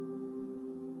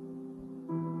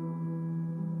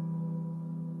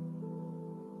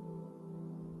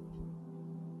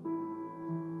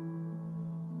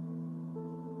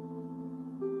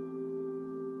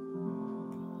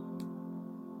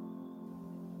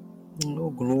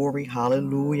Oh, glory.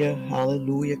 Hallelujah.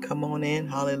 Hallelujah. Come on in.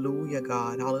 Hallelujah,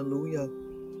 God. Hallelujah.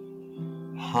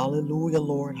 Hallelujah,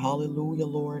 Lord. Hallelujah,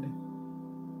 Lord.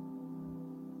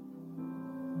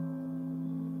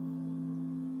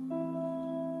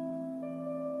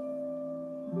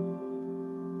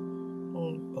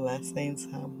 Blessings.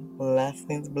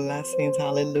 Blessings. Blessings.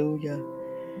 Hallelujah.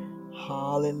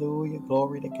 Hallelujah.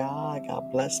 Glory to God.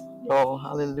 God bless y'all.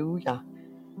 Hallelujah.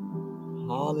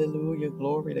 Hallelujah.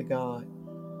 Glory to God.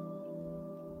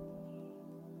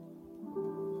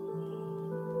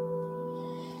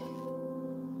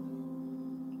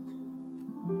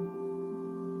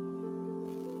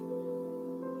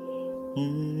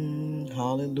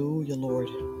 Hallelujah, Lord.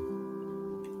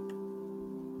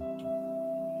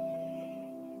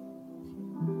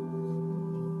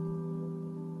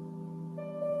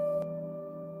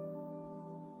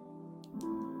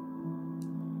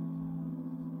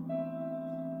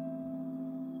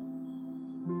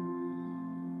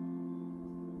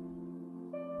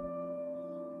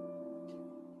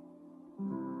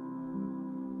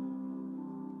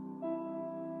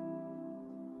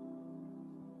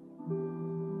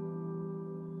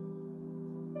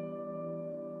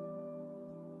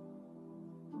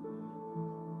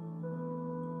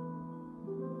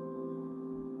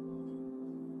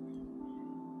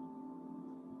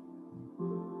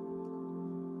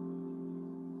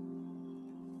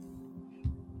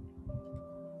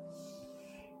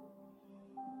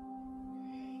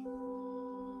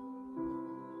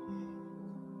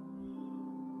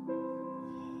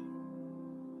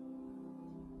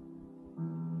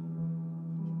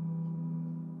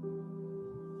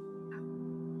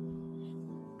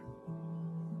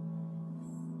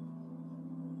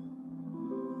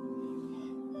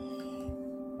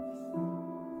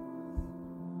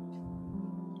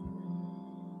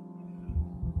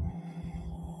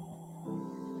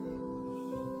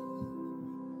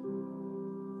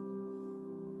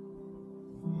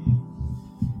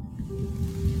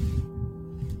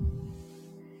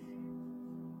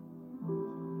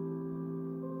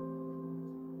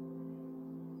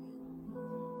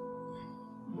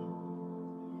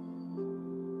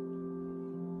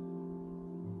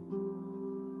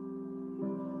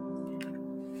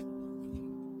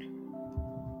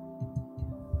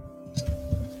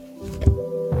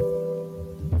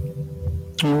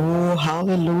 Oh,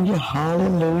 hallelujah.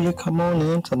 Hallelujah. Come on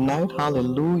in tonight.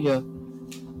 Hallelujah.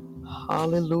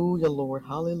 Hallelujah, Lord.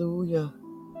 Hallelujah.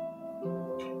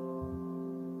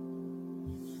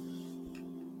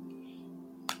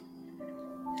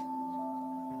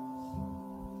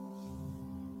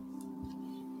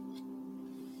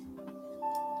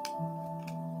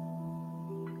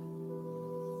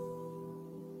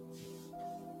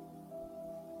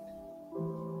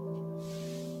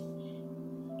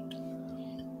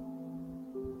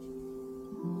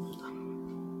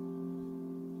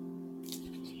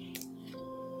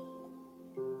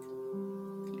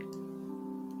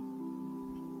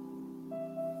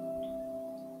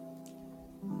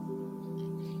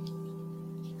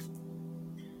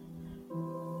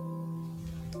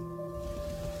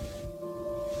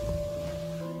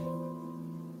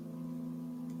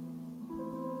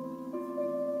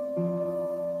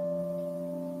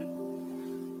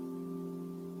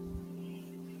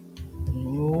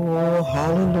 Oh,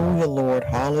 hallelujah, Lord.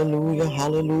 Hallelujah.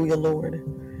 Hallelujah,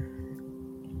 Lord.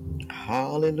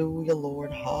 Hallelujah,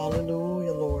 Lord.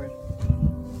 Hallelujah, Lord.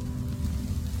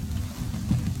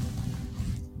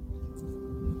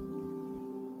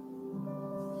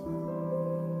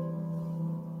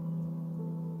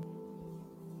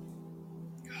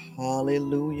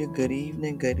 Hallelujah. Good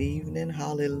evening. Good evening.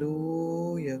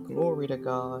 Hallelujah. Glory to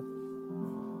God.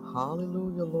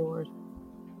 Hallelujah, Lord.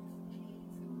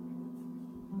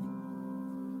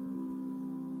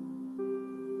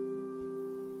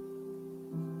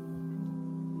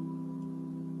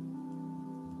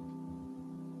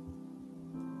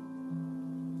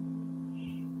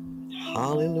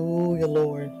 Hallelujah,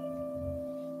 Lord.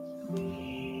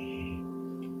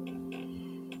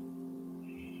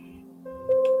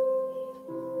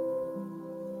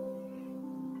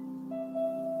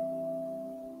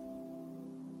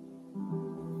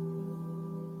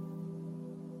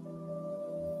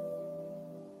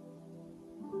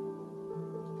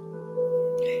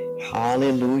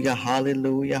 Hallelujah.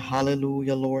 Hallelujah.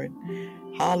 Hallelujah, Lord.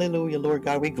 Hallelujah, Lord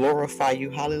God. We glorify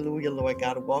you. Hallelujah, Lord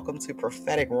God. Welcome to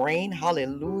Prophetic Rain.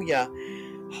 Hallelujah.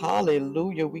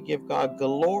 Hallelujah. We give God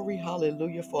glory.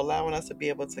 Hallelujah, for allowing us to be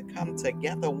able to come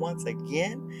together once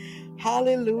again.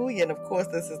 Hallelujah. And of course,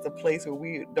 this is the place where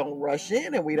we don't rush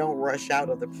in and we don't rush out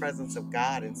of the presence of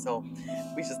God. And so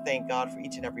we just thank God for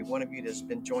each and every one of you that's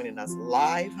been joining us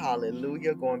live.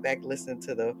 Hallelujah. Going back, listening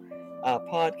to the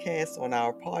podcast on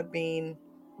our Podbean.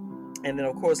 And then,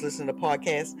 of course, listen to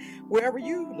podcasts wherever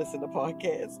you listen to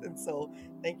podcasts. And so,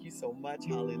 thank you so much.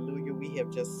 Hallelujah. We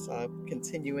have just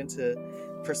continuing to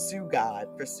pursue God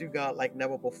like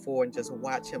never before, and just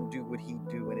watch Him do what He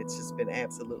do. And it's just been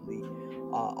absolutely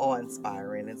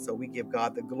awe-inspiring. And so, we give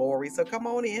God the glory. So, come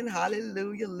on in.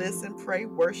 Hallelujah. Listen, pray,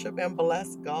 worship, and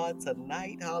bless God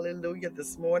tonight. Hallelujah.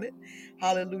 This morning.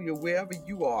 Hallelujah. Wherever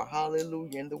you are.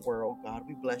 Hallelujah. In the world, God,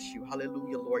 we bless you.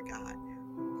 Hallelujah, Lord God.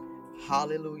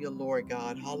 Hallelujah, Lord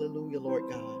God. Hallelujah, Lord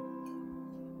God.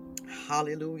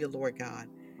 Hallelujah, Lord God.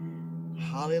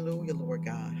 Hallelujah, Lord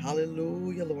God.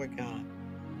 Hallelujah, Lord God.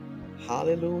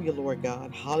 Hallelujah, Lord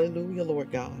God. Hallelujah,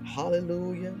 Lord God.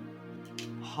 Hallelujah.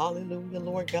 Hallelujah,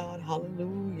 Lord God.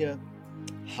 Hallelujah.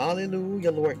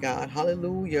 Hallelujah, Lord God.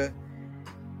 Hallelujah.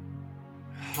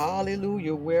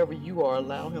 Hallelujah. Wherever you are,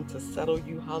 allow Him to settle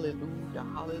you. Hallelujah.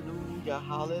 Hallelujah.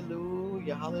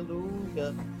 Hallelujah.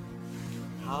 Hallelujah.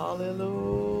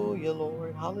 Hallelujah,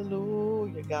 Lord.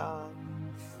 Hallelujah, God.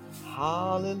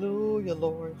 Hallelujah,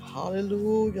 Lord.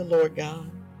 Hallelujah, Lord God.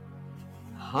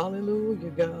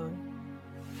 Hallelujah, God.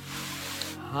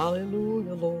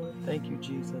 Hallelujah, Lord. Thank you,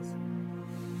 Jesus.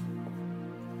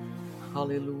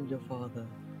 Hallelujah, Father.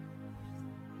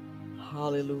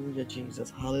 Hallelujah, Jesus.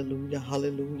 Hallelujah,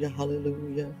 hallelujah,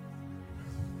 hallelujah.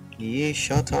 Ye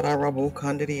shatara rabu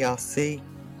kandidiyasi.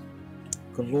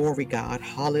 Glory, God.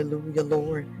 Hallelujah,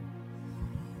 Lord.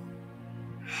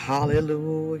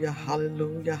 Hallelujah,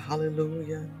 hallelujah,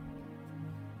 hallelujah.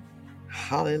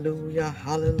 Hallelujah,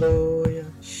 hallelujah.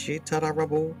 Shitara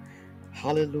rabu.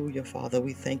 Hallelujah, Father.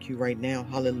 We thank you right now.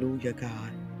 Hallelujah,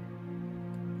 God.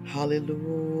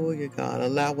 Hallelujah, God.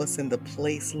 Allow us in the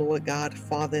place, Lord God,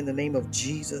 Father, in the name of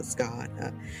Jesus, God.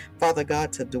 Father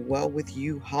God, to dwell with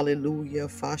you. Hallelujah.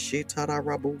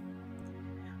 Fashitarabu.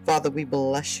 Father, we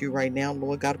bless you right now,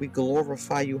 Lord God. We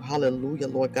glorify you. Hallelujah,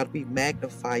 Lord God. We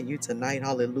magnify you tonight.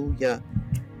 Hallelujah.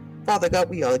 Father God,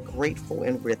 we are grateful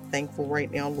and we're thankful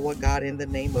right now, Lord God, in the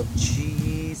name of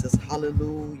Jesus.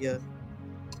 Hallelujah.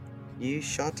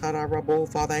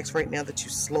 Father, I ask right now that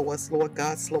you slow us, Lord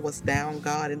God. Slow us down,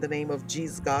 God, in the name of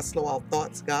Jesus, God. Slow our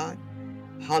thoughts, God.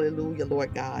 Hallelujah,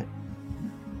 Lord God.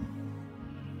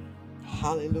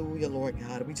 Hallelujah, Lord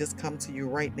God. We just come to you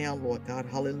right now, Lord God.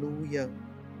 Hallelujah.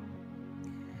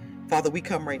 Father, we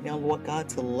come right now, Lord God,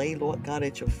 to lay, Lord God,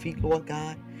 at your feet, Lord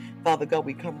God. Father God,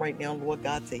 we come right now, Lord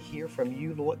God, to hear from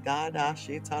you, Lord God.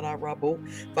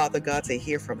 Father God, to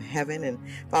hear from heaven. And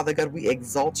Father God, we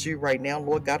exalt you right now,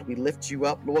 Lord God. We lift you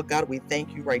up, Lord God. We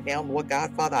thank you right now, Lord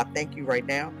God. Father, I thank you right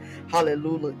now.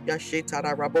 Hallelujah.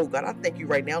 God, I thank you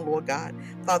right now, Lord God.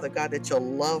 Father God, that your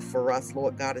love for us,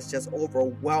 Lord God, is just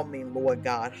overwhelming, Lord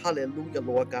God. Hallelujah,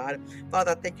 Lord God.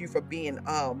 Father, I thank you for being,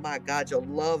 oh my God, your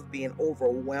love being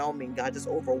overwhelming, God, just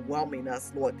overwhelming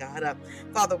us, Lord God.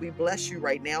 Father, we bless you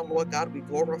right now, Lord God. We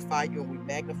glorify you and we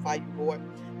magnify you, Lord.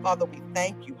 Father, we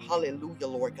thank you. Hallelujah,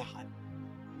 Lord God.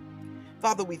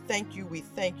 Father, we thank you, we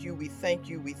thank you, we thank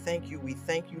you, we thank you, we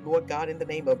thank you, Lord God, in the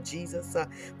name of Jesus.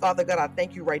 Father God, I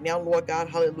thank you right now, Lord God,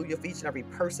 hallelujah, for each and every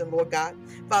person, Lord God.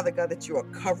 Father God, that you are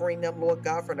covering them, Lord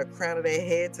God, from the crown of their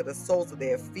head to the soles of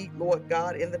their feet, Lord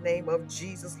God, in the name of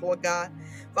Jesus, Lord God.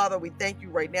 Father, we thank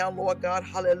you right now, Lord God,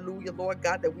 hallelujah, Lord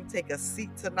God, that we take a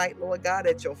seat tonight, Lord God,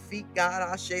 at your feet,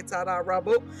 God.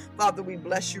 Father, we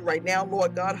bless you right now,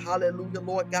 Lord God, hallelujah,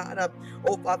 Lord God.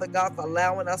 Oh, Father God, for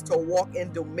allowing us to walk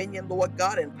in dominion, Lord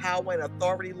God, in power and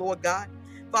authority, Lord God.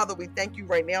 Father, we thank you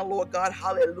right now, Lord God.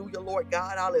 Hallelujah, Lord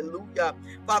God. Hallelujah.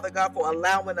 Father God, for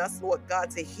allowing us, Lord God,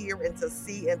 to hear and to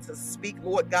see and to speak,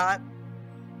 Lord God.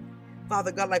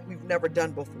 Father God, like we've never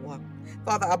done before.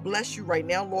 Father, I bless you right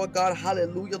now, Lord God.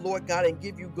 Hallelujah, Lord God, and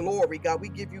give you glory, God. We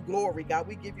give you glory, God.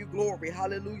 We give you glory.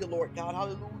 Hallelujah, Lord God.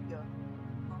 Hallelujah.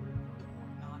 Hallelujah,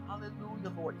 Lord God.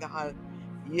 Hallelujah, Lord God.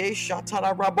 Yea,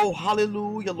 Shatara Rabo.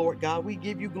 Hallelujah, Lord God. We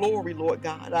give you glory, Lord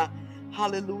God.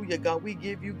 Hallelujah, God. We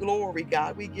give you glory,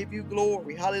 God. We give you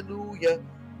glory. Hallelujah.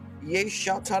 Yea,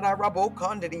 Shatara Rabo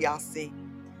Kandidiyasi.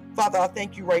 Father, I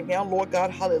thank you right now, Lord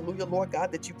God. Hallelujah, Lord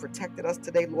God, that you protected us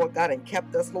today, Lord God, and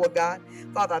kept us, Lord God.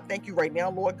 Father, I thank you right now,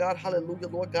 Lord God. Hallelujah,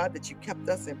 Lord God, that you kept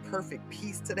us in perfect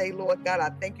peace today, Lord God. I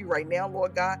thank you right now,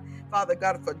 Lord God. Father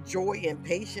God, for joy and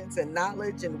patience and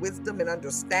knowledge and wisdom and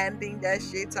understanding. That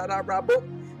shit,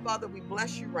 Father, we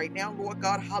bless you right now, Lord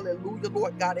God. Hallelujah,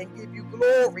 Lord God, and give you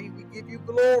glory. We give you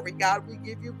glory, God. We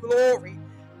give you glory.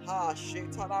 Ha,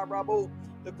 shetarabo.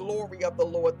 The glory of the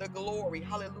Lord, the glory.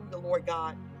 Hallelujah, Lord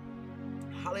God.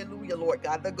 Hallelujah, Lord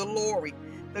God. The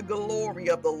glory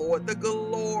of the Lord, the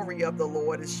glory of the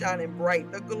Lord is shining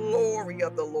bright. The glory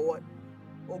of the Lord.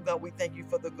 Oh God, we thank you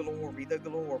for the glory, the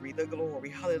glory, the glory.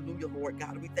 Hallelujah, Lord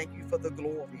God. We thank you for the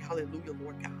glory. Hallelujah,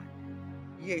 Lord God.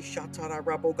 Yea, Shatara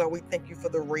Rabo, God, we thank you for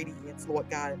the radiance, Lord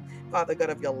God. Father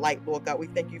God of your light, Lord God. We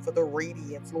thank you for the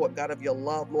radiance, Lord God, of your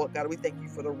love, Lord God. We thank you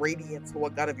for the radiance,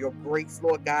 Lord God, of your grace,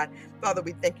 Lord God. Father,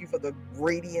 we thank you for the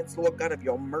radiance, Lord God, of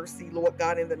your mercy, Lord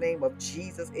God, in the name of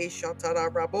Jesus. Eh,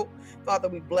 Shatara Rabo. Father,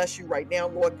 we bless you right now,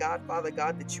 Lord God. Father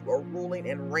God, that you are ruling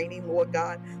and reigning, Lord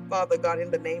God. Father God,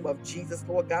 in the name of Jesus,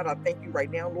 Lord God, I thank you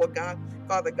right now, Lord God.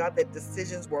 Father God, that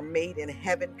decisions were made in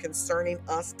heaven concerning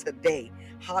us today.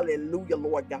 Hallelujah,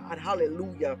 Lord God.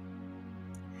 Hallelujah.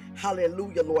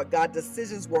 Hallelujah, Lord God.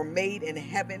 Decisions were made in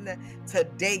heaven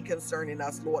today concerning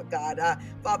us, Lord God.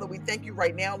 Father, we thank you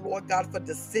right now, Lord God, for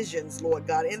decisions, Lord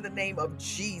God, in the name of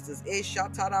Jesus.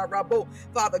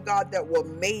 Father God, that were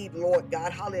made, Lord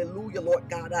God. Hallelujah, Lord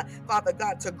God. Father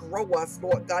God, to grow us,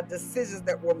 Lord God. Decisions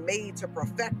that were made to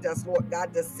perfect us, Lord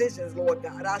God. Decisions, Lord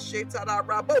God.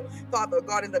 Father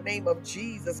God, in the name of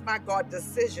Jesus, my God,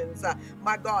 decisions,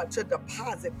 my God, to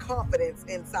deposit confidence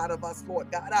inside of us,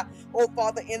 Lord God. Oh,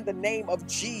 Father, in the name of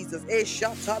Jesus.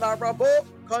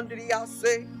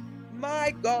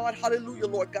 My God, hallelujah,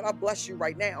 Lord God, I bless you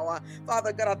right now.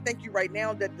 Father God, I thank you right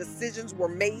now that decisions were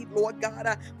made, Lord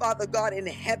God. Father God, in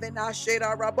heaven,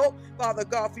 Father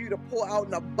God, for you to pour out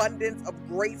an abundance of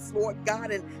grace, Lord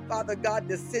God. And Father God,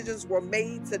 decisions were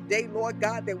made today, Lord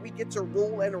God, that we get to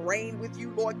rule and reign with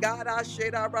you, Lord God.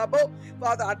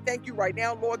 Father, I thank you right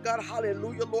now, Lord God.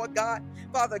 Hallelujah, Lord God.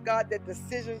 Father God, that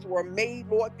decisions were made,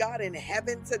 Lord God, in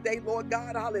heaven today, Lord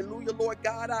God. Hallelujah, Lord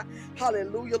God.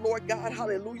 Hallelujah, Lord God.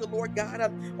 Hallelujah, Lord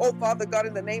God. Oh, Father God,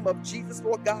 in the name of Jesus,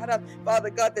 Lord God.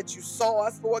 Father God, that you saw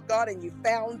us, Lord God, and you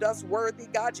found us worthy,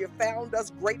 God. You found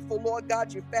us grateful, Lord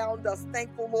God. You found us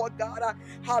thankful, Lord God.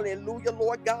 Hallelujah,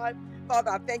 Lord God.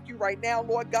 Father, I thank you right now,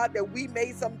 Lord God, that we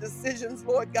made some decisions,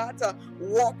 Lord God, to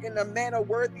walk in a manner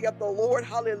worthy of the Lord.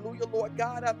 Hallelujah, Lord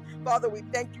God. Father, we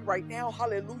thank you right now.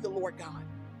 Hallelujah, Lord God.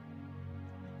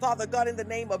 Father God, in the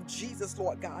name of Jesus,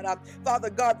 Lord God. Father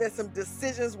God, there's some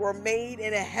decisions were made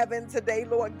in heaven today,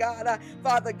 Lord God.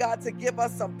 Father God, to give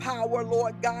us some power,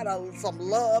 Lord God, some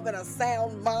love and a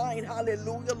sound mind.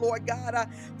 Hallelujah, Lord God.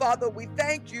 Father, we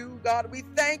thank you, God. We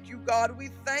thank you, God. We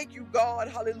thank you, God.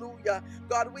 Hallelujah.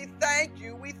 God, we thank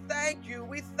you. We thank you.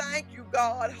 We thank you,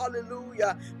 God.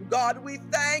 Hallelujah. God, we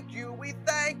thank you. We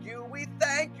thank you. We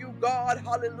thank you, God.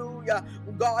 Hallelujah.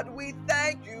 God, we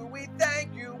thank you. We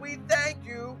thank you. We thank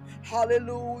you.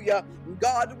 Hallelujah.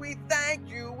 God, we thank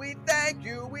you. We thank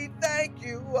you. We thank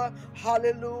you.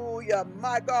 Hallelujah.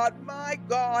 My God, my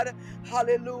God.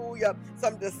 Hallelujah.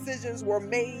 Some decisions were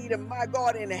made, my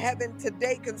God, in heaven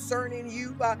today concerning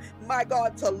you, my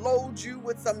God, to load you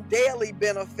with some daily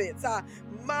benefits.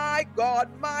 My God,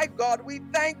 we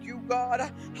thank you,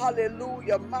 God.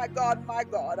 Hallelujah. My God, my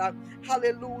God.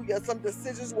 Hallelujah. Some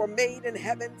decisions were made in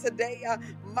heaven today.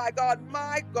 My God,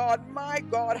 my God, my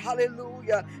God.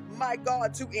 Hallelujah. My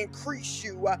God, to increase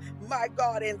you. My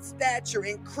God, in stature,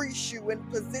 increase you in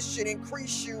position,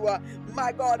 increase you.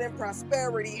 My God, in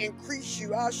prosperity, increase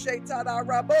you.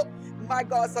 My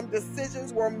God, some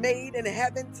decisions were made in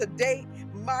heaven today.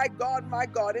 My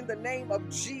God, in the name of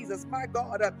Jesus, my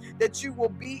God, that you will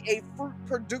be a fruit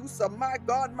producer. My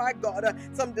God,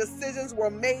 some decisions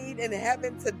were made in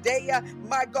heaven today.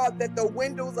 My God, that the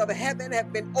windows of heaven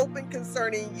have been opened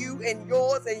concerning you and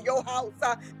yours and your house.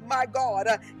 My God,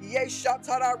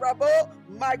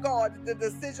 my God, the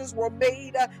decisions were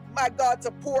made, my God,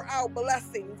 to pour out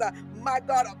blessings, my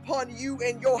God, upon you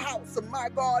and your house. My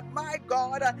God, my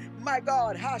God,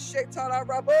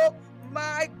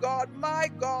 my God, my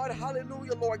God,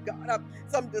 hallelujah, Lord God.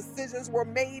 Some decisions were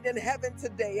made in heaven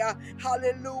today.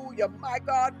 Hallelujah, my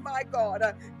God, my God,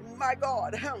 my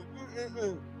God.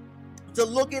 To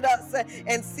look at us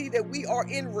and see that we are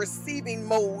in receiving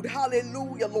mode.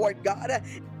 Hallelujah, Lord God.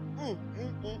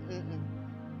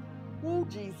 Oh,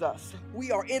 Jesus.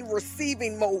 We are in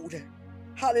receiving mode.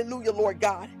 Hallelujah, Lord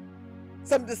God.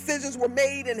 Some decisions were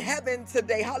made in heaven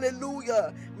today.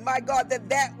 Hallelujah. my God,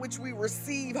 that which we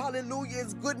receive, hallelujah,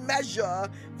 is good measure.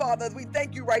 Father, we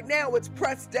thank you right now. It's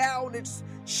pressed down, it's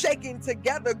shaking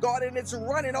together, God, and it's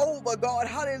running over, God.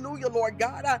 Hallelujah, Lord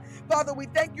God. Father, we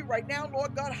thank you right now,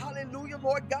 Lord God. Hallelujah,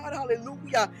 Lord God.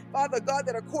 Hallelujah. Father God,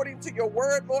 that according to your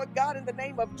word, Lord God, in the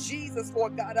name of Jesus,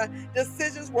 Lord God,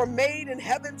 decisions were made in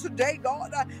heaven today, God,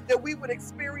 that we would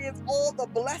experience all the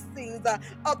blessings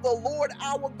of the Lord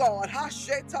our God.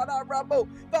 Hashetarabo.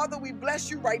 Father, we bless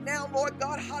you right now, Lord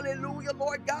God. Hallelujah,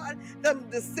 Lord God. The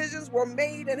decisions were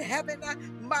made in heaven,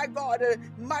 my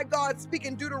God,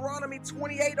 speaking Deuteronomy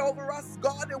 28 over us,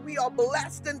 God, that we are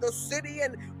blessed in the city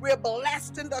and we're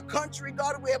blessed in the country,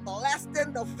 God. We're blessed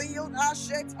in the field.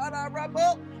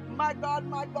 Hashetarabo. My God,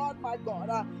 my God, my God.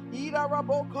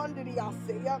 Idarabo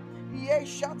kondiriaseya.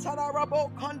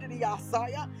 Yeshatarabo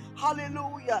kondiriasaya.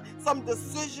 Hallelujah. Some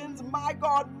decisions, my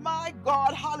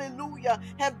God, hallelujah,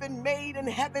 have been made in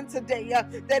heaven today.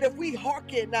 That if we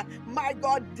hearken, my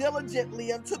God,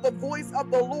 diligently unto the voice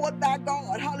of the Lord thy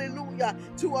God, hallelujah,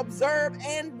 to observe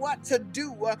and what to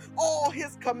do, all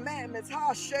his commandments.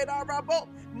 Ha, shedarabo.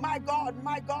 My God,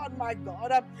 my God, my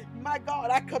God, my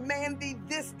God, I command thee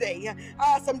this day.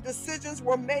 Some decisions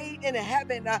were made in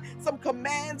heaven. Some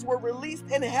commands were released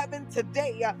in heaven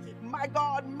today. My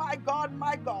God, my God,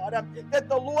 my God, that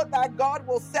the Lord thy God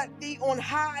will set thee on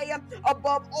high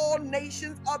above all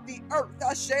nations of the earth.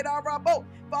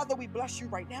 Father, we bless you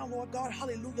right now, Lord God.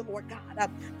 Hallelujah, Lord God.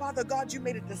 Father God, you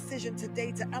made a decision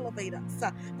today to elevate us.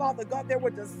 Father God, there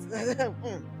were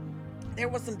there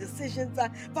were some decisions,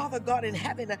 Father God, in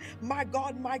heaven, my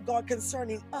God,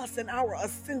 concerning us and our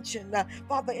ascension,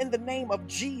 Father, in the name of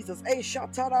Jesus.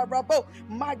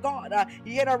 My God,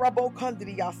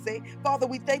 Father,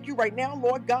 we thank you right now,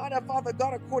 Lord God, Father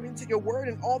God, according to your word,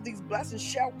 and all these blessings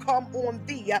shall come on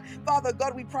thee. Father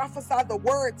God, we prophesy the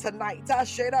word tonight,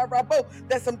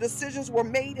 that some decisions were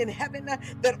made in heaven,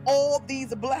 that all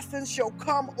these blessings shall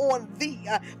come on thee.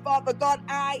 Father God,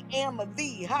 I am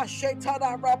thee.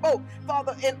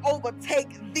 Father, and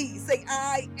overtake thee. Say,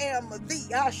 I am thee.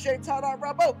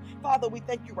 Rabo. Father, we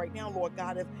thank you right now, Lord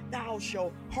God, if thou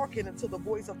shalt hearken unto the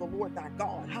voice of the Lord thy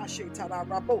God.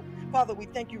 Rabo. Father, we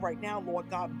thank you right now, Lord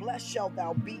God. Blessed shall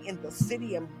thou be in the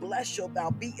city, and blessed shall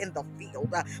thou be in the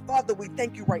field. Father, we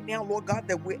thank you right now, Lord God,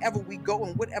 that wherever we go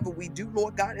and whatever we do,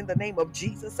 Lord God, in the name of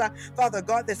Jesus, Father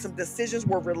God, that some decisions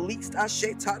were released.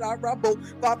 Rabo.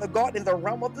 Father God, in the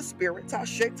realm of the spirit.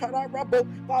 Rabo.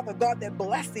 Father God, that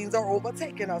blessings are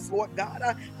overtaking us, Lord God.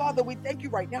 Father, we thank you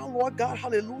right now, Lord God.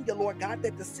 Hallelujah, Lord God,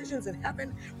 that decisions in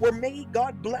heaven were made.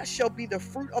 God, blessed shall be the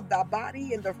fruit of thy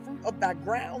body, and the fruit of thy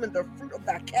ground, and the fruit of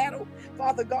thy cattle,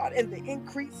 Father God, and the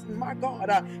increase, my God,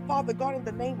 Father God, in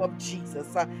the name of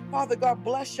Jesus. Father God,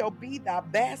 blessed shall be thy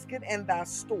basket and thy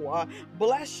store.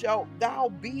 Blessed shalt thou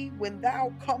be when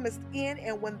thou comest in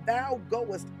and when thou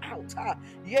goest out.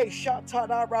 Yea,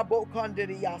 shatada rabo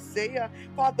kandidi yasea.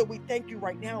 Father, we thank you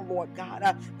right now, Lord God.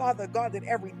 Father God, that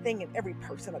everything and every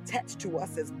person attached to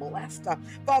us is blessed.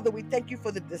 Father, we thank you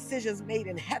for the decisions made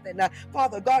in heaven.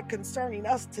 Father God, concerning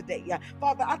us today.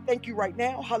 Father, I thank you right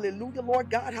now. Hallelujah, Lord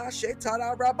God.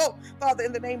 Father,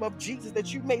 in the name of Jesus,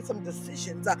 that you made some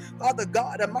decisions. Father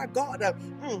God, my God,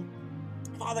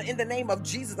 Father, in the name of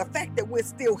Jesus, the fact that we're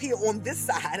still here on this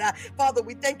side, Father,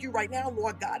 we thank you right now,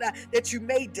 Lord God, that you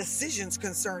made decisions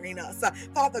concerning us.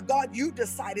 Father God, you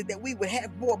decided that we would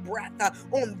have more breath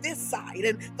on this side,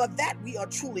 and for that we are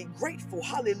truly grateful.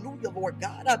 Hallelujah, Lord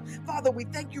God. Father, we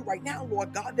thank you right now,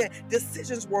 Lord God, that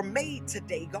decisions were made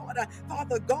today, God.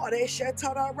 Father God,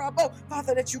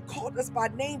 Father, that you called us by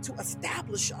name to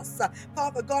establish us,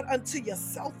 Father God, unto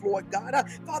yourself, Lord God.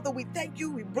 Father, we thank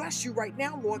you, we bless you right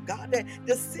now, Lord God, that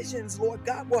decisions, Lord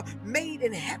God, were made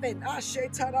in heaven.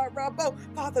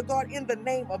 Father God, in the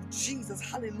name of Jesus,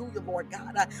 hallelujah, Lord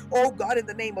God. Oh God, in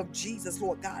the name of Jesus,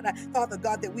 Lord God, Father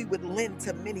God, that we would lend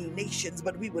to many nations,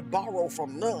 but we would borrow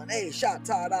from none.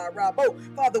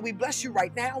 Father, we bless you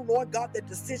right now, Lord God, that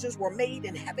decisions were made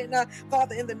in heaven.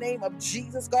 Father, in the name of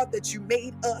Jesus, God, that you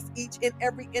made us, each and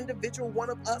every individual one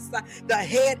of us, the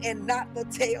head and not the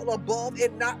tail, above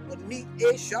and not beneath.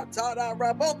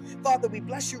 Father, we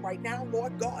bless you right now,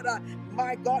 Lord God.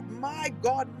 My God, my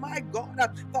God, my God.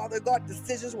 Father God,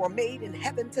 decisions were made in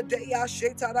heaven today.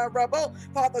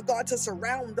 Father God, to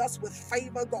surround us with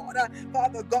favor, God.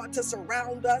 Father God, to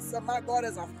surround us, my God,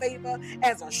 as a favor,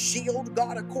 as a shield,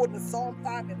 God, according to Psalm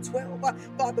 5 and 12.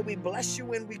 Father, we bless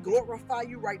you and we glorify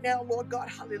you right now, Lord God.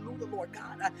 Hallelujah, Lord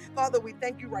God. Father, we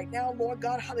thank you right now, Lord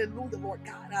God. Hallelujah, Lord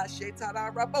God.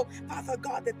 Father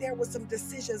God, that there were some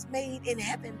decisions made in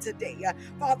heaven today.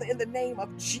 Father, in the name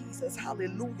of Jesus.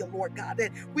 hallelujah, Lord God,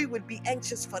 that we would be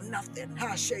anxious for nothing.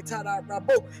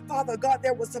 Father God,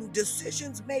 there were some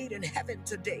decisions made in heaven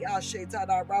today.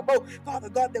 Father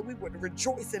God, that we would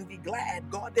rejoice and be glad,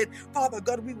 God, that Father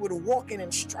God, we would walk in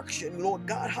instruction, Lord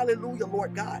God, hallelujah,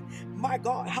 Lord God, my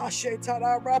God,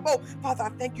 Father, I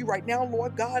thank you right now,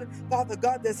 Lord God, Father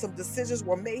God, that some decisions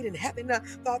were made in heaven,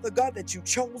 Father God, that you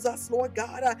chose us, Lord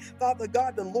God, Father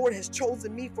God, the Lord has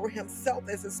chosen me for himself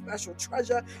as a special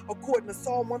treasure, according to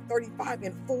Psalm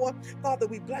 135:4. Father,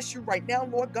 we bless you right now,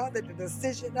 Lord God, that the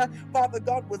decision, Father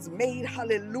God, was made,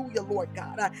 hallelujah, Lord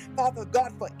God, Father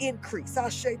God, for increase,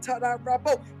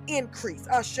 increase,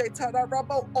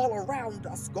 all around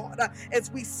us, God,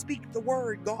 as we speak the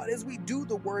word, God, as we do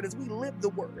the word, as we live the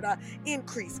word,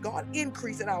 increase, God,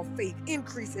 increase in our faith,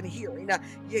 increase in hearing,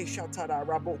 Ye shatara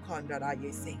rabo kandara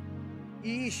yese.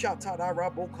 Ye shatara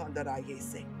rabo kandara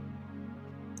yese.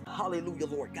 Hallelujah,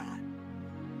 Lord God.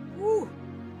 Woo.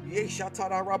 Ye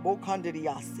shatara rabo kandari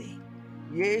yase.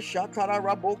 Ye shatara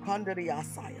rabo kandari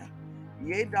yasaya.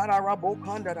 Ye dara rabo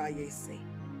kandara yese.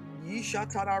 Ye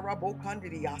shatara rabo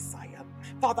kandari yasaya.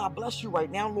 Father, I bless you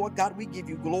right now, Lord God. We give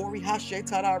you glory.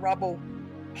 Hashetara rabo.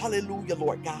 Hallelujah,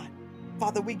 Lord God.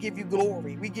 Father, we give you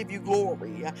glory. We give you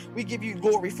glory. We give you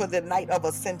glory for the night of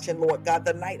ascension, Lord God,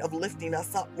 the night of lifting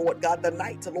us up, Lord God, the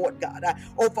night, Lord God.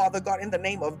 Oh, Father God, in the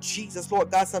name of Jesus, Lord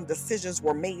God, some decisions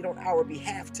were made on our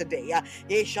behalf today. I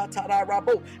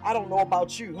don't know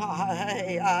about you. My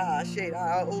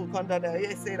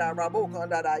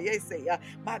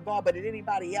God, but did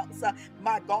anybody else?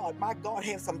 My God,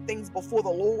 have some things before the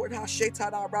Lord.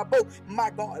 My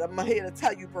God, I'm here to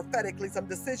tell you prophetically, some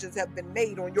decisions have been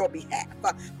made on your behalf.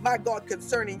 My God,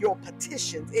 concerning your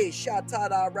petitions.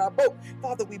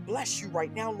 Father, we bless you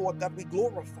right now, Lord God. We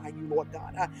glorify you, Lord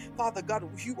God. Father God,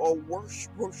 you are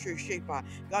worship.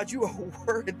 God, you are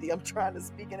worthy. I'm trying to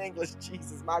speak in English,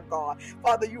 Jesus, my God.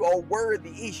 Father, you are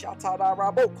worthy.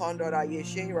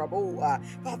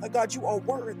 Father God, you are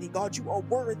worthy. God, you are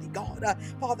worthy, God.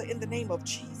 Father, in the name of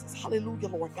Jesus. Hallelujah,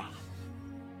 Lord God.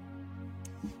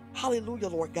 Hallelujah,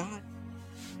 Lord God.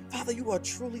 Father, you are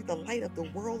truly the light of the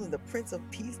world and the Prince of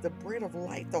Peace, the bread of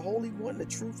life, the Holy One, the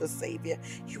truth, the Savior.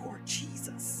 You are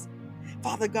Jesus.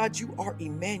 Father God, you are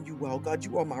Emmanuel. God,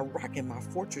 you are my rock and my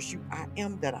fortress. You I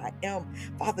am that I am.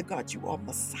 Father God, you are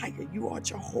Messiah. You are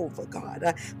Jehovah,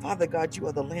 God. Father God, you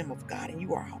are the Lamb of God and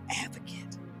you are our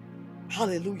advocate.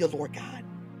 Hallelujah, Lord God.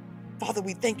 Father,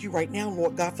 we thank you right now,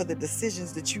 Lord God, for the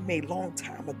decisions that you made long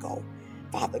time ago.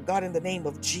 Father God, in the name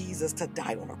of Jesus, to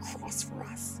die on a cross for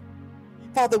us.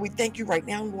 Father, we thank you right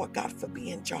now, Lord God, for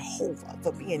being Jehovah,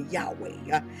 for being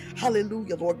Yahweh.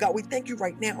 Hallelujah, Lord God. We thank you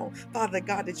right now, Father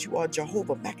God, that you are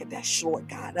Jehovah Makadesh, Lord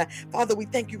God. Father, we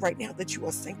thank you right now that you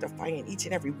are sanctifying each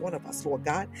and every one of us, Lord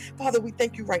God. Father, we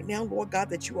thank you right now, Lord God,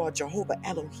 that you are Jehovah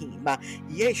Elohim.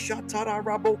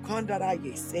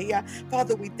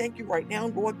 Father, we thank you right now,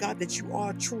 Lord God, that you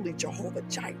are truly Jehovah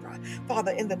Jireh.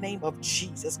 Father, in the name of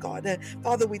Jesus, God.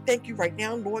 Father, we thank you right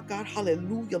now, Lord God.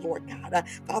 Hallelujah, Lord God.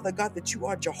 Father God, that you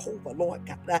are Jehovah, Lord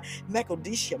God.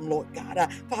 Mekodishim, Lord God.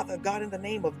 Father God, in the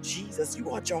name of Jesus, you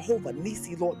are Jehovah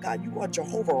Nisi, Lord God. You are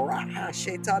Jehovah Raha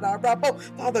Shetada Rabo.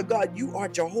 Father God, you are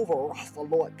Jehovah Rapha,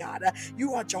 Lord God.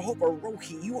 You are Jehovah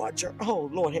Rohi. You are oh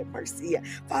Lord, have mercy.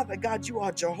 Father God, you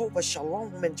are Jehovah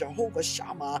Shalom and Jehovah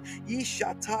Shammah.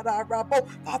 Yishatada Rabo.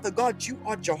 Father God, you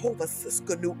are Jehovah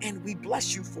Siskanu, and we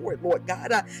bless you for it, Lord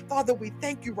God. Father, we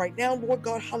thank you right now, Lord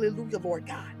God. Hallelujah, Lord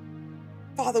God.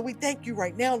 Father, we thank you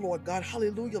right now, Lord God.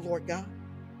 Hallelujah, Lord God.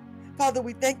 Father,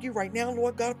 we thank you right now,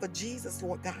 Lord God, for Jesus,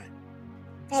 Lord God.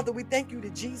 Father, we thank you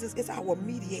that Jesus is our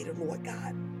mediator, Lord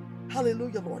God.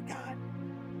 Hallelujah, Lord God.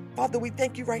 Father, we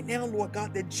thank you right now, Lord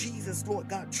God, that Jesus, Lord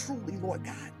God, truly, Lord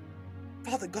God.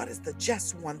 Father God is the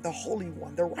just one, the holy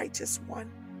one, the righteous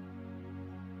one.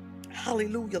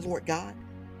 Hallelujah, Lord God.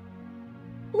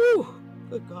 Ooh,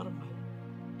 good God Almighty.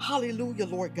 Hallelujah,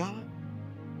 Lord God.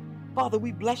 Father,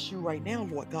 we bless you right now,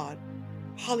 Lord God.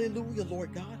 Hallelujah,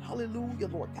 Lord God. Hallelujah,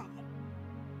 Lord God.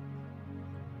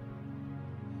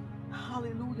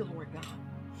 Hallelujah, Lord God.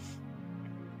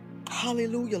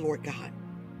 Hallelujah, Lord God.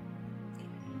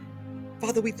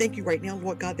 Father, we thank you right now,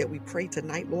 Lord God, that we pray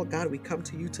tonight, Lord God. We come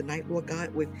to you tonight, Lord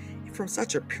God, from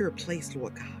such a pure place,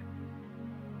 Lord God.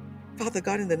 Father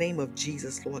God, in the name of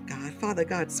Jesus, Lord God. Father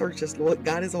God, search us, Lord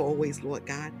God, as always, Lord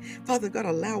God. Father God,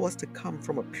 allow us to come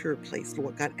from a pure place,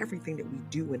 Lord God. Everything that we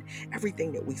do and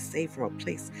everything that we say from a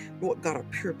place, Lord God, a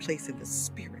pure place in the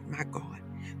spirit, my God.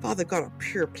 Father God, a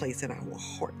pure place in our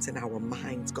hearts and our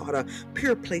minds, God, a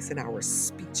pure place in our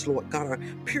speech, Lord God, a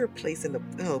pure place in the,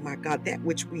 oh my God, that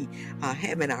which we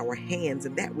have in our hands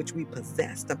and that which we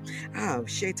possess. I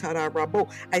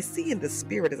see in the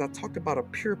spirit, as I talked about a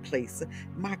pure place,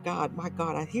 my God,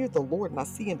 I hear the Lord and I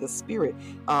see in the spirit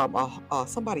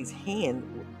somebody's hand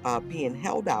being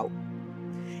held out,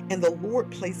 and the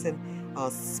Lord placing a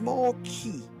small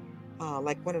key,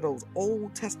 like one of those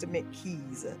Old Testament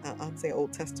keys. I'm saying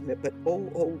Old Testament, but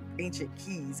old ancient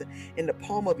keys in the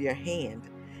palm of your hand,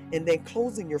 and then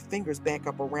closing your fingers back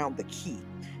up around the key.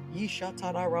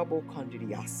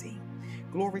 Yishatarabokandidiyasi.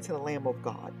 Glory to the Lamb of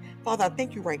God. Father, I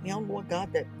thank you right now, Lord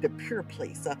God, that the pure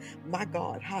place, my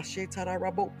God,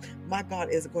 my God,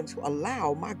 is going to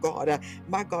allow, my God,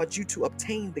 you to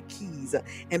obtain the keys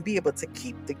and be able to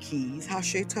keep the keys, my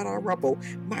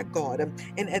God,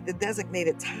 and at the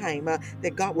designated time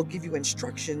that God will give you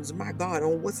instructions, my God,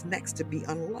 on what's next to be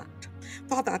unlocked.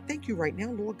 Father, I thank you right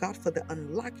now, Lord God, for the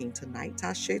unlocking tonight.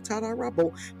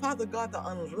 Father God, the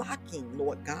unlocking,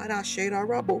 Lord God.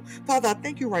 Father, I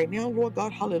thank you right now, Lord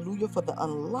God, hallelujah, for the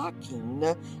unlocking.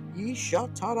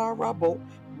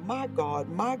 My God,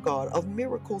 of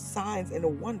miracles, signs,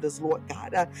 and wonders, Lord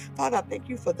God. Father, I thank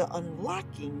you for the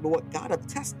unlocking, Lord God, of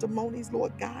testimonies,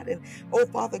 Lord God. And oh,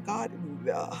 Father God,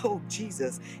 oh,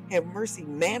 Jesus, have mercy,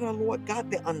 manna, Lord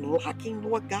God, the unlocking,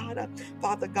 Lord God,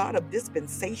 Father God, of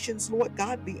dispensations, Lord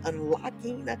God, the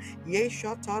unlocking, the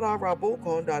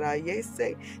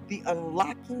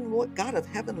unlocking, Lord God, of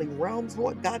heavenly realms,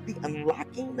 Lord God, the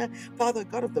unlocking, Father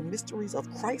God, of the mysteries of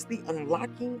Christ, the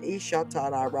unlocking,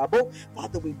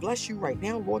 Father, we bless you right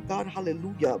now, Lord God,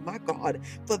 hallelujah, my God,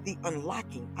 for the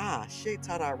unlocking,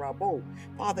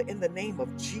 Father, in the name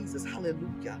of Jesus,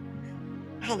 hallelujah.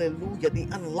 Hallelujah. The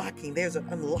unlocking. There's an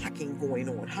unlocking going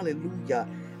on. Hallelujah.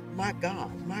 My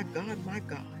God, my God, my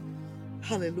God.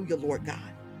 Hallelujah, Lord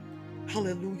God.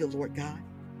 Hallelujah, Lord God.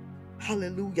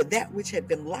 Hallelujah. That which had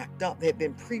been locked up, had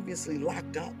been previously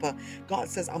locked up. God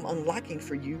says, I'm unlocking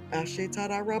for you.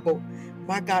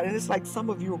 My God. And it's like some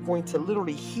of you are going to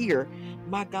literally hear,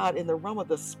 my God, in the realm of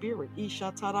the spirit.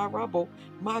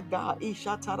 My God.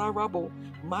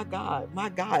 My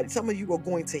God. Some of you are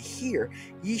going to hear.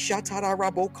 You're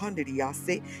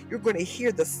going to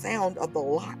hear the sound of the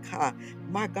lock.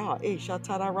 My God.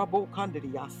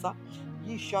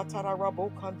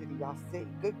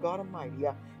 Good God Almighty.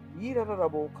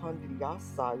 Yirarabo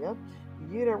kandriyasaya.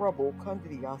 Yirarabo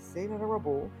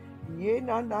kandriyasenarabo. Ye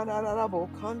na na na na rabo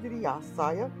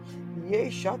kandriyasaya. Ye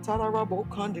shatarabo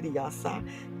kandriyasa.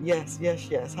 Yes, yes,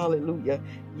 yes. Hallelujah.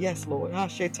 Yes, Lord.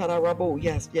 Hashetarabo.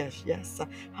 Yes, yes, yes.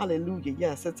 Hallelujah.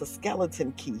 Yes, it's a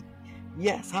skeleton key.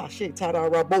 Yes,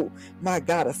 Hashetarabo. My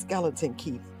God, a skeleton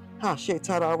key.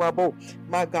 Hashetarabo.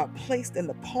 My God, placed in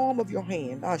the palm of your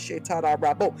hand.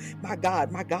 Hashetarabo. My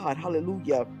God,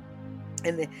 hallelujah.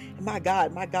 And my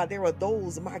God, there are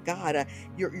those, my God,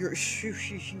 my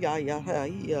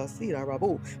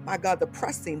God, the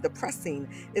pressing,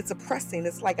 it's a pressing.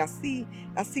 It's like I see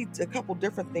a couple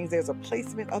different things. There's a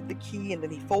placement of the key, and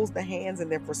then he folds the hands,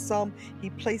 and then for some,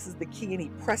 he places the key and he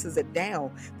presses it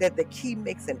down, that the key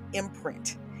makes an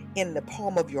imprint in the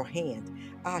palm of your hand.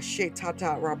 My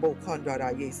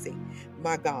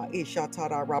God,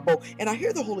 and I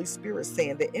hear the Holy Spirit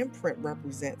saying the imprint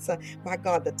represents, my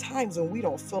God, the times when we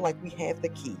don't feel like we have the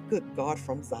key. Good God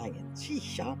from Zion. It's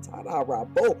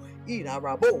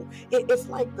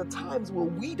like the times where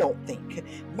we don't think,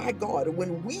 my God,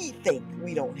 when we think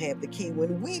we don't have the key,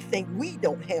 when we think we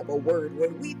don't have a word,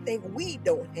 when we think we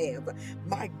don't have,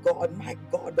 my God,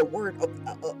 the word of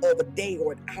a day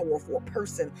or an hour for a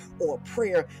person or a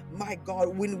prayer, my God,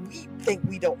 when we think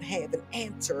we don't have an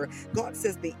answer, God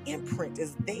says the imprint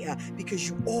is there because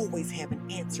you always have an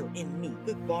answer in me.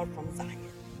 Good God from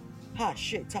Zion. Ha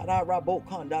shit tada rabo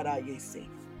kandada yesi.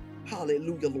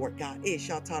 Hallelujah, Lord God.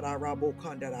 Esha tada rabo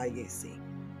kandada yesi.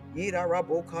 Yida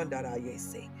rabo kandada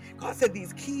yesi. God said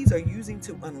these keys are using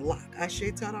to unlock.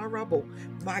 Ashe tada rabo.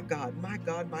 My God, my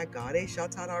God, my God. Esha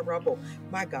tada rabo.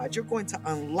 My God, you're going to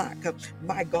unlock,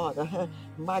 my God,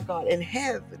 my God, and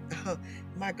have,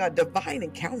 my God, divine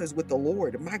encounters with the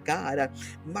Lord. My God,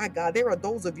 there are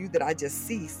those of you that I just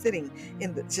see sitting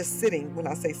just sitting. When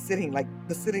I say sitting, like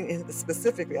the sitting in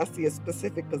specifically, I see a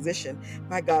specific position.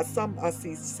 My God, some I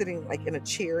see sitting like in a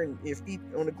chair and your feet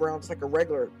on the ground, just like a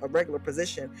regular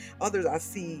position. Others I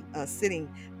see sitting,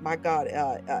 my God,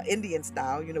 Indian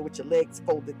style, with your legs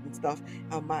folded and stuff.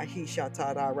 My he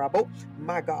shatada rabo,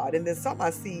 my God. And then some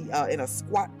I see in a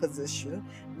squat position,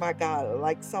 my God,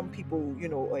 like some people,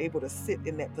 are able to sit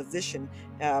in that position.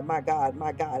 My God,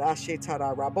 Ashe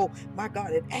tada rabo, my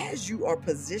God. And as you are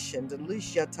positioned,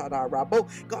 Alicia tada rabo,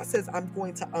 God says, I'm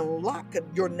going to unlock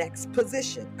your next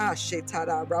position. Ashe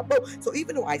tada rabo. So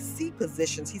even though I see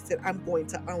positions, he said, I'm going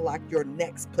to unlock your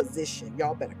next position.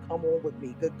 Y'all better come on with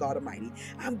me, good God Almighty.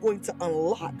 I'm going to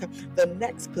unlock the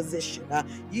next position.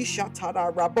 Yisha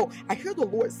tada rabo. I hear the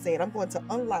Lord saying, I'm going to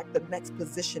unlock the next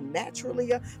position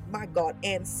naturally, my God,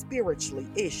 and spiritually.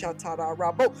 Isha tada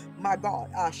rabo, my God.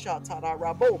 Asha tada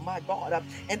rabo, my God.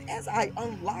 And as I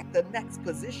unlock the next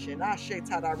position, Ashe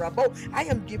tada rabo, I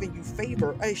am giving you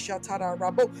favor, Isha tada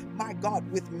rabo, my God,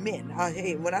 with men.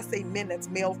 Hey, when I say men, that's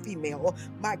male, female.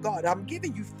 My God, I'm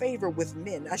giving you favor with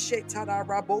men. Ashe tada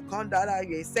rabo kandara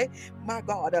yese, my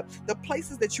God, the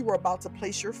places that you are about to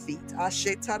place your feet, Ashe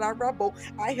tada rabo,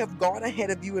 I have gone ahead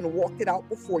of you and walked it out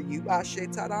before you, Ashe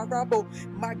tada rabo,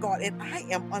 my God, and I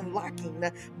am unlocking,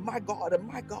 my God,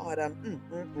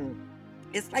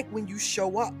 It's like when you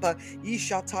show up,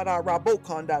 Yishatara Rabo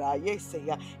Kandara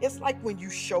Yese, it's like when you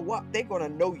show up, they're gonna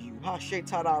know you.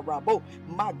 Hashetara Rabo,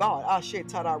 my God,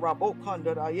 Ashetara Rabo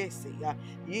Kandara Yese,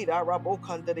 Yida Rabo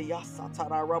Kandari Yasa,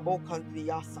 Tara Rabo Kandari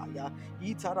Yasa,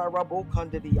 Yitara Rabo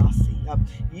Kandari Yasi,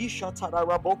 Yishatara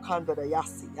Rabo Kandara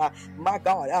Yasi, my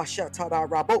God, Ashetara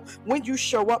Rabo. When you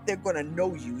show up, they're gonna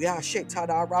know you.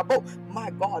 Ashetara Rabo, my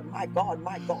God, my God,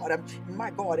 my God,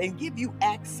 my God, and give you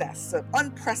access,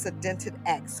 unprecedented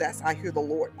access. I hear the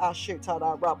Lord.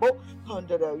 Ashetara Rabo,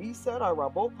 Kandara Isara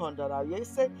Rabo, Kandara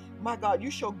Yese. My God,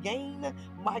 you shall gain,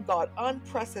 my God,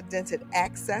 unprecedented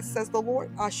access, says the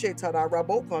Lord. Ashetara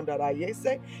Rabo, Kandara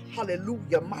Yese.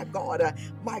 Hallelujah, my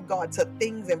God, to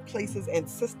things and places and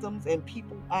systems and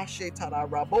people, Ashetara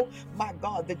Rabo, my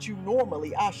God, that you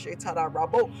normally, Ashetara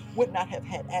Rabo, would not have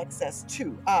had access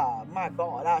to. My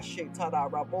God, Ashetara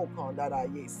Rabo, Kandara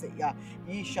Yese.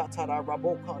 Yishatara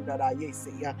Rabo, Kandara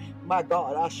Yese. My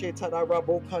God, Ashetara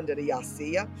Rabo, Kandara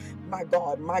Yese. My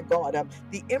God,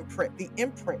 the imprint, the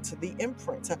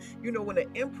imprint. When an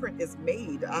imprint is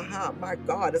made, my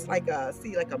God, it's like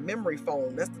like a memory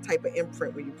foam. That's the type of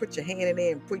imprint where you put your hand in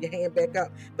there and put your hand back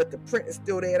up, but the print is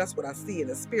still there. That's what I see in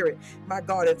the spirit, my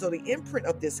God. And so the imprint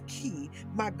of this key,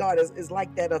 my God, is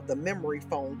like that of the memory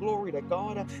foam. Glory to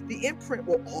God. The imprint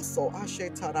will also,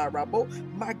 Ashetara Rabo,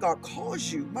 my God,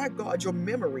 cause you, my God, your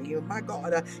memory, my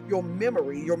God, your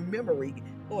memory.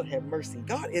 Lord have mercy.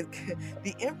 God is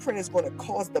the imprint is going to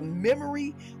cause the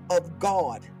memory of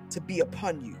God to be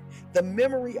upon you. The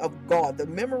memory of God, the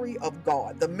memory of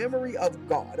God, the memory of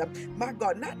God. My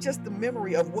God, not just the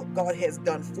memory of what God has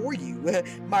done for you,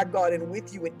 my God, and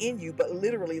with you and in you, but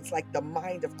literally it's like the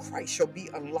mind of Christ shall be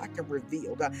unlocked and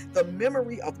revealed. The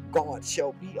memory of God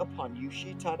shall be upon you.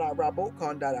 Shitada rabo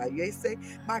kandara yese,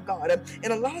 my God.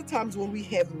 And a lot of times when we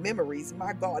have memories,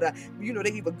 my God, they're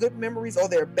either good memories or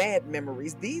they're bad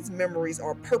memories. These memories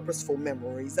are purposeful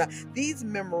memories. These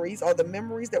memories are the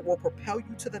memories that will propel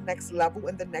you to the next level,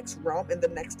 in the next realm, in the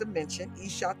next dimension.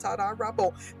 Ishatara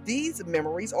rabo. These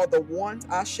memories are the ones,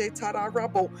 Ashetara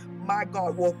rabo, my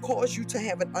God, will cause you to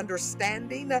have an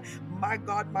understanding, my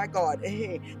God,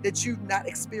 that you've not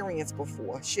experienced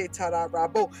before. Shetara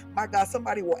rabo. My God,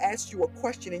 somebody will ask you a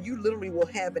question and you literally will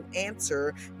have an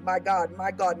answer, my God,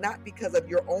 not because of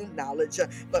your own knowledge,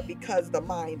 but because the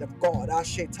mind of God,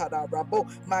 Ashetara rabo,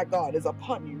 my God, is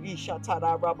upon you.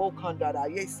 Ishatara rabo kandara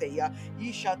yeseya.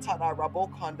 Ishatara rabo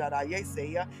kandara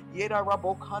yeseya. Yera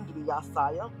rabo kandri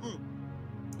yasaya.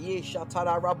 Ye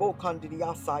shatara rabo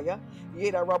kandidiyasaya.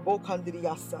 Yeda rabo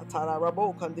kandidiyasatara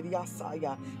rabo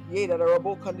kandidiyasaya. Yeda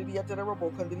rabo kandidiyatara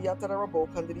rabo kandidiyatara rabo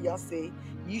kandidiyase.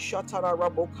 Ye shatara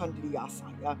rabo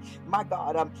kandidiyasaya. My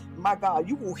God,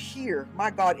 you will hear,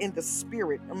 my God, in the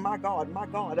spirit. My God,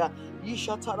 ye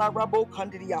shatara rabo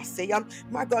kandidiyasaya.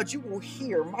 My God, you will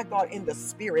hear, my God, in the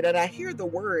spirit. And I hear the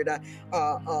word, and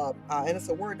it's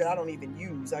a word that I don't even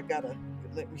use. I gotta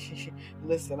let me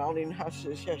listen. I don't even know how to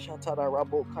shatara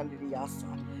rabo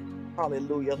kandidiyasa.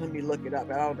 Hallelujah. Let me look it up.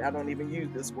 I don't even use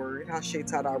this word.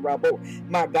 Hashetara rabo.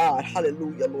 My God.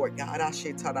 Hallelujah, Lord God.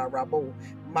 Hashetara rabo.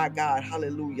 My God.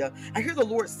 Hallelujah. I hear the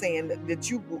Lord saying that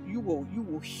you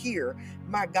will hear,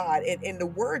 my God. And the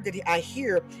word that I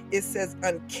hear, it says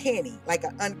uncanny, like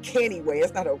an uncanny way.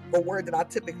 It's not a word that I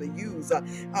typically use.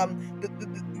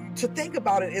 To think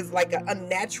about it is like an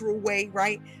unnatural way,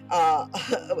 right?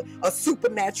 a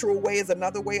supernatural way is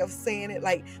another way of saying it.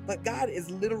 Like, but God is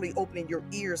literally opening your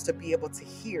ears to be able to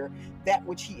hear that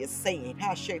which He is saying.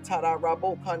 My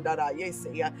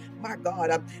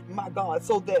God,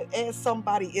 so that as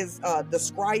somebody is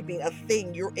describing a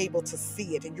thing, you're able to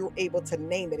see it and you're able to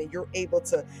name it and you're able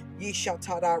to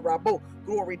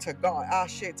glory to God.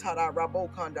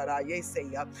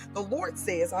 The Lord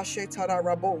says,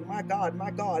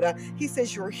 my God, He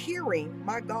says, your hearing,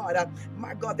 my God,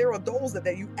 there are those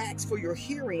that you ask for your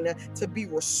hearing to be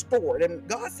restored. And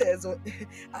God says,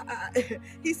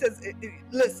 He says,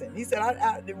 listen, He said,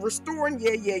 restoring,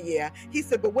 yeah. He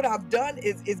said, but what I've done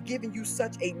is giving you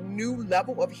such a new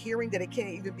level of hearing that it can't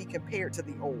even be compared to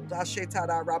the old.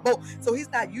 So He's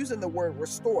not using the word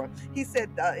restore. He said,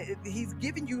 He's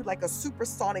giving you like a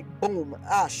supersonic boom.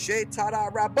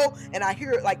 And I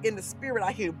hear it like in the spirit,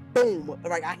 I hear boom.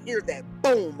 Like I hear that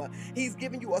boom. He's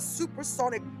giving you a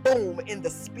supersonic boom in the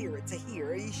spirit to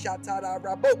hear.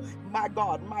 My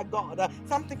God, my God.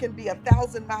 Something can be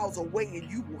 1,000 miles away and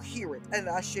you will hear it. And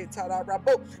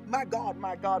my God,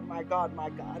 my God, my God, my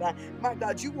God. My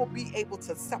God, you will be able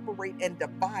to separate and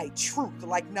divide truth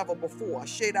like never before.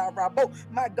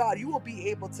 My God, you will be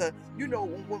able to,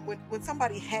 when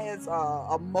somebody has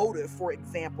a motive, for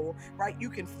example, right? You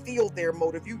can feel their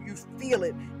motive. You feel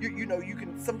it. You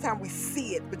can, sometimes we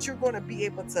see it, but you're going to be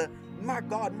able to, my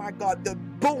God, the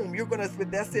boom, you're going to,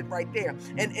 that's it right there.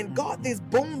 And God, these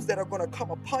booms that are going to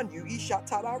come upon you,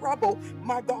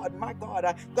 my God,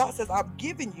 God says, I've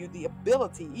given you the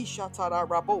ability,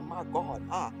 my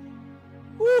God,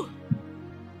 whew,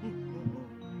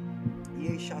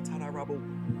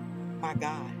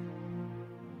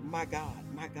 my God,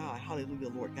 my God, hallelujah,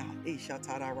 Lord God. He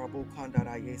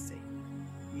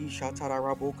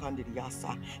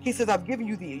says, I've given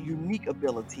you the unique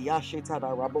ability.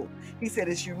 He said,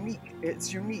 it's unique,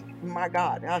 my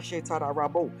God,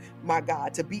 my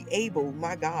God, to be able,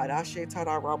 my God,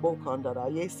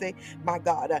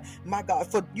 my God,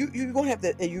 for you're going to have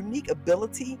a unique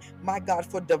ability, my God,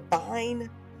 for divine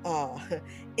uh,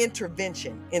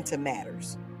 intervention into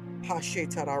matters.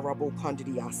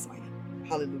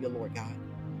 Hallelujah, Lord God.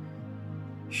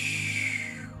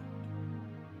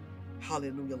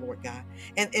 Hallelujah, Lord God.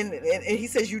 And He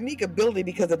says unique ability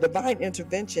because of divine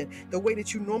intervention, the way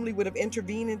that you normally would have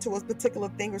intervened into a particular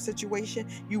thing or situation,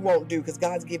 you won't do, because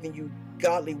God's giving you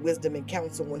godly wisdom and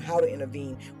counsel on how to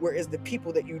intervene. Whereas the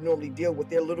people that you normally deal with,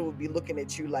 they'll literally be looking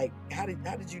at you like, how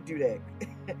did you do that?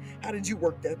 How did you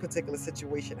work that particular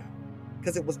situation out?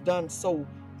 Because it was done so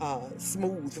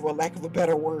smooth, for lack of a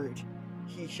better word.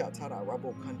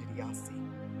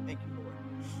 Thank you, Lord.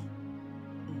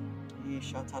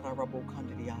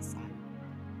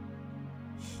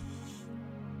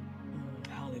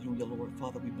 Hallelujah, Lord.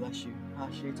 Father, we bless you.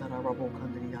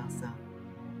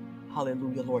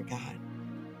 Hallelujah, Lord God.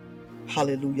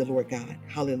 Hallelujah, Lord God.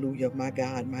 Hallelujah, my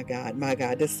God, my God, my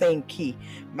God. The same key,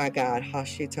 my God.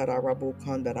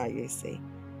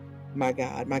 My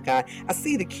God, my God. I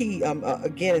see the key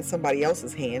again in somebody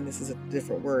else's hand. This is a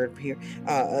different word here.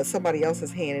 Somebody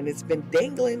else's hand, and it's been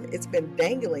dangling. It's been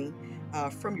dangling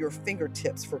from your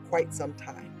fingertips for quite some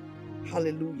time.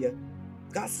 Hallelujah.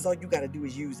 God says all you got to do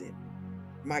is use it.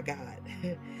 My God.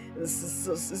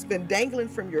 It's been dangling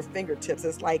from your fingertips.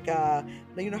 It's like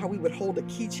you know how we would hold a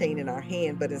keychain in our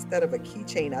hand, but instead of a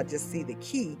keychain, I just see the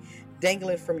key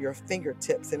dangling from your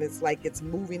fingertips, and it's like it's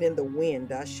moving in the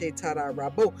wind.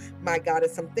 My God,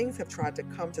 and some things have tried to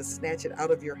come to snatch it out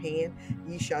of your hand.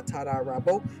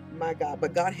 My God,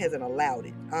 but God hasn't allowed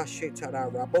it.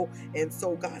 And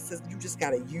so God says you just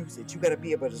got to use it. You got to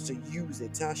be able to use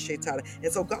it.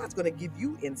 And so God's going to give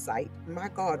you insight, my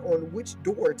God, on which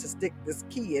door to stick this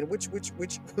key in, which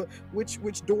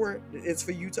door is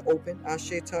for you to open,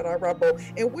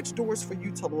 and which doors for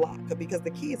you to lock, because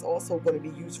the key is also going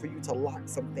to be used for you to lock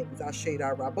some things.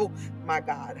 My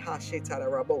God,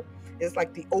 it's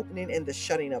like the opening and the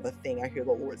shutting of a thing. I hear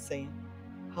the Lord saying,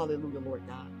 hallelujah, Lord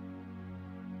God.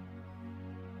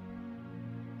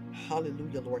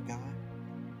 Hallelujah, Lord God.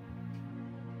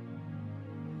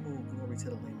 Oh, glory to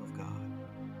the Lamb of God.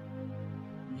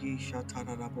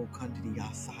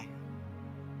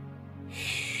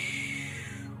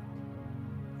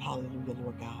 Hallelujah,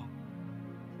 Lord God.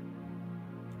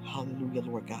 Hallelujah,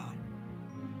 Lord God.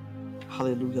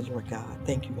 Hallelujah, Lord God.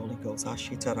 Thank you, Holy Ghost.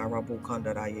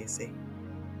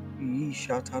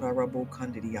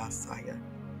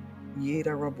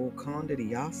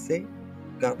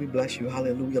 God, we bless you.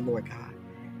 Hallelujah, Lord God.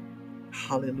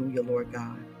 Hallelujah, Lord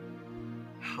God.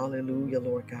 Hallelujah,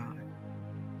 Lord God.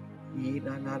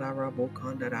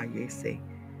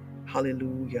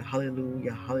 Hallelujah,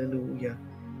 hallelujah, hallelujah.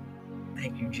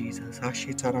 Thank you, Jesus.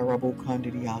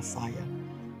 Ashitarabokandidiyasaya.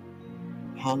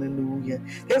 Hallelujah.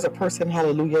 There's a person,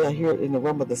 hallelujah, here in the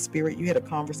realm of the spirit. You had a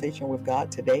conversation with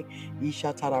God today.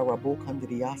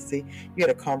 Ishatarabokandidiyasi. You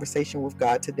had a conversation with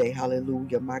God today.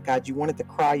 Hallelujah. My God, you wanted to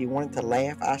cry. You wanted to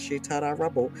laugh.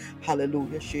 Ashitarabo.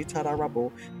 Hallelujah.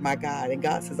 Shitarabo. My God. And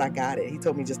God says, I got it. He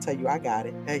told me just tell you, I got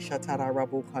it.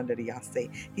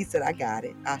 Ishatarabokandidiyasi. He said, I got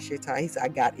it. Ashita. He said, I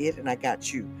got it and I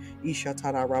got you.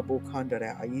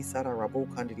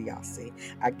 Ishatarabokandidiyasi.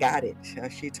 I got it.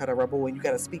 Ashitarabo. And you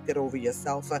got to speak that over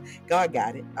yourself. God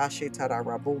got it.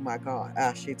 Ashitarabo, my God.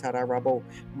 Ashitarabo,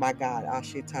 my God.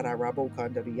 Ashitarabo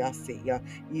kandriyasi.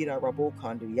 Ira rabo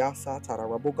kandriyasa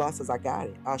tarabo. God says, I got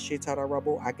it.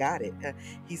 Ashitarabo, I got it.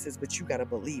 He says, but you got to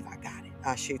believe I got it.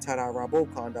 Ashitarabo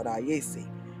kandriyasi.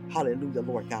 Hallelujah,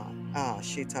 Lord God.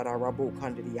 Ashitarabo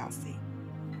kandriyasi.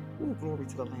 Ooh, glory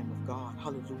to the Lamb of God.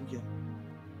 Hallelujah.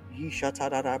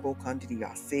 Yishatarabo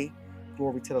kandriyasi.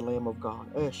 Glory to the Lamb of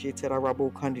God.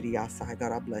 Shitarabo kandriyasa.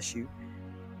 God, I bless you.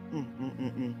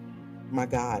 My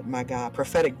God, my God,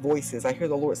 prophetic voices. I hear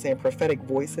the Lord saying prophetic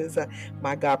voices.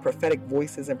 My God, prophetic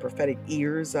voices and prophetic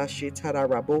ears. My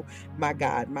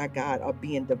God, are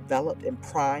being developed and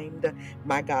primed.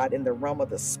 My God, in the realm of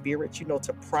the spirit,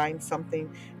 to prime something.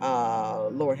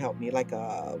 Lord help me, like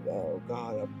God,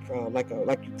 like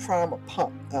you prime a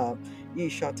pump.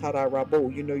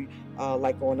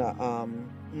 Like on a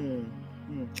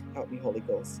help me, Holy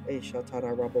Ghost.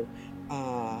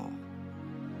 Uh,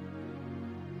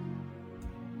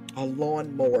 a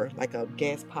lawnmower, like a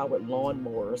gas powered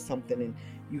lawnmower or something, and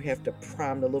you have to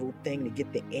prime the little thing to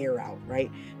get the air out, right?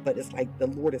 But it's like the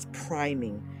Lord is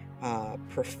priming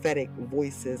prophetic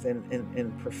voices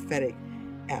and prophetic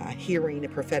hearing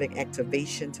and prophetic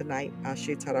activation tonight.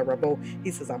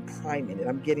 He says, I'm priming it.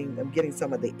 I'm getting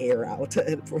some of the air out.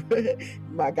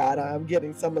 My God, I'm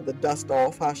getting some of the dust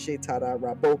off. My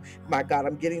God,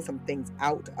 I'm getting some things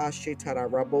out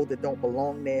that don't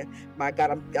belong there. My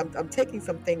God, I'm taking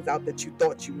some things out that you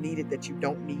thought you needed that you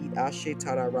don't need.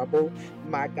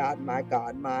 My God, my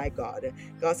God, my God.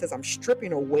 God says, I'm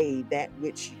stripping away that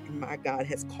which, my God,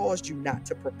 has caused you not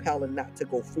to propel and not to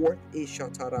go forth.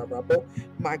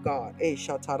 My God.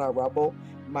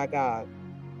 My God.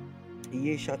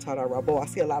 I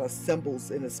see a lot of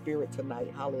symbols in the spirit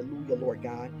tonight. Hallelujah, Lord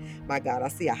God. My God, I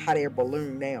see a hot air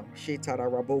balloon now.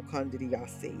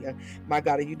 My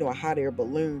God, and a hot air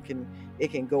balloon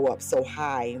can go up so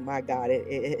high. My God,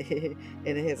 and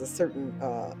it has a certain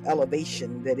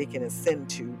elevation that it can ascend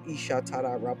to.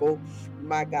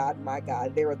 My God, my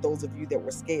God. There are those of you that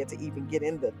were scared to even get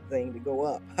in the thing to go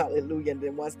up. Hallelujah. And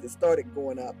then once it started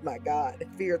going up, my God,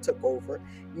 fear took over.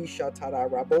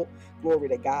 Glory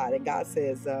to God. And God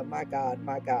says, my God,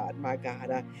 my God, my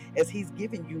God, as He's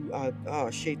giving you,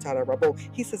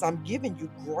 He says, I'm giving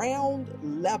you ground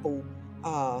level.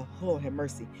 Lord have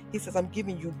mercy. He says, I'm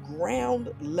giving you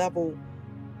ground level.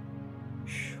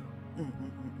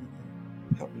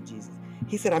 Help me, Jesus.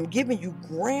 He said, I'm giving you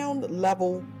ground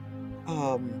level.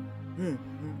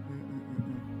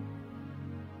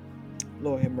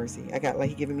 Lord have mercy. I got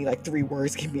He giving me like 3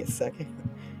 words. Give me a second.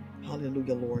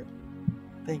 Hallelujah, Lord.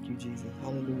 Thank you, Jesus.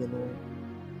 Hallelujah, Lord.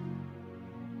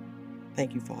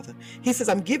 Thank you, Father. He says,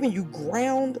 I'm giving you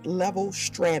ground level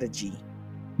strategy,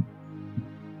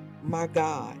 my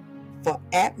God, for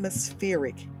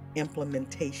atmospheric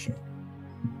implementation.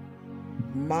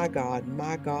 My God,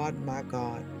 my God, my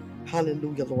God.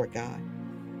 Hallelujah, Lord God.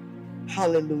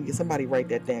 Hallelujah. Somebody write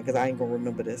that down because I ain't going to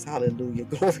remember this. Hallelujah.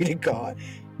 Glory to God.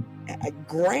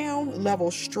 Ground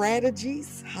level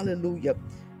strategies. Hallelujah.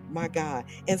 My God.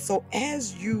 And so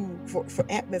as you, for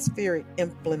atmospheric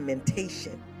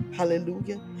implementation,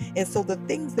 hallelujah. And so the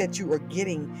things that you are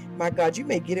getting, my God, you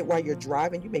may get it while you're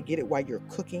driving. You may get it while you're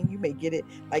cooking. You may get it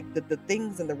like the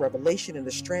things and the revelation and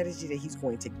the strategy that He's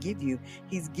going to give you.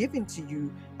 He's giving to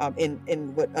you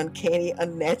in what uncanny,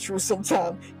 unnatural,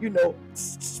 sometimes,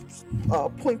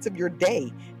 points of your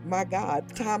day. My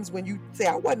God, times when you say,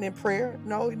 I wasn't in prayer.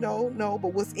 No, no, no.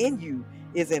 But what's in you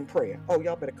is in prayer. Oh,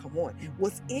 y'all better come on.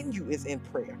 What's in you is in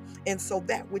prayer. And so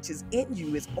that which is in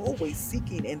you is always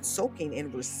seeking and soaking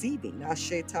and receiving.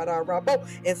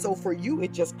 And so for you,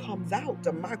 it just comes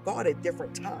out, my God, at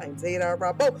different times.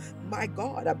 My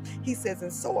God, He says,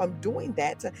 and so I'm doing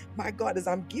that, my God, as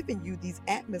I'm giving you these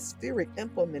atmospheric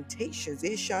implementations,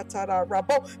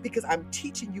 because I'm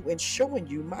teaching you and showing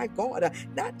you, my God,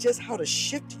 not just how to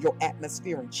shift your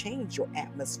atmosphere and change your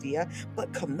atmosphere,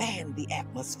 but command the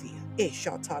atmosphere.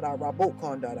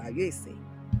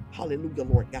 Hallelujah,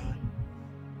 Lord God.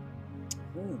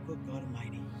 Oh, good God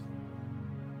Almighty.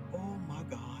 Oh, my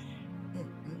God.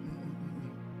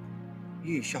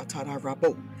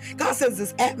 God says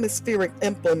this atmospheric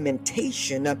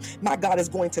implementation, my God, is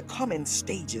going to come in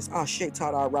stages. And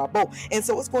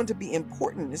so it's going to be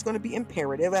important. It's going to be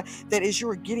imperative that as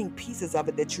you're getting pieces of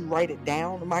it, that you write it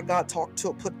down. My God,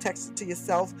 text it to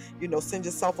yourself, send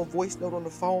yourself a voice note on the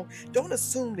phone. Don't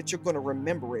assume that you're going to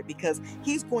remember it, because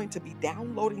he's going to be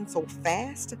downloading so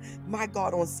fast, my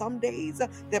God, on some days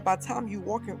that by the time you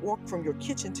walk from your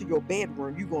kitchen to your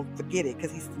bedroom, you're going to forget it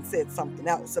because he said something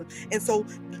else. And so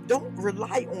don't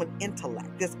rely on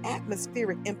intellect. This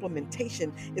atmospheric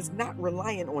implementation is not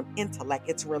relying on intellect.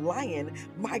 It's relying,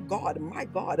 my God,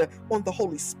 on the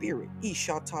Holy Spirit. He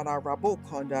says,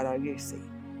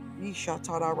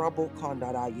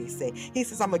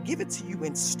 I'm going to give it to you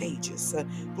in stages.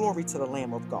 Glory to the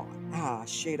Lamb of God.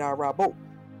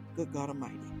 Good God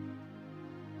Almighty.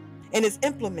 And it's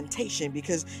implementation,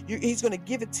 because he's going to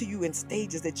give it to you in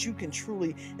stages that you can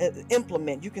truly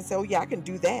implement. You can say, oh yeah, I can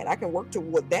do that. I can work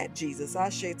toward that, Jesus.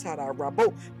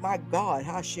 My God.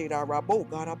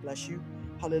 God, I bless you.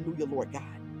 Hallelujah, Lord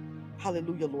God.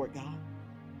 Hallelujah, Lord God.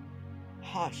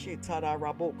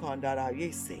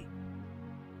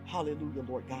 Hallelujah,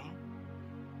 Lord God.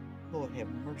 Lord, have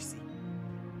mercy.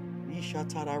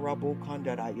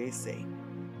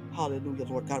 Hallelujah,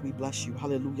 Lord God. We bless you.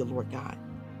 Hallelujah, Lord God.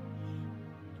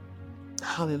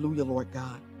 Hallelujah, Lord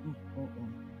God.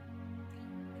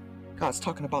 God's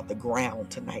talking about the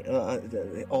ground tonight.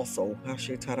 Also,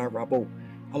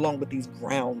 along with these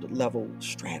ground level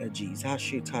strategies.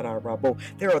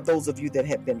 There are those of you that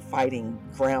have been fighting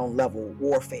ground level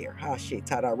warfare.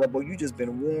 You just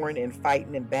been warring and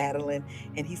fighting and battling.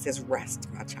 And he says, rest,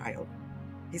 my child.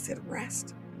 He said,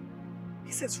 rest.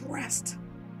 He says, rest.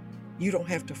 You don't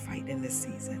have to fight in this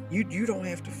season. You don't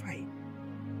have to fight.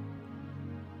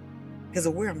 Because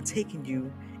of where I'm taking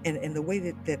you, and the way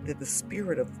that the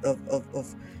spirit of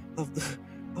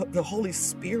the Holy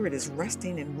Spirit is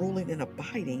resting and ruling and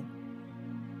abiding,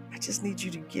 I just need you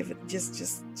to give it,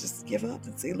 just give up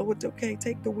and say, Lord, okay,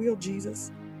 take the wheel,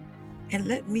 Jesus, and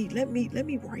let me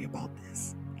worry about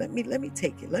this. Let me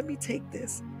take it. Let me take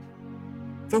this.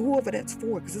 For whoever that's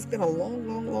for, because it's been a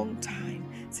long time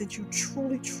since you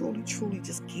truly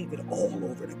just gave it all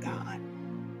over to God.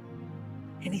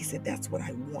 And he said, that's what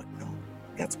I want, though.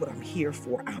 That's what I'm here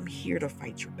for. I'm here to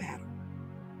fight your battle.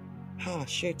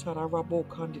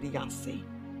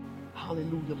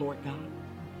 Hallelujah, Lord God.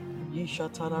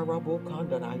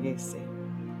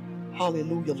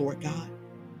 Hallelujah, Lord God.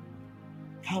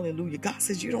 Hallelujah. God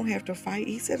says you don't have to fight.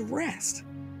 He said, rest.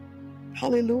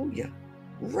 Hallelujah.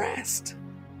 Rest.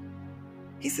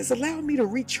 He says, allow me to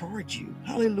recharge you.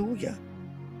 Hallelujah.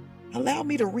 Allow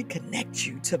me to reconnect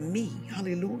you to me.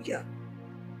 Hallelujah.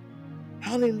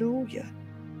 Hallelujah.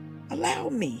 Allow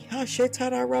me,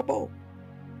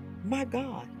 my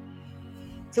God,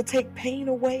 to take pain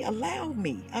away. Allow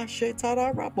me,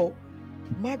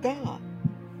 my God.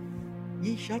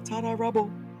 He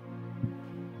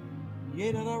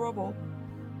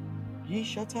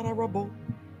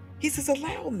says,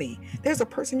 allow me. There's a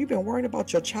person, you've been worrying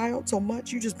about your child so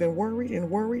much. You just been worried and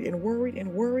worried and worried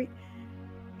and worried.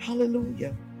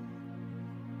 Hallelujah.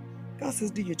 God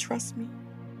says, do you trust me?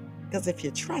 Because if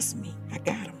you trust me, I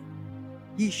got him.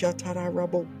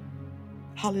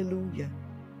 Hallelujah.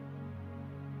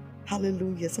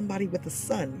 Hallelujah. Somebody with a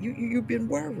son. You've been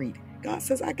worried. God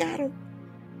says, I got him.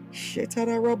 He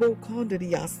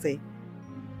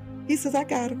says, I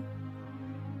got him.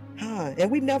 And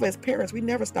we never, as parents, we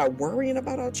never start worrying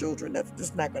about our children. That's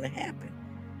just not going to happen.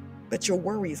 But your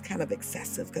worry is kind of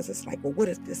excessive, because it's like, well, what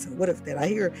if this and what if that? I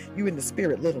hear you in the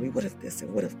spirit, literally. What if this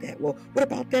and what if that? Well, what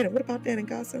about that and what about that? And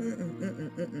God said,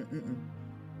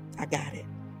 I got it.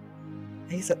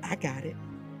 And he said, I got it.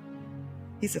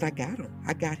 He said, I got him.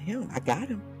 I got him. I got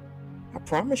him. I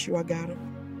promise you I got him.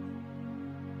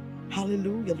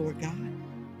 Hallelujah, Lord God.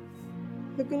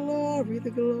 The glory,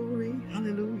 the glory.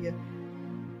 Hallelujah.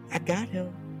 I got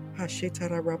him.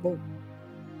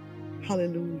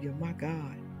 Hallelujah, my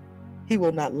God. He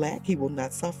will not lack. He will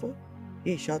not suffer.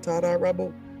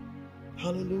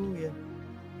 Hallelujah.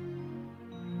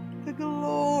 The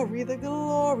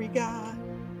glory, God.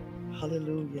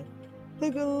 Hallelujah. The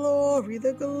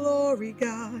glory,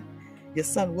 God. Your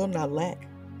son will not lack.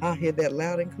 I hear that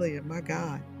loud and clear, my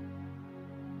God.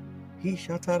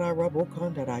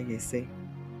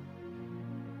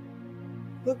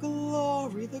 The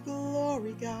glory,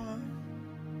 God.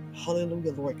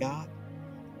 Hallelujah, Lord God.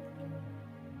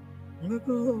 The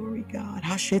glory, God.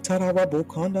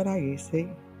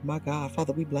 My God,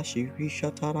 Father, we bless you.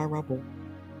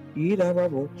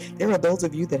 There are those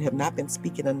of you that have not been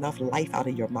speaking enough life out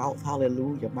of your mouth.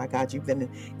 Hallelujah. My God, you've been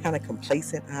kind of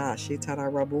complacent.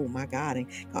 My God. And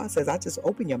God says, I just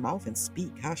open your mouth and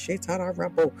speak.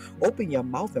 Open your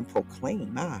mouth and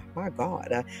proclaim. My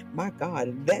God. My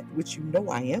God, that which you know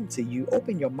I am to you.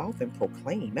 Open your mouth and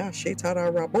proclaim. My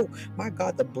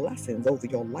God, the blessings over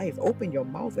your life. Open your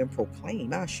mouth and proclaim.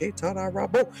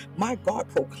 My God,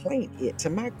 proclaim it.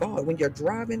 My God, when you're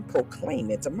driving, proclaim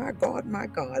it. My God, my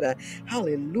God.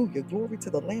 Hallelujah. Glory to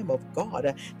the Lamb of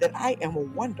God, that I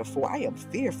am wonderful. I am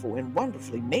fearful and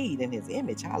wonderfully made in his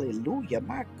image. Hallelujah.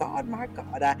 My God, my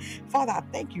God. Father, I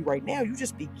thank you right now. You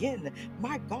just begin,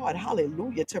 my God,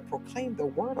 hallelujah, to proclaim the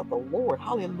word of the Lord.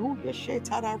 Hallelujah.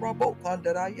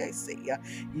 Shetarabokandarayeseya.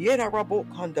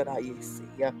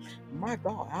 Yerarabokandarayeseya. My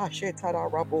God.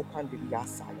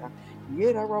 Shetarabokandriyasaya.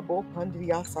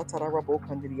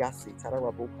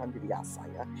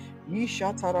 Yerarabokandriyasatarabokandrayasi.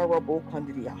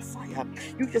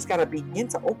 You just got to begin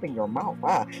to open your mouth.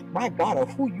 My God,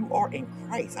 of who you are in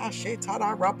Christ.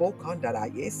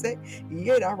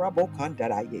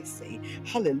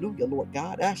 Hallelujah, Lord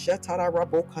God.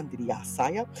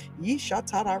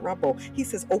 He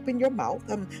says, open your mouth.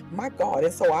 My God.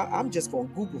 And so I'm just going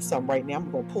to Google some right now.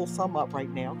 I'm going to pull some up right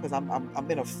now because I'm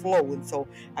in a flow. And so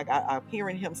I'm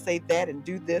hearing him say that and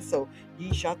do this. So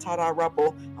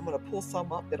I'm going to pull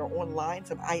some up that are online,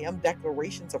 some I am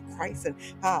declarations of Christ. And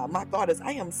my God, as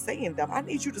I am saying them, I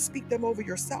need you to speak them over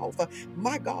yourself.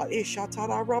 My God,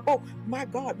 my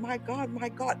God, my God, my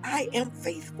God, I am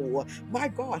faithful. My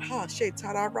God,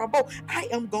 I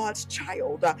am God's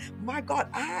child. My God,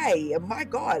 my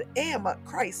God, am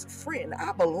Christ's friend.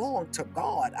 I belong to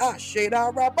God.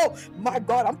 My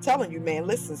God, I'm telling you, man,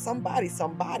 listen, somebody,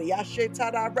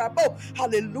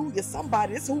 hallelujah,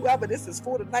 somebody, this whoever this is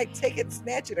for tonight, take it,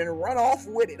 snatch it, and run off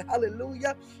with it.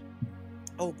 Hallelujah.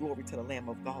 Oh, glory to the Lamb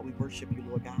of God. We worship you,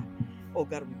 Lord God. Oh,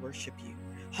 God, we worship you.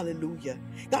 Hallelujah.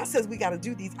 God says we got to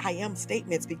do these I am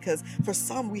statements because for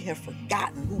some we have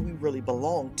forgotten who we really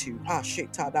belong to.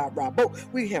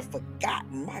 We have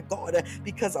forgotten, my God,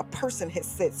 because a person has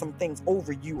said some things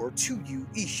over you or to you,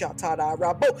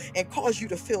 and caused you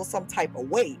to feel some type of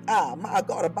way, my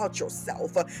God, about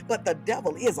yourself. But the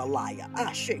devil is a liar.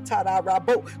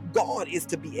 God is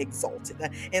to be exalted.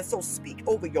 And so speak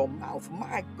over your mouth.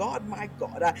 My God, my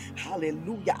God.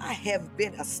 Hallelujah. I have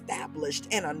been established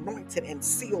and anointed and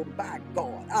sealed by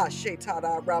God. I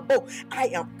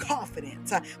am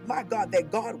confident, my God,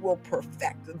 that God will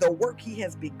perfect the work he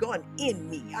has begun in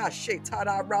me. I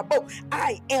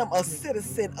am a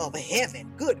citizen of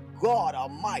heaven. Good God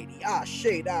Almighty.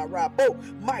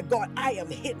 My God, I am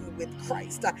hidden with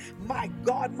Christ. My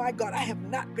God, I have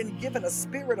not been given a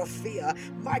spirit of fear.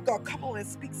 My God, come on and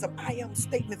speak some I am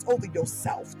statements over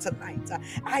yourself tonight.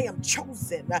 I am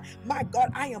chosen. My God,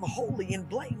 I am holy and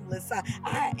blameless.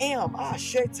 I am.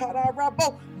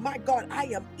 My God, I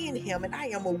am in him and I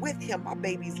am with him. My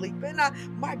baby's leaping.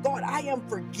 My God, I am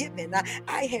forgiven.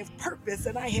 I have purpose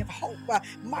and I have hope.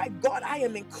 My God, I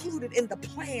am included in the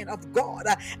plan of God.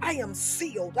 I am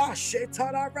sealed. I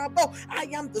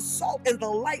am the salt and the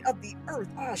light of the earth.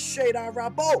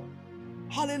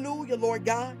 Hallelujah, Lord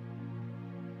God.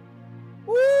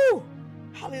 Woo!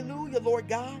 Hallelujah, Lord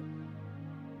God.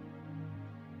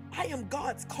 I am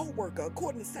God's co-worker,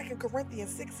 according to 2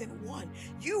 Corinthians 6:1.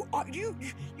 You are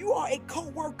a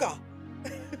co-worker.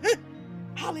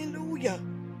 Hallelujah.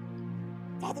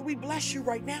 Father, we bless you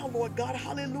right now, Lord God.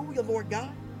 Hallelujah, Lord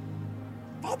God.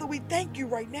 Father, we thank you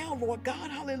right now, Lord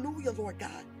God. Hallelujah, Lord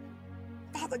God.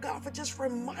 Father God, for just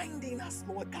reminding us,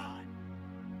 Lord God.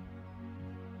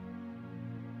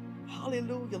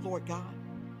 Hallelujah, Lord God.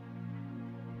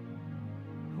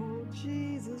 Oh,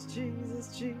 Jesus,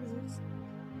 Jesus, Jesus.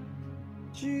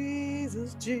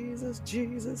 Jesus, Jesus,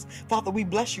 Jesus. Father, we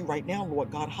bless you right now,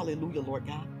 Lord God. Hallelujah, Lord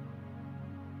God.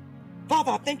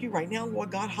 Father, I thank you right now,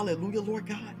 Lord God. Hallelujah, Lord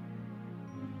God.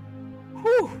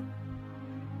 Whew.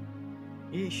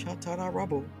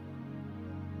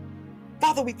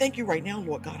 Father, we thank you right now,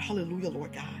 Lord God. Hallelujah,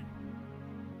 Lord God.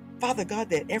 Father God,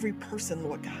 that every person,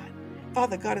 Lord God,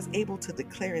 Father God, is able to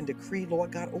declare and decree,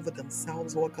 Lord God, over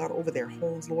themselves, Lord God, over their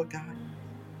homes, Lord God.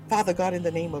 Father God, in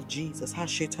the name of Jesus,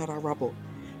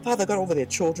 Father God, over their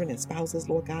children and spouses,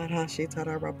 Lord God,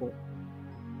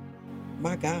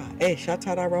 my God,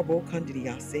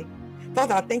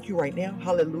 Father, I thank you right now.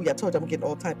 Hallelujah. I told you I'm getting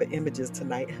all type of images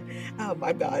tonight. Oh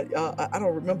my God. I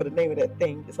don't remember the name of that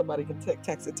thing. Somebody can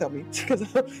text it, tell me. Because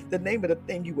the name of the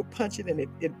thing, you would punch it and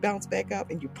it bounced back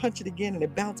up, and you punch it again and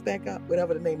it bounced back up,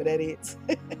 whatever the name of that is.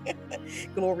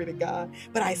 Glory to God.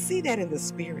 But I see that in the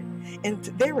spirit. And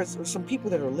there is some people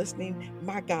that are listening.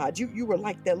 My God, you were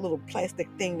like that little plastic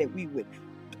thing that we would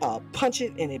punch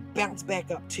it and it bounced back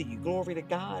up to you. Glory to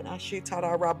God.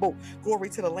 Glory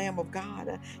to the Lamb of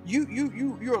God.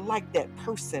 You're like that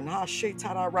person.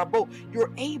 You're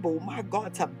able, my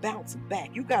God, to bounce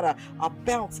back. You got a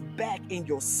bounce back in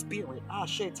your spirit.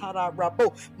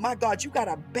 My God, you got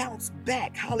to bounce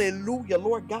back. Hallelujah.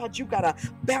 Lord God, you got to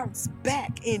bounce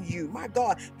back in you. My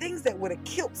God, things that would have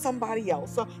killed somebody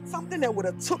else, something that would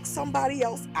have took somebody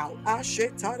else out.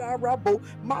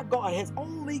 My God has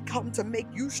only come to make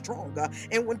you stronger.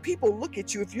 And when people look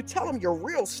at you, if you tell them your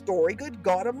real story, good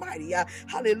God Almighty,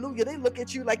 hallelujah, they look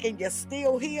at you like, and you're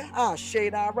still here. My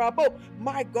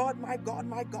God, my God,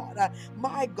 my God,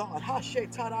 my God,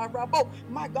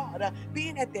 my God,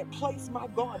 being at that place, my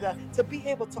God, to be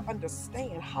able to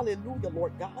understand, hallelujah,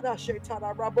 Lord God,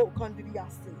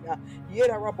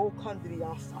 Yera rabo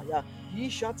kandriyasaya.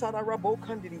 Yishatara rabo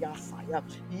kandriyasaya.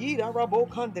 Yira rabo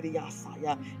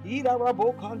kandriyasaya. Yira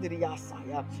rabo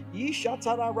kandriyasaya.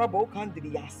 Yishatara rabo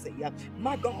kandriyasaya.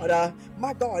 My God,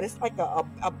 it's like a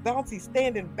bouncy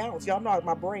standing bounce. Y'all know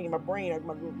my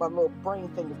little brain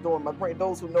thing is doing my brain.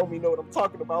 Those who know me know what I'm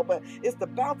talking about. But it's the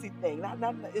bouncy thing.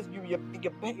 Not it's you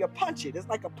punch it. It's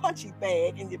like a punchy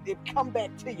bag, and it come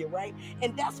back to you, right?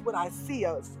 And that's what I see,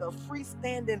 a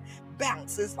freestanding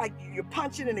bounce. It's like you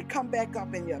punch it and it come back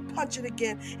up, and you punch it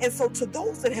again. And so to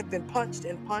those that have been punched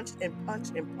and punched and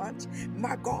punched and punched,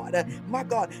 my God,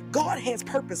 God has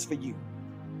purpose for you.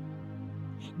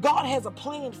 God has a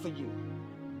plan for you.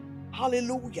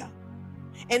 Hallelujah.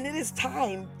 And it is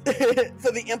time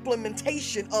for the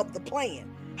implementation of the plan.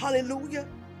 Hallelujah.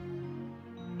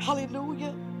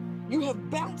 Hallelujah. You have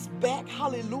bounced back.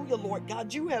 Hallelujah, Lord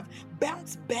God. You have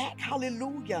bounced back.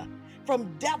 Hallelujah.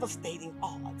 From devastating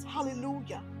odds.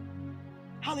 Hallelujah.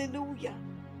 Hallelujah.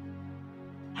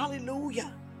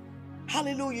 Hallelujah.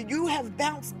 Hallelujah. You have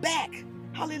bounced back.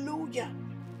 Hallelujah.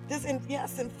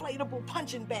 Yes, inflatable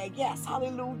punching bag. Yes.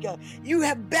 Hallelujah. You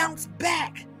have bounced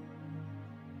back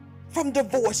from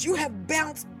divorce. You have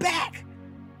bounced back.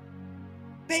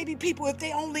 Baby people, if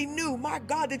they only knew, my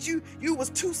God, that you was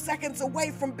 2 seconds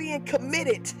away from being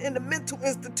committed in a mental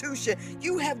institution.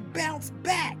 You have bounced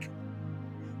back.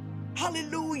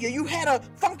 Hallelujah. You had a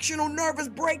functional nervous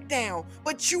breakdown,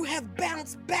 but you have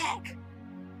bounced back.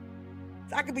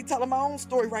 I could be telling my own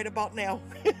story right about now.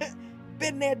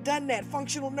 Been there, done that.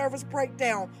 Functional nervous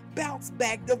breakdown, bounce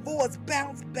back. Divorce,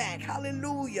 bounce back.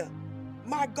 Hallelujah.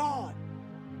 My God.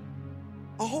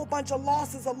 A whole bunch of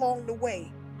losses along the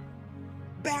way.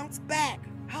 Bounce back.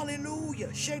 Hallelujah.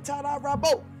 Shaitana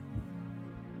Rabo.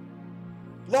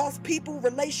 Lost people,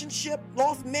 relationship,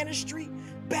 lost ministry.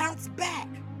 Bounce back.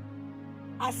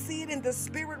 I see it in the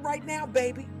spirit right now,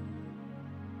 baby.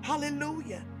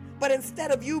 Hallelujah. But instead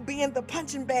of you being the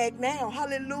punching bag now,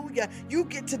 hallelujah, you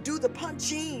get to do the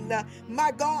punching.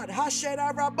 My God,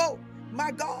 Hasheda Rabo.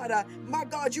 My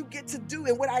God, you get to do.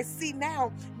 And what I see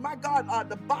now, my God,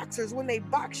 the boxers, when they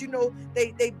box,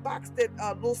 they box that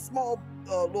little small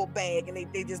little bag, and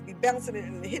they just be bouncing it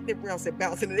and hitting it real. I said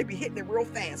bouncing it, they be hitting it real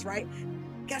fast, right?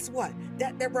 Guess what?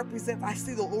 That represents, I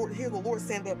see the Lord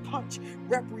saying that punch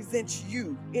represents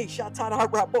you. It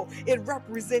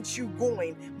represents you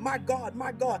going. My God,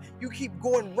 you keep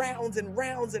going rounds and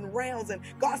rounds and rounds. And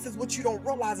God says, what you don't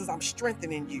realize is I'm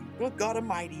strengthening you. Good God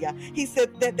Almighty. He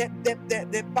said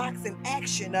that boxing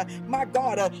action, my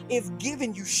God, is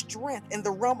giving you strength in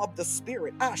the realm of the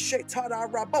spirit.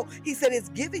 He said it's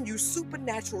giving you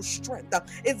supernatural strength.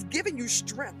 It's giving you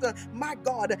strength, my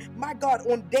God,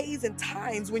 on days and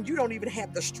times when you don't even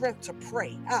have the strength to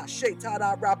pray. It's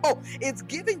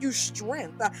giving you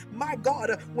strength, my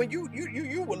God, when you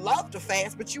would love to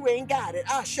fast, but you ain't got it.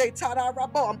 I'm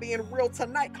being real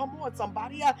tonight. Come on,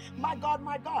 somebody. My God,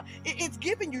 it's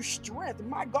giving you strength,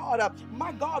 my God,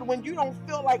 when you don't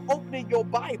feel like opening your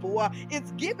Bible.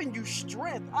 It's giving you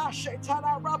strength.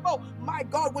 My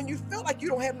God, when you feel like you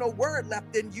don't have no word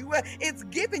left in you, it's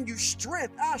giving you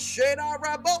strength.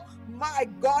 My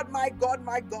God.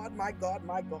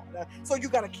 So you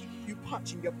got to keep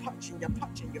punching,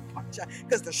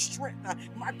 because the strength,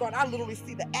 my God, I literally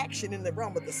see the action in the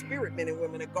realm of the spirit, men and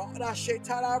women of God.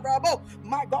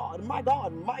 My God, my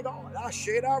God,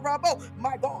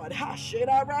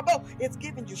 it's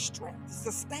giving you strength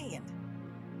to stand.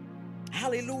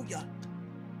 Hallelujah.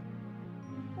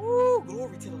 Ooh,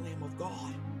 glory to the Lamb of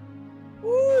God.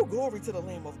 Ooh, glory to the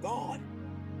Lamb of God.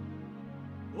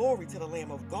 Glory to the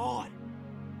Lamb of God.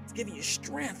 It's giving you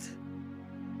strength,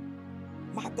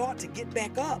 my God, to get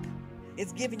back up.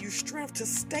 It's giving you strength to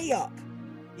stay up.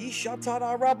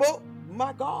 Yeshatara Rabo,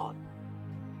 my God.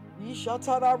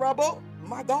 Yeshatara Rabo,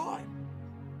 my God.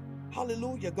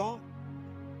 Hallelujah, God.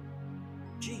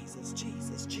 Jesus,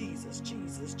 Jesus, Jesus,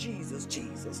 Jesus, Jesus,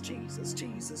 Jesus, Jesus,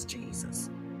 Jesus, Jesus.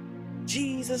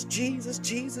 Jesus, Jesus,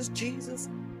 Jesus, Jesus.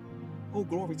 Oh,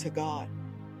 glory to God.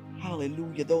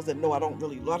 Hallelujah. Those that know, I'm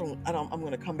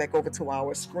going to come back over to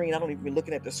our screen. I don't even be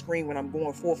looking at the screen when I'm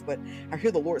going forth, but I hear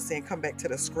the Lord saying, come back to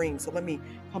the screen. So let me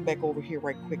come back over here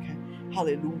right quick.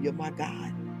 Hallelujah, my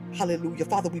God. Hallelujah.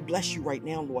 Father, we bless you right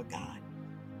now, Lord God.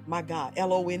 My God,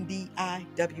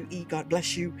 Londiwe, God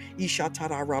bless you.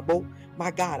 Ishatara Rabo.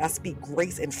 My God, I speak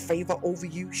grace and favor over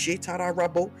you. Shetara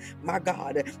Rabo. My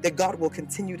God, that God will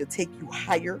continue to take you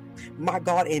higher. My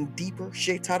God, and deeper.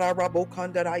 Shetara Rabo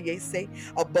Kandarayese.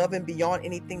 Above and beyond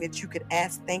anything that you could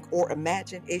ask, think, or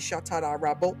imagine. Eshatara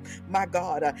Rabo. My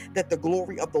God, that the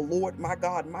glory of the Lord, my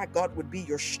God, would be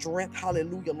your strength.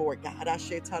 Hallelujah, Lord God.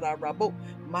 Ashetara Rabo.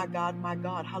 My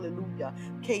God, hallelujah.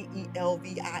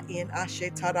 KELVIN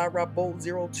Ashetara Rabo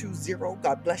 020.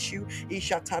 God bless you.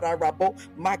 Ishatara Rabo.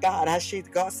 My God,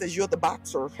 God says you're the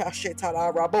boxer.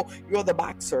 Ashetara Rabo. You're the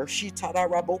boxer. Shitara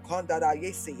Rabo Kondara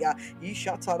Yese.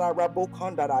 Ishatara Rabo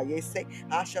Kondara Yese.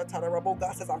 Ashatara Rabo.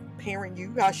 God says I'm preparing you.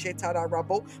 Ashetara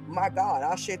Rabo. My God,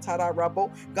 Ashetara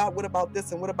Rabo. God, what about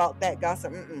this and what about that? God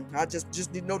said, I just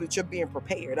need to know that you're being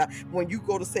prepared. When you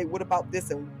go to say, what about this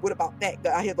and what about that?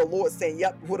 God, I hear the Lord saying,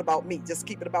 yep, what about me? Just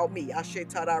keep it about me.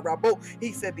 Ashetara Rabo.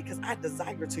 He said, because I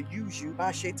desire to use you.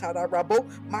 Ashetara Rabo.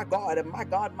 My God, and my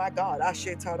God, my God.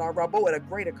 Ashetara Rabo at a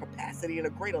greater capacity and a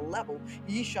greater level.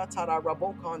 Yishatara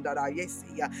Rabo Kondara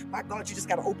Yesi. My God, you just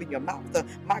got to open your mouth.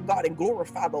 My God, and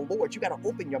glorify the Lord. You got to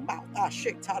open your mouth.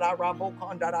 Ashetara Rabo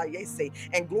Kondara Yesi.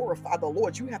 And glorify the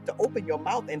Lord. You have to open your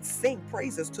mouth and sing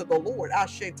praises to the Lord.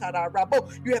 Ashetara Rabo.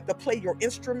 You have to play your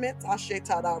instruments.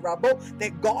 Ashetara Rabo.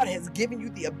 That God has given you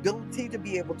the ability to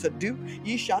be able to do.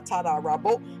 Yishatara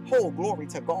Rabo. Oh, glory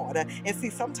to God. And see,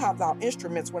 sometimes our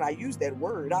instruments, when I use that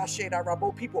word, Ashetara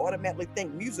Rabo, people automatically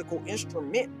think musical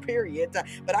instrument, period.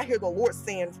 But I hear the Lord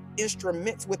saying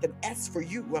instruments with an S for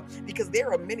you, because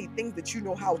there are many things that you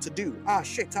know how to do.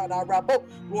 Ashetara Rabo.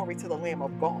 Glory to the Lamb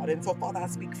of God. And so, Father, I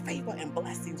speak favor and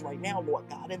blessings right now, Lord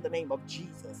God, in the name of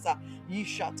Jesus.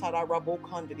 Yishatara Rabo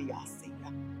Kandidiyasi.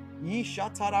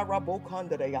 Yishatara Rabo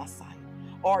Kandidiyasi.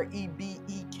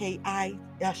 Rebeki.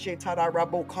 Yashetara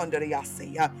Rabo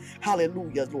Kandidiyasi.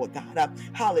 Hallelujah, Lord God.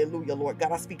 Hallelujah, Lord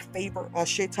God. I speak favor.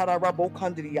 Ashetara Rabo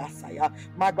Kandidiyasi.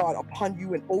 My God, upon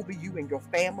you and over you and your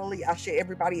family. I share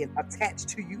everybody attached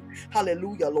to you.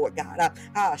 Hallelujah, Lord God.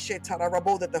 Ashetara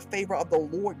Rabo, that the favor of the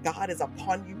Lord God is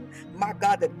upon you. My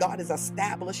God, that God is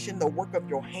establishing the work of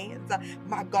your hands.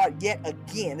 My God, yet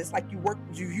again, it's like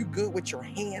you good with your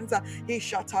hands.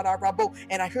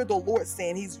 And I hear the Lord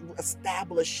saying He's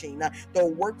establishing the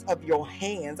works of your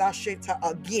hands.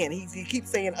 Again, He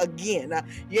keeps saying again.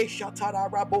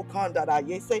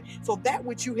 So that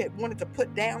which you had wanted to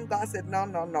put down, God said,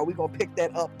 no, we're going to pick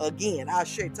that up again.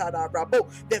 That's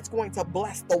going to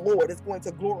bless the Lord. It's going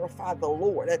to glorify the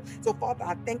Lord. So, Father,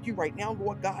 I thank you right now,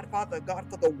 Lord God, Father God,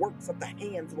 for the works of the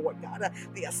hands, Lord God,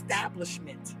 the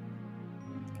establishment.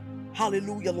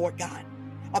 Hallelujah, Lord God,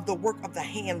 of the work of the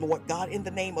hand, Lord God, in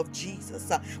the name of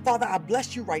Jesus. Father, I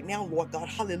bless you right now, Lord God.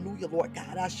 Hallelujah, Lord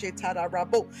God.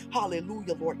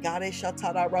 Hallelujah, Lord God.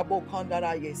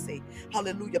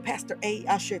 Hallelujah. Pastor A.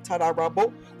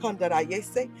 Ashetarabo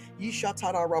Kondarayese.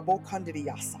 Yishatarabo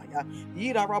Kandidiyasaya.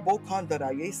 Yirarabo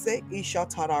Kondarayese.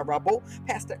 Ishatarabo.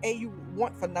 Pastor A, you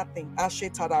want for nothing.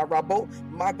 Ashetarabo.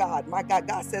 My God,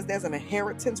 God says there's an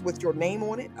inheritance with your name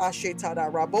on it.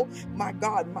 Ashetarabo. My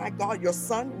God, your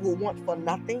son will want for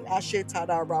nothing.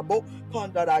 Ashetada Rabo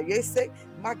Kondarayese.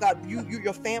 My God,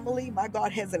 your family, my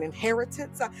God, has an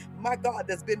inheritance. My God,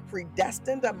 that's been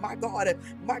predestined. My God,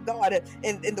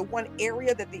 in the one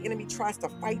area that the enemy tries to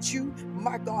fight you,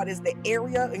 my God, is the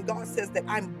area, and God says that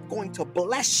I'm going to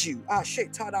bless you.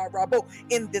 Ashetada Rabo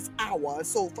in this hour. And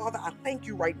so, Father, I thank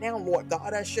you right now, Lord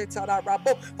God. Ashetada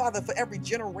Rabo, Father, for every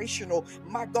generational,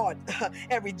 my God,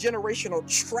 every generational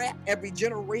trap, every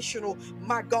generational,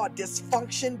 my God,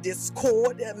 dysfunction,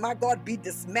 discord, my God, be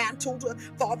dismantled,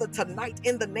 Father, tonight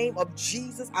in the name of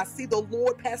Jesus. I see the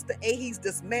Lord, Pastor A, he's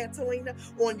dismantling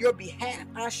on your behalf.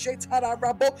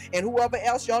 And whoever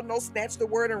else y'all know, snatch the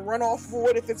word and run off for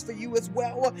it if it's for you as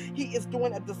well. He is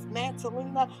doing a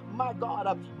dismantling, my God,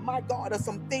 of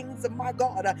some things, my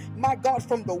God,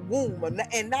 from the womb,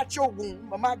 and not your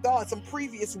womb, my God, some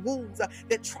previous wombs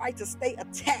that try to stay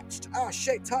attached.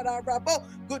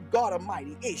 Good God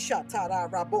Almighty. He said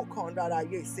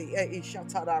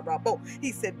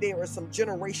there are some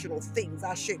generational things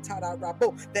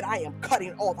that I am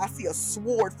cutting off. I see a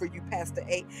sword for you, Pastor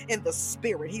A, in the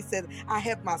spirit. He said, I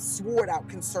have my sword out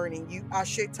concerning you.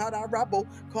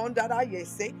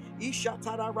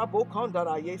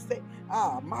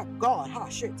 My God.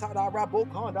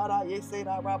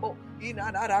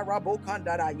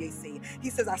 He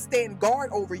says, I stand guard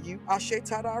over you. I stand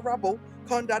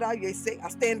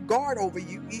guard over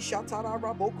you.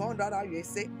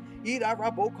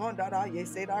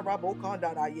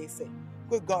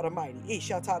 Good God Almighty.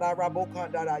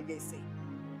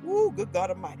 Ooh, good God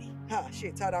Almighty.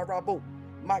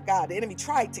 My God, the enemy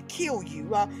tried to kill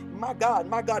you. My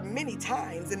God, many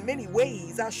times in many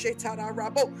ways.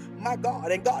 My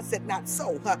God, and God said, not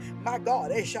so. My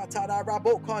God,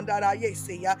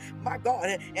 my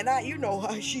God, and I,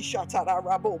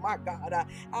 my God,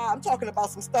 I'm talking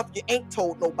about some stuff you ain't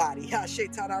told nobody.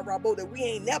 That we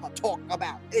ain't never talked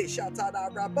about.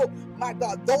 My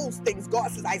God, those things, God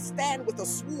says, I stand with a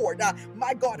sword,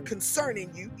 my God,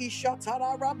 concerning you.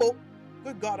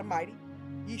 Good God Almighty.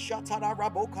 Ishatara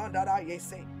rabo kandara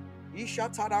yese.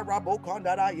 Ishatara rabo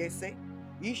kandara yese.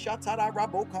 Ishatara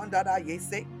rabo kandara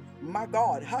yese. My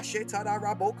God, hashetara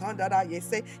rabo kandara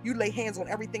yese. You lay hands on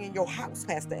everything in your house,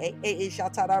 Pastor A.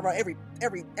 Ishatara,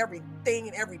 everything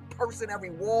and every person,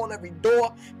 every wall, every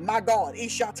door. My God,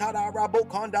 Ishatara rabo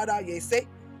kandara yese.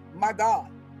 My God,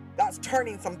 God's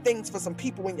turning some things for some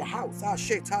people in your house.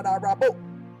 Hashetara rabo.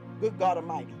 Good God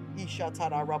Almighty.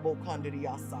 Ishatara rabo kandari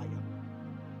yasaya.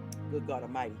 Good God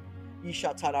Almighty.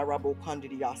 Yishatara rabo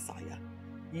kandiri yasaya.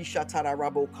 Yishatara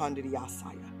rabo kandiri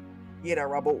yasaya. Yera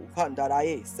rabo kandara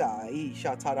yesa.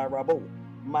 Yishatara rabo.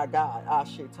 My God.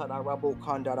 Ashetara rabo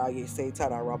kandara yese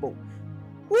tara rabo.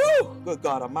 Woo! Good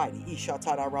God Almighty.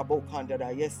 Yishatara rabo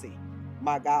kandara yese.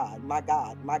 My God, my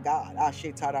God, my God.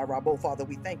 Ashetara rabo. Father,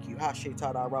 we thank you.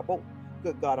 Ashetara rabo.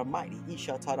 Good God Almighty.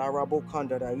 Yishatara rabo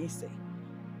kandara yese.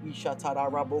 Yishatara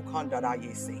rabo kandara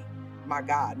yese. My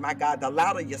God, the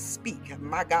louder you speak,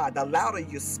 my God, the louder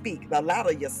you speak, the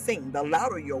louder you sing, the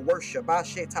louder you worship. I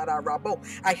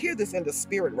hear this in the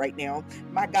spirit right now.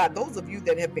 My God, those of you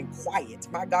that have been quiet,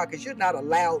 my God, because you're not a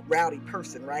loud, rowdy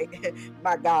person, right?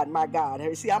 My God.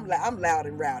 See, I'm loud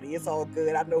and rowdy. It's all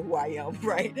good. I know who I am,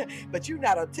 right? But you're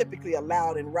not typically a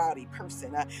loud and rowdy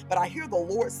person. But I hear the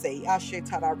Lord say,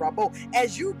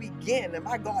 as you begin,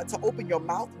 my God, to open your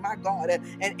mouth, my God,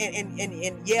 and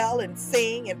yell and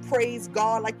sing and praise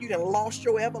God like you done lost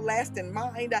your everlasting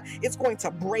mind, it's going to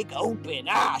break open.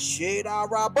 I hear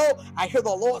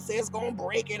the Lord say it's going to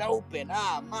break it open.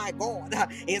 My God,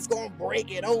 it's going to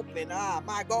break it open.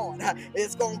 My God,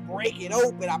 it's going to break it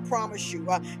open. I promise you.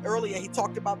 Earlier he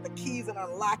talked about the keys and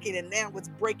unlocking, and now it's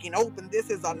breaking open. This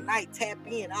is a night. Tap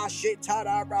in.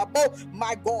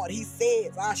 My God, he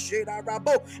says,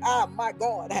 my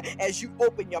God, as you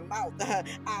open your mouth,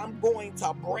 I'm going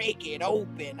to break it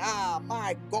open.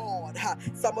 My God,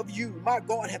 some of you, my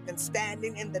God, have been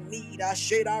standing in the need.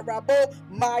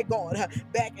 My God,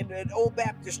 back in the old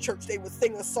Baptist church, they would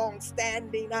sing a song,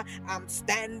 standing. I'm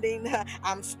standing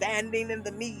in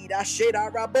the need.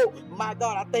 My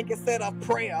God, I think it said a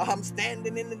prayer. I'm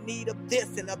standing in the need of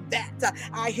this and of that.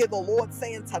 I hear the Lord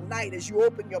saying tonight as you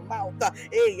open your mouth,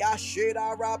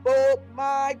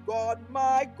 my God,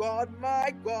 my God,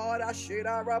 my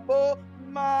God,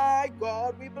 my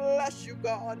God, we bless you,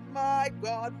 God, my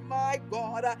God, my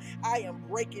God. I am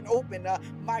breaking open,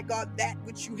 my God, that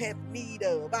which you have need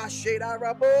of.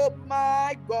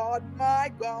 My God,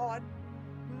 my God,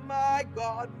 my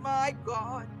God, my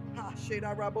God.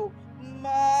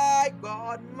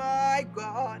 My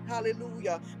God,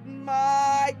 hallelujah.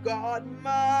 My God,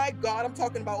 I'm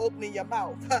talking about opening your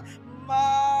mouth.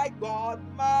 My God,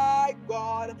 my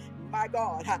God, my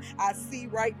God. I see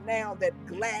right now that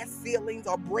glass ceilings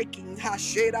are breaking.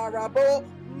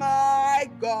 My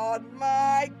God,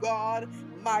 my God,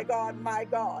 My God, my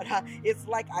God. It's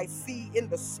like I see in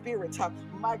the spirit,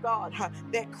 my God,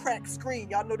 that cracked screen.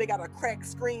 Y'all know they got a cracked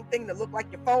screen thing that look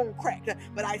like your phone cracked,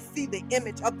 but I see the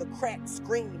image of the cracked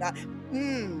screen.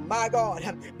 My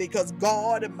God, because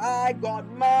God, my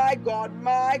God, my God,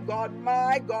 my God,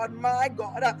 my God, my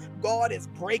God, God is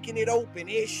breaking it open.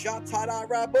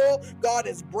 God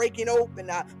is breaking open.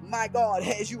 My God,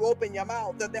 as you open your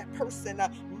mouth, that person,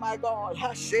 my God,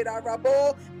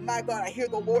 my God, I hear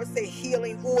the Lord say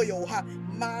healing oil.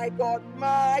 My God,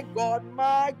 my God,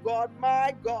 my God,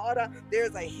 my God,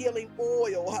 there's a healing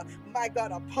oil, my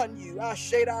God, upon you.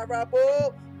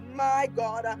 My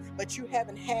God, but you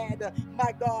haven't had,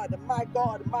 my God, my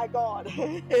God, my God,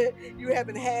 you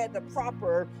haven't had the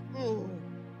proper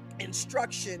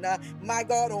instruction, my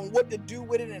God, on what to do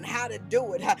with it and how to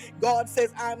do it. God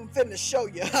says, I'm finna show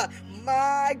you.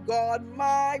 My God,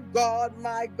 my God,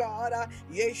 my God.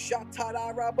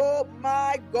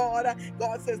 My God.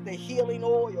 God says the healing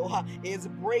oil is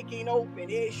breaking open.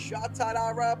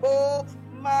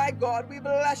 My God, we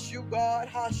bless you, God.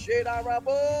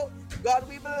 God,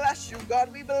 we bless you.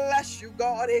 God, we bless you,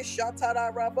 God.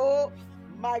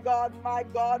 My God, my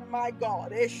God, my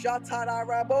God.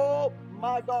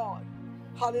 My God.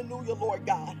 Hallelujah, Lord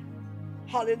God.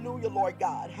 Hallelujah, Lord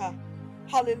God.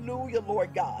 Hallelujah,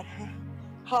 Lord God.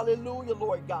 Hallelujah,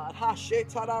 Lord God. My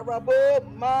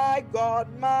God,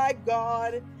 my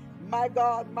God. My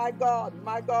God, my God,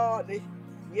 my God.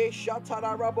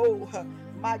 Yeshatarabo.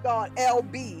 My God,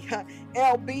 LB,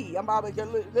 LB, I'm about to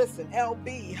listen,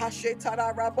 LB,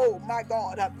 Hashetarabo, my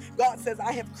God, God says,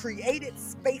 I have created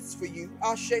space for you,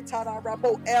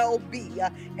 Hashetarabo, LB,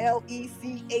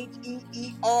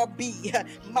 LECHEERB,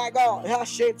 my God,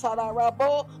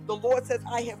 Hashetarabo, the Lord says,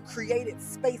 I have created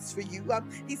space for you.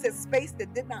 He says, space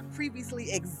that did not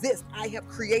previously exist, I have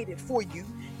created for you.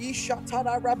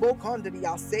 Yeshatarabo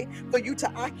kondriyase, for you to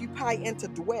occupy and to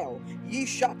dwell.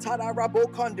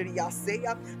 Yeshatarabo kondriyase,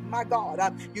 my God,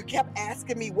 you kept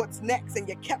asking me what's next, and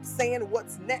you kept saying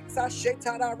what's next.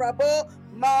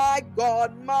 My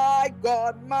God, my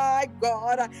God, my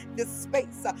God, this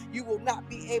space, you will not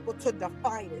be able to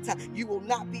define it. You will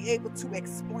not be able to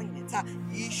explain it.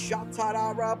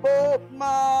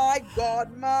 My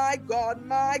God, my God,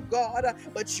 my God,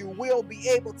 but you will be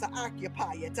able to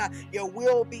occupy it. You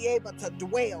will be able to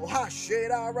dwell.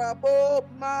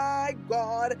 My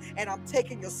God, and I'm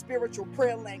taking your spiritual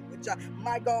prayer language,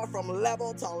 my God, from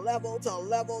level to level to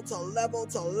level to level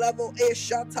to level.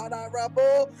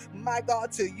 My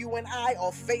God, to you and I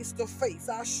are face to face.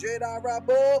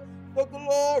 The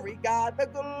glory, God, the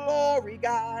glory,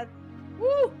 God.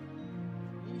 Woo!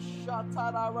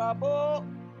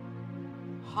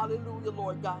 Hallelujah,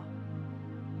 Lord God.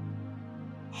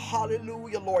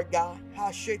 Hallelujah, Lord God.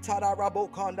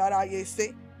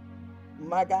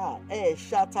 My God.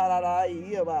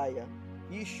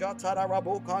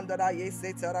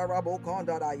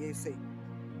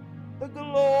 The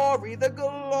glory, the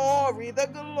glory, the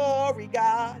glory,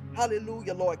 God.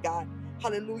 Hallelujah, Lord God.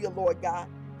 Hallelujah, Lord God.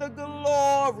 The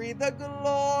glory, the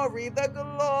glory, the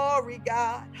glory,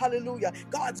 God. Hallelujah.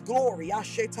 God's glory.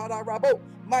 Ashetarabo.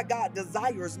 My God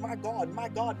desires, my God, my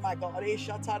God, my God.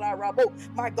 Eshatarabo.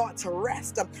 My God to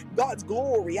rest. God's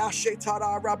glory.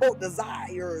 Ashetarabo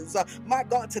desires, my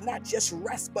God, to not just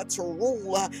rest, but to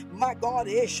rule. My God.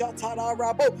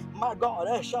 Eshatarabo. My God.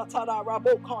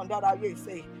 Eshatarabo.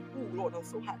 Kondadayese. Ooh, Lord, I'm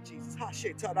so hot, Jesus. Ha,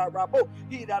 shit, ta-da-ra-bo,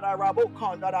 he-da-da-ra-bo,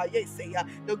 kon-da-da-ye-se.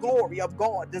 The glory of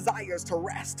God desires to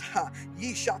rest. Ha,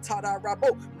 ye-sha,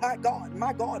 ta-da-ra-bo. My God,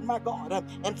 my God, my God.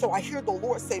 And so I hear the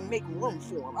Lord say, make room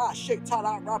for him. Ah, shit,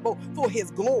 ta-da-ra-bo, for his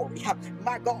glory. Ha,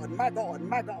 my God, my God,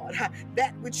 my God. Ha,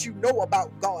 that which you know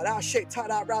about God. Ah, shit,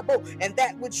 ta-da-ra-bo. And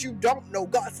that which you don't know,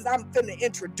 God says, I'm finna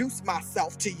introduce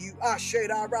myself to you. Ah, shit,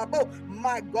 ta-da-ra-bo.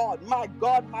 My God, my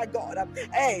God, my God.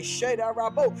 Hey, Shada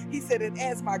Rabo. He said, and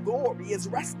as my glory is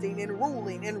resting and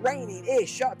ruling and reigning,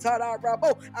 Shada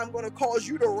Rabo, I'm going to cause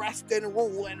you to rest and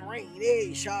rule and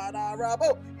reign. Shada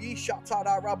Rabo.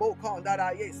 Yishatada Rabo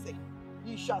Kondada Yese.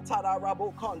 Yishatada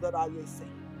Rabo Kondada Yese.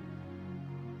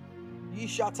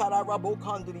 Yishatada Rabo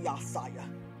Kondadi Asaya.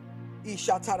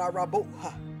 Yishatada Rabo.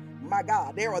 My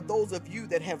God, there are those of you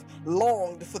that have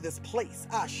longed for this place.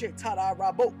 Ashetada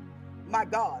Rabo. My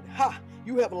God,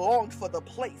 you have longed for the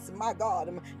place. My God,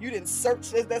 you didn't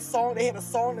search. There's that song. They had a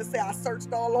song that said, I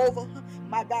searched all over.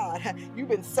 My God, you've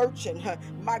been searching.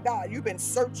 My God, you've been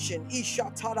searching.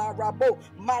 Ishatara rabo.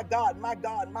 My God, my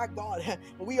God, my God.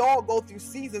 We all go through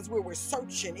seasons where we're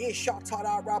searching.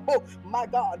 Ishatara rabo. My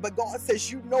God, but God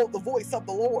says you know the voice of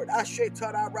the Lord.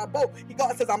 Ashetara rabo.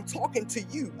 God says I'm talking to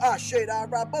you. Ashetara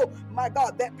rabo. My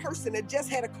God, that person that just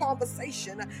had a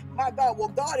conversation. My God, well,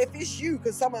 God, if it's you,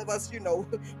 because some of us,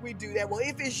 we do that. Well,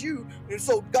 if it's you,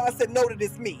 so God said, no, that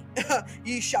it's me.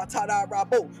 Yeshatara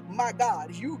rabo. My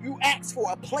God, you asked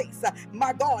for a place.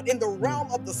 My God, in the realm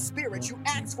of the spirit, you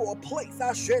asked for a place.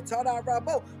 Ashetara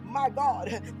rabo. My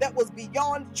God, that was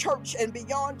beyond church and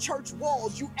beyond church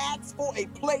walls. You asked for a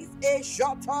place.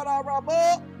 Eshatara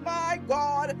rabo. My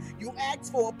God, you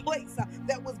asked for a place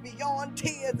that was beyond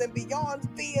tears and beyond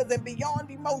fears and beyond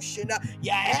emotion.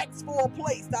 You asked for a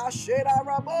place. Ashetara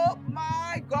rabo.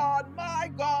 My God,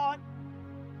 my God.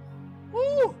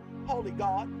 Woo! Holy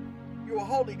God. You're a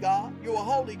holy God. You're a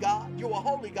holy God. You're a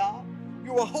holy God.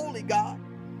 You're a holy God.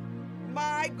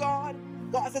 My God.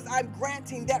 God says, I'm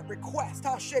granting that request.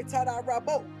 Hashetara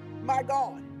rabo. My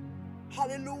God.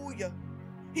 Hallelujah.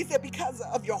 He said, because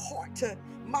of your heart.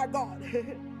 My God.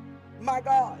 My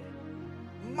God.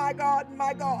 My God.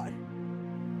 My God.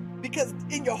 Because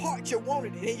in your heart you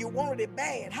wanted it and you wanted it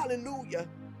bad. Hallelujah.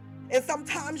 And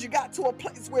sometimes you got to a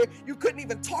place where you couldn't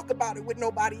even talk about it with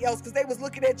nobody else because they was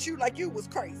looking at you like you was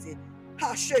crazy.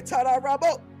 Hashetara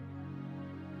rabo.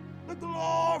 The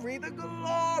glory, the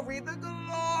glory, the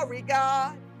glory,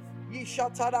 God.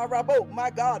 Yeshatara rabo. My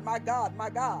God, my God, my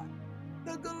God.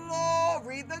 The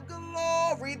glory, the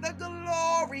glory, the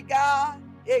glory, God.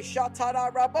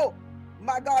 Yeshatara rabo.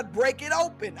 My God, break it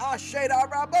open. Ashera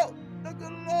rabo. The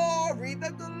glory,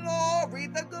 the glory,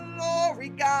 the glory,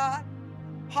 God.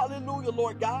 Hallelujah,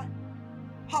 Lord God.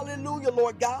 Hallelujah,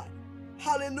 Lord God.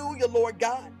 Hallelujah, Lord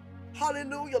God.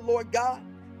 Hallelujah, Lord God.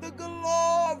 The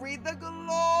glory, the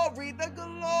glory, the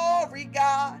glory,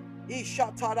 God.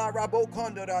 Ishatara rabo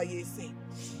kondora yesi.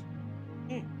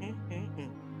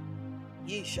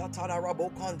 Ishatara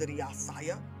rabo kondori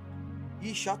yasaya.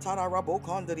 Ishatara rabo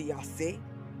kondori yase.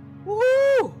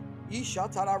 Woo!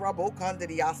 Ishatara rabo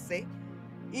kondori yase.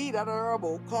 Idara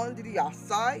rabo kondori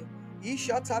yasai.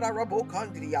 Ishatara rabo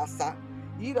kondori yasa.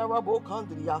 I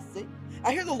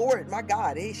hear the Lord, my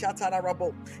God. I hear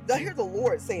the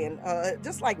Lord saying,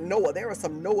 just like Noah, there are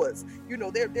some Noahs.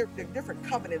 There are different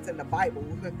covenants in the Bible.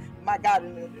 My God.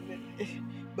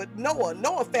 But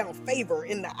Noah found favor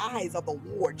in the eyes of the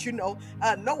Lord. Noah.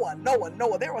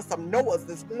 There are some Noahs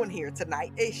that's on here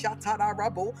tonight.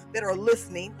 That are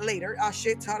listening later. There are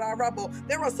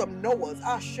some Noahs.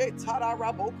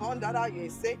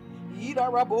 Yida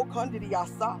rabo kandiri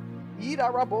yasa.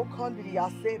 Yida rabo kandiri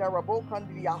yase da rabo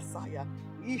kandiri yasaya.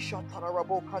 Ishatara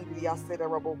rabo kandiri yase da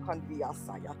rabo kandiri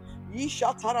yasaya.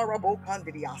 Ishatara rabo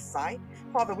kandiri yasai.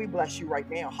 Father, we bless you right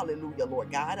now. Hallelujah, Lord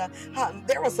God.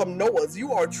 There are some Noahs.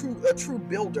 You are a true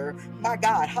builder. My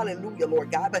God, hallelujah,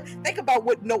 Lord God. But think about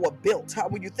what Noah built.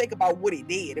 When you think about what he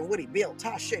did and what he built.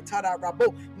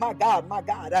 My God, my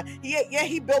God.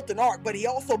 He built an ark, but he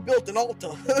also built an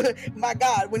altar. My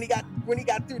God, when he got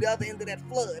through the other end of that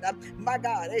flood. My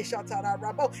God, and so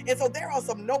there are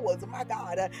some Noahs, my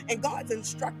God, and God's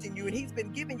instructing you, and He's been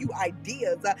giving you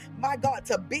ideas, my God,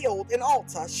 to build an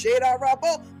altar.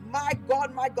 My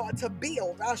God, to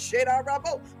build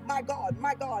my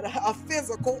God, a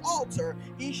physical altar.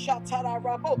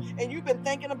 And you've been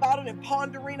thinking about it and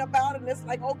pondering about it, and it's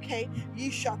like, okay,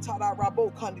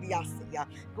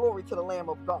 glory to the Lamb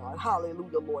of God.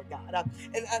 Hallelujah, Lord God.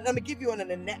 And let me give you an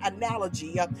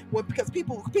analogy, because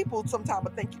people sometimes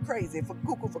think you're crazy for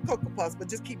cuckoo for cocoa puffs, but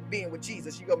just keep being with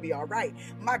Jesus, you're gonna be all right.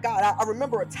 My God, I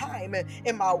remember a time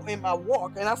in my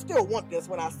walk, and I still want this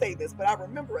when I say this, but I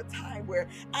remember a time where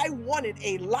I wanted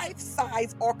a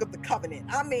life-size Ark of the Covenant.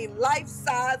 I mean,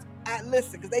 life-size.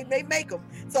 Listen, because they make them.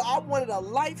 So I wanted a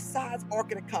life-size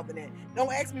Ark of the Covenant.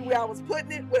 Don't ask me where I was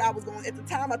putting it, what I was going. At the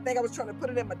time, I think I was trying to put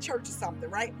it in my church or something,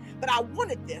 right? But I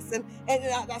wanted this, and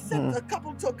I sent a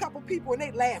couple people, and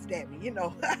they laughed at me.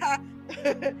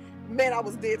 Man, I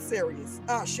was dead serious.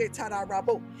 And so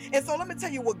let me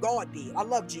tell you what God did. I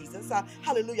love Jesus.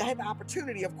 Hallelujah. I had the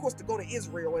opportunity, of course, to go to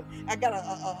Israel, and I got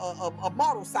a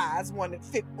model size one that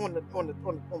fit on the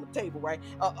table, right?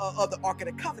 Of the Ark of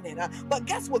the Covenant. But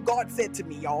guess what God said to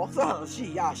me, y'all? He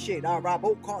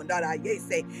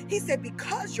said,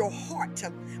 because your heart,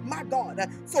 my God,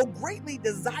 so greatly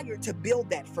desired to build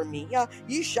that for me, I'm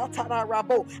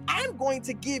going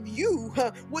to give you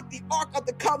what the Ark of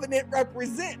the Covenant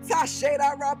represents.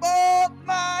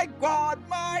 My God,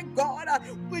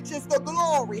 which is the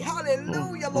glory.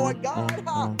 Hallelujah, Lord God.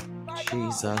 My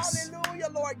Jesus. God,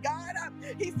 Hallelujah, Lord God.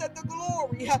 He said, the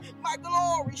glory, my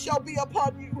glory shall be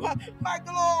upon you. My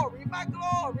glory, my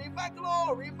glory, my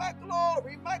glory, my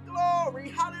glory, my glory.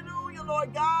 Hallelujah,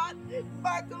 Lord God.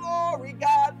 My glory,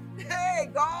 God. Hey,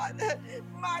 God.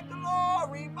 My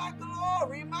glory, my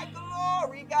glory, my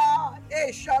glory, God.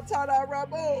 Hey, Shatara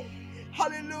Rabo.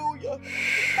 Hallelujah.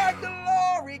 My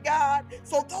glory, God.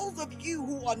 So those of you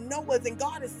who are knowers, and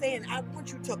God is saying, I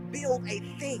want you to build a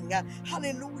thing.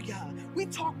 Hallelujah. We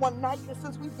talked one night, and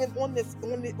since we've been on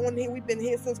here, we've been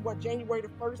here since what, January the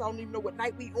 1st. I don't even know what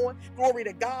night we on. Glory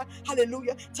to God.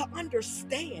 Hallelujah. To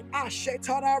understand.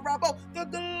 The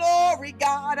glory,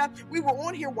 God. We were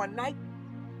on here one night.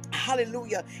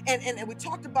 Hallelujah. And we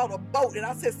talked about a boat, and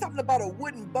I said something about a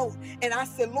wooden boat. And I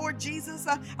said, Lord Jesus,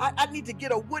 I need to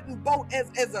get a wooden boat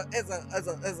as a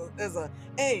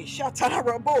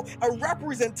a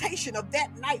representation of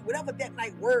that night, whatever that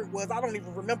night word was. I don't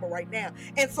even remember right now.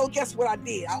 And so guess what I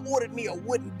did? I ordered me a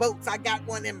wooden boat. So I got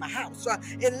one in my house.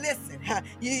 And listen,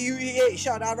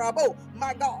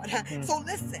 my God. So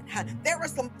listen, there are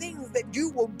some things that you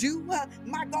will do,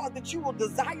 my God, that you will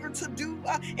desire to do.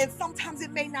 And sometimes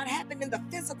it may not happen in the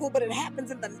physical, but it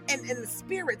happens in the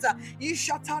spirit.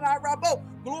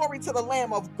 Glory to the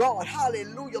Lamb of God.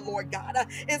 Hallelujah, Lord God.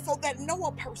 And so that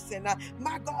Noah person,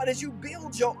 my God, as you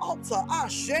build your altar,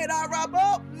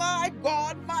 my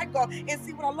God, my God. And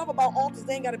see what I love about altars,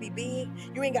 they ain't got to be big.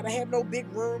 You ain't got to have no big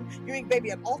room. You ain't,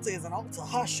 baby, an altar is an altar.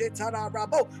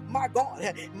 My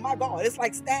God, my God. It's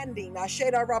like standing.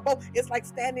 It's like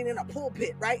standing in a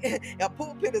pulpit, right? A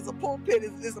pulpit is a pulpit,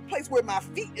 is a place where my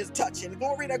feet is touching.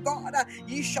 Glory to God.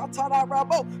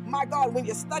 My God, when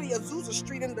you study Azusa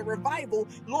Street in the revival,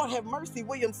 Lord have mercy,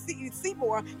 William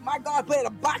Seymour, my God, put a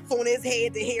box on his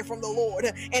head to hear from the Lord,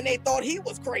 and they thought he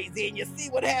was crazy, and you see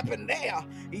what happened there.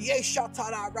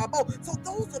 So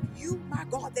those of you, my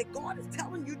God, that God is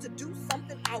telling you to do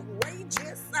something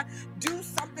outrageous, do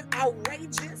something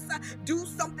outrageous, do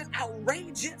something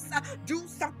outrageous, do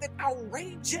something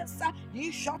outrageous,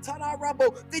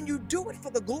 then you do it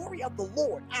for the glory of the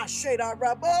Lord.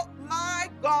 My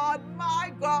God,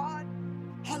 my God.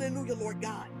 Hallelujah, Lord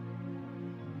God.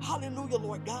 Hallelujah,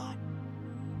 Lord God.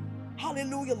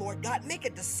 Hallelujah, Lord God. Make a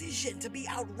decision to be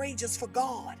outrageous for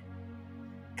God.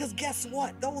 Because guess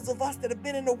what? Those of us that have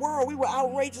been in the world, we were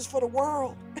outrageous for the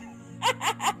world.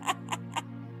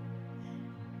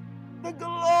 The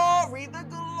glory, the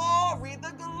glory,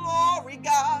 the glory,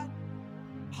 God.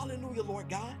 Hallelujah, Lord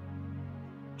God.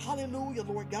 Hallelujah,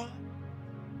 Lord God.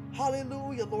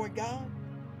 Hallelujah, Lord God.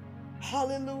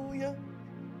 Hallelujah.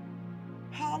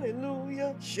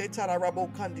 Hallelujah.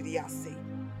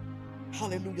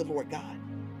 Hallelujah, Lord God.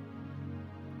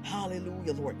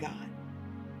 Hallelujah, Lord God.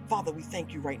 Father, we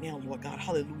thank you right now, Lord God.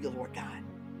 Hallelujah, Lord God.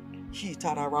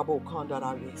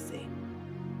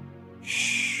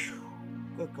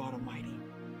 Good God Almighty.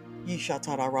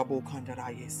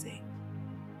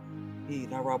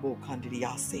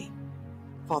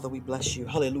 Father, we bless you.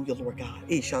 Hallelujah, Lord God.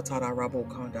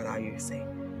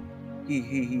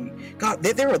 God,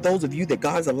 there are those of you that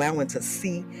God's allowing to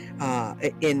see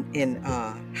in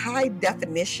high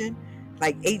definition,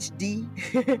 like HD,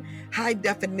 high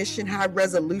definition, high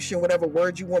resolution, whatever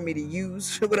word you want me to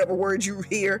use, whatever word you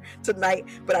hear tonight.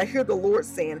 But I hear the Lord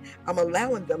saying, I'm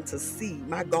allowing them to see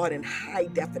my God in high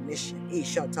definition.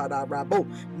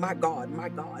 My God,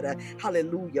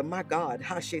 hallelujah, my God,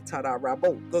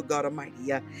 good God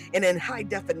Almighty. And in high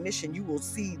definition, you will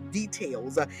see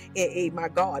details, my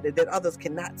God, that others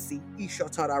cannot see.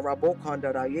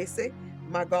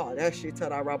 My God,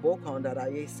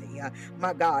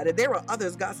 my God. And there are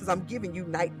others, God says, I'm giving you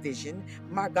night vision.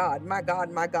 My God, my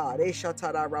God, my God.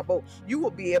 You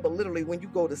will be able, literally, when you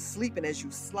go to sleep and as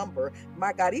you slumber,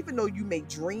 my God, even though you may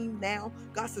dream now,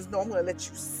 God says, no, I'm going to let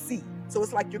you see. So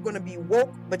it's like you're going to be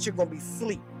woke, but you're going to be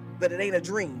asleep. But it ain't a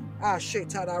dream. My God.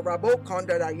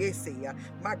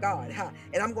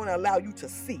 And I'm going to allow you to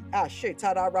see.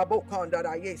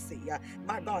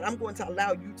 My God, I'm going to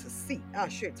allow you to see.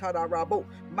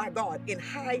 My God, in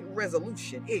high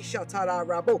resolution. In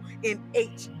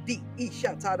HD.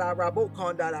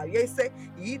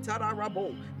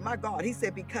 My God, he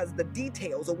said, because the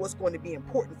details are what's going to be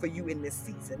important for you in this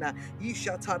season.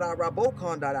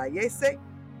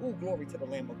 Oh, glory to the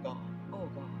Lamb of God. Oh,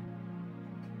 God.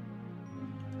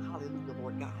 Hallelujah,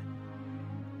 Lord God.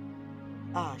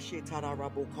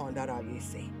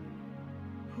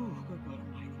 Good God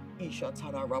Almighty.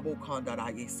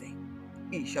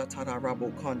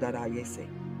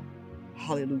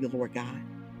 Hallelujah, Lord God.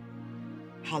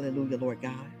 Hallelujah, Lord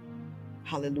God.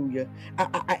 Hallelujah.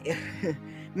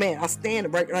 Man, I'm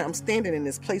standing in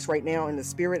this place right now in the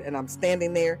spirit, and I'm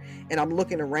standing there and I'm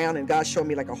looking around, and God showed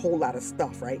me like a whole lot of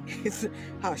stuff, right?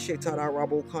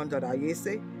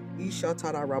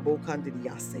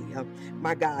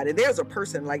 My God. And there's a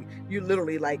person like you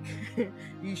literally like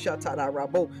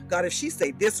God, if she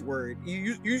say this word,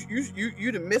 you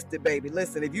done missed it, baby.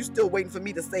 Listen, if you still waiting for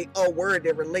me to say a word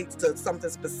that relates to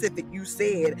something specific you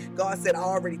said, God said, I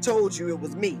already told you it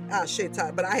was me.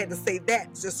 But I had to say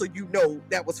that just so you know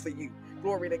that was for you.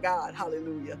 Glory to God.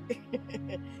 Hallelujah.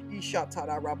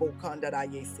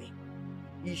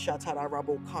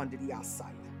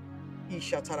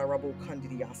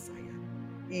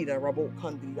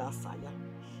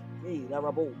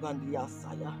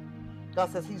 God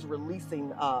says He's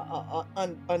releasing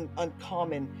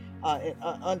uncommon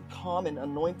uncommon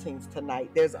anointings tonight.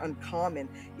 There's uncommon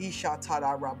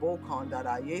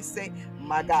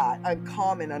my God,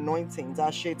 uncommon anointings.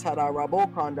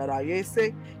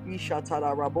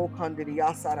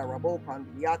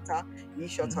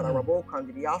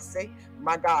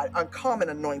 My God, uncommon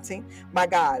anointing. My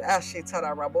God,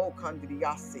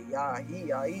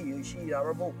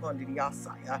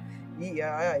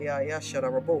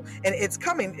 and it's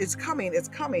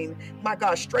coming, my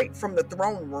God, straight from the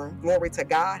throne room. Glory to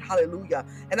God. Hallelujah.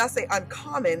 And I say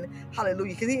uncommon,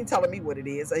 hallelujah, because He ain't telling me what it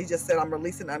is. He just said I'm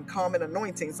releasing uncommon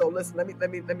anointing. So listen, let me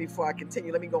before I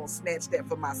continue, let me go and snatch that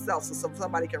for myself so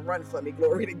somebody can run for me.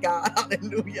 Glory to God.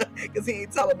 Hallelujah. Because He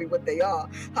ain't telling me what they are.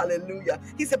 Hallelujah.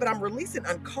 He said, but I'm releasing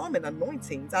uncommon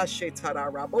anointings.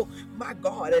 My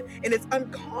God. And it's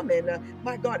uncommon,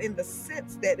 my God, in the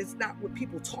sense that it's not what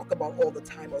people talk about all the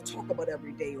time or talk about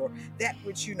every day, or that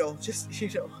which, just, he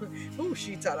said,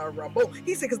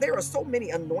 because there are so many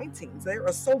anointings. There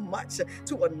are so much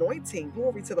to anointing.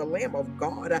 Glory to the Lamb of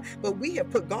God. But we have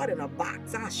put God in a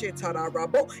box.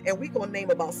 And we're going to name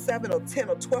about 7 or 10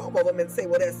 or 12 of them and say,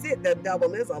 well, that's it. The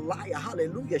devil is a liar.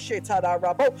 Hallelujah.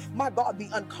 My God, the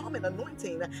uncommon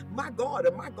anointing. My God,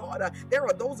 there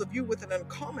are those of you with an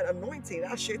uncommon anointing.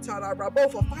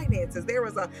 For finances. There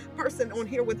is a person on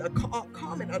here with a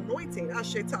common anointing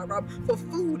for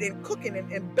food and cooking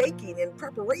and baking and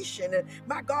preparation. And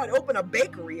my God, open a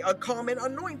bakery, a common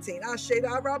anointing.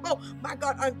 My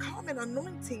God, uncommon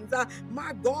anointings.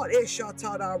 My God,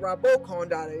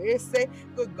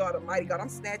 good God Almighty, God, I'm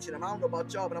snatching them. I don't know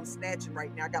about y'all, but I'm snatching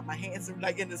right now. I got my hands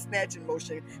like in the snatching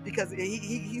motion because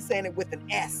he's saying it with an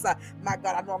S. My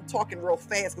God, I know I'm talking real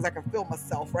fast because I can feel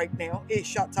myself right now. I'm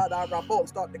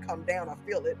starting to come down. I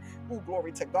feel it. Ooh,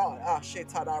 glory to God.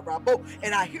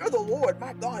 And I hear the Lord,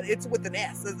 my God, it's with an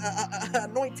S.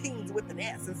 Anointings with an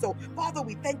S. And so, Father,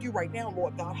 we thank you right now,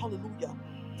 Lord God, hallelujah,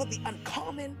 for the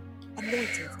uncommon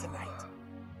anointings tonight.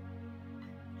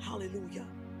 Hallelujah.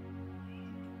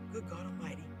 Good God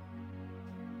Almighty.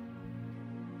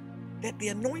 That the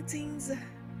anointings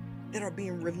that are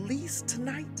being released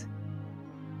tonight,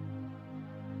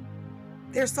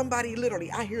 there's somebody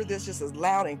literally, I hear this just as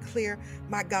loud and clear.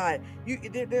 My God,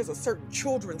 there's a certain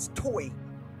children's toy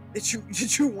that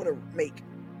you want to make.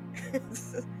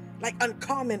 Like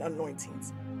uncommon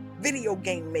anointings. Video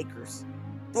game makers.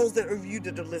 Those that are you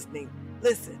that are listening,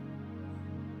 listen.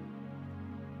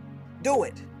 Do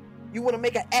it. You want to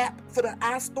make an app for the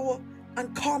iStore?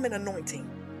 Uncommon anointing.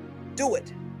 Do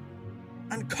it.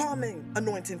 Uncommon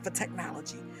anointing for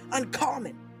technology.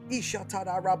 Uncommon.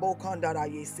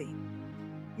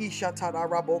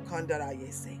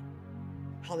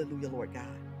 Hallelujah, Lord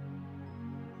God.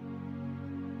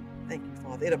 Thank you,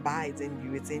 Father. It abides in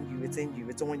you. It's in you. It's in you.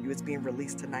 It's on you. It's being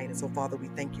released tonight. And so, Father, we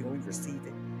thank you and we receive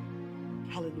it.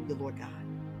 Hallelujah, Lord God.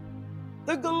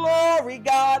 The glory,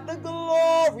 God. The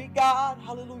glory, God.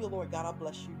 Hallelujah, Lord God. I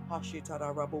bless you.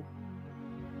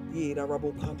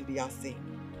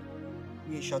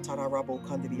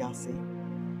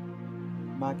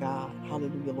 My God.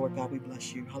 Hallelujah, Lord God. We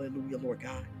bless you. Hallelujah, Lord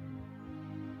God.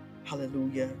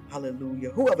 Hallelujah.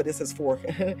 Hallelujah. Whoever this is for.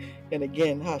 And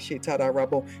again,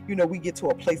 we get to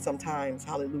a place sometimes,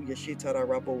 hallelujah,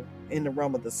 in the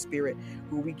realm of the spirit,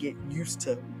 where we get used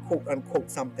to quote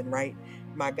unquote something, right?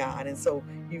 My God. And so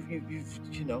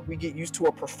we get used to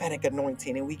a prophetic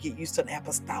anointing, and we get used to an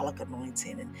apostolic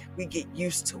anointing, and we get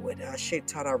used to it.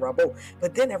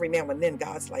 But then every now and then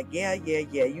God's like, yeah,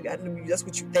 you got that's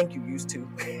what you think you used to.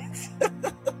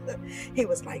 He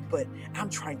was like, but I'm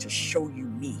trying to show you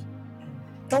me.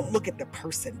 Don't look at the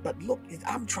person, but look,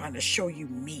 I'm trying to show you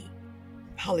me.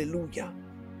 Hallelujah.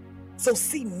 So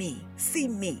see me, see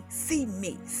me, see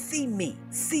me, see me,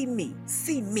 see me,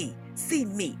 see me, see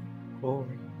me.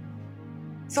 Glory.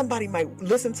 Somebody might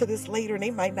listen to this later and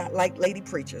they might not like lady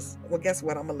preachers. Well, guess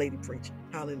what? I'm a lady preacher.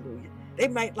 Hallelujah. They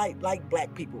might like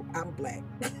black people. I'm black.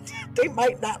 They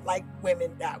might not like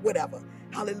women, whatever.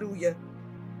 Hallelujah.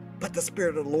 But the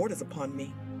Spirit of the Lord is upon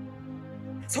me.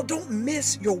 So don't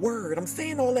miss your word. I'm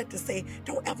saying all that to say,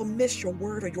 don't ever miss your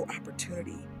word or your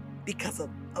opportunity because of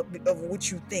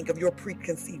what you think, of your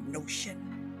preconceived notion.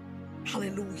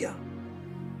 Hallelujah.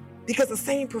 Because the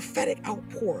same prophetic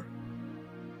outpour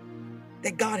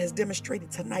that God has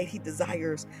demonstrated tonight, He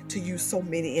desires to use so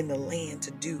many in the land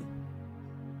to do.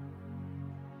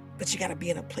 But you got to be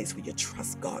in a place where you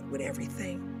trust God with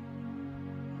everything.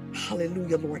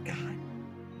 Hallelujah, Lord God.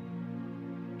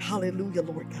 Hallelujah,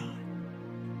 Lord God.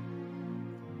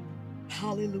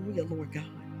 Hallelujah, Lord God.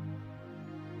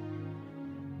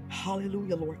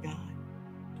 Hallelujah, Lord God.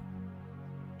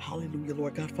 Hallelujah,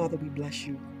 Lord God. Father, we bless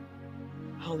you.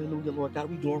 Hallelujah, Lord God.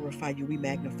 We glorify you. We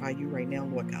magnify you right now,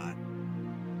 Lord God.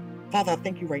 Father, I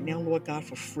thank you right now, Lord God,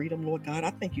 for freedom, Lord God. I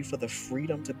thank you for the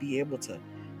freedom to be able to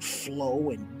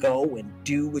flow and go and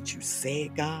do what you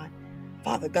said, God.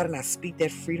 Father God, and I speak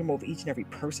that freedom over each and every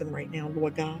person right now,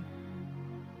 Lord God.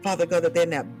 Father God, that they're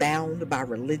not bound by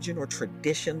religion or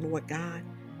tradition, Lord God.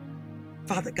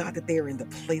 Father God, that they're in the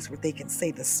place where they can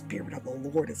say the Spirit of the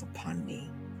Lord is upon me.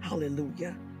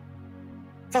 Hallelujah.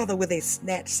 Father, where they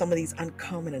snatch some of these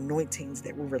uncommon anointings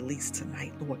that were released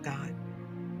tonight, Lord God.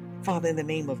 Father, in the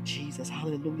name of Jesus,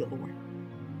 hallelujah, Lord.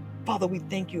 Father, we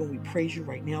thank you and we praise you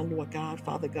right now, Lord God.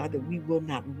 Father God, that we will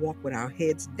not walk with our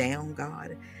heads down,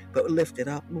 God, but lift it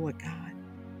up, Lord God.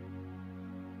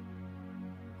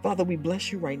 Father, we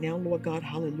bless you right now, Lord God.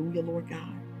 Hallelujah, Lord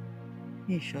God.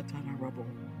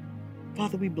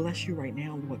 Father, we bless you right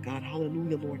now, Lord God.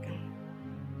 Hallelujah, Lord God.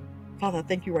 Father, I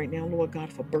thank you right now, Lord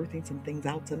God, for birthing some things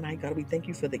out tonight. God, we thank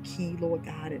you for the key, Lord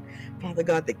God. And Father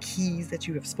God, the keys that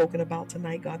you have spoken about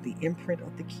tonight, God, the imprint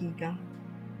of the key, God.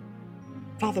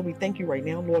 Father, we thank you right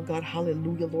now, Lord God.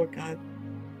 Hallelujah, Lord God.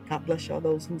 God bless y'all,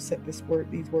 those who sent these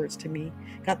words to me.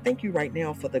 God, thank you right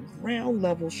now for the ground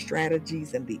level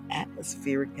strategies and the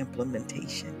atmospheric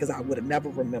implementation, because I would have never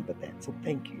remembered that. So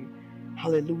thank you.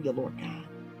 Hallelujah, Lord God.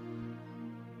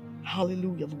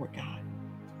 Hallelujah, Lord God.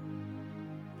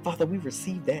 Father, we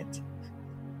receive that.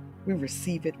 We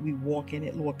receive it. We walk in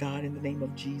it, Lord God, in the name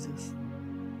of Jesus.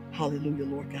 Hallelujah,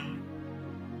 Lord God.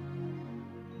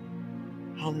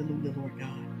 Hallelujah, Lord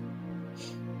God.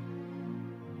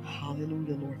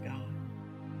 Hallelujah, Lord God.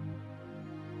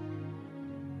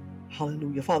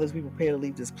 Hallelujah. Father, as we prepare to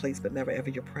leave this place, but never ever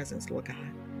your presence, Lord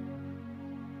God,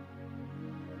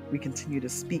 we continue to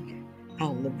speak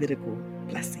our Levitical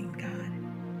blessing,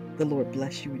 God. The Lord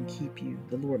bless you and keep you.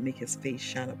 The Lord make his face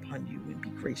shine upon you and be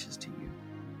gracious to you.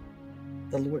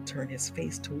 The Lord turn his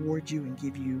face toward you and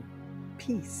give you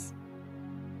peace.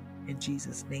 In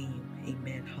Jesus' name,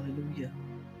 amen. Hallelujah.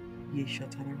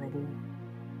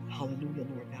 Hallelujah,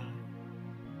 Lord God.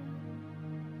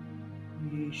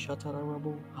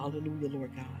 Hallelujah,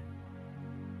 Lord God.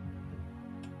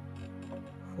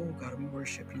 Oh, God, we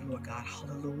worship you, Lord God.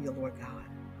 Hallelujah, Lord God.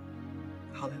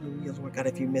 Hallelujah, Lord God.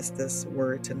 If you missed this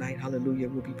word tonight, hallelujah,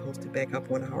 will be posted back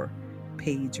up on our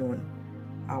page, on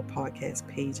our podcast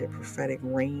page at Prophetic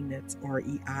Reign. That's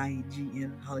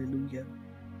REIGN. Hallelujah.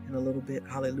 In a little bit,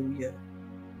 hallelujah.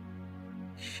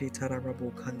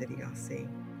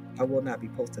 I will not be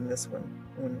posting this one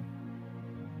on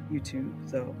YouTube,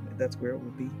 so that's where it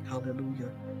will be.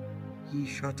 Hallelujah.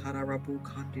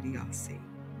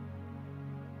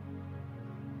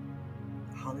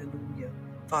 Hallelujah.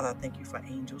 Father, I thank you for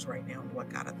angels right now, Lord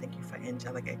God. I thank you for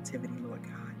angelic activity, Lord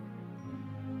God.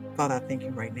 Father, I thank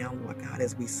you right now, Lord God,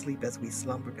 as we sleep, as we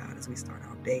slumber, God, as we start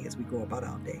our day, as we go about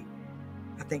our day.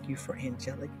 I thank you for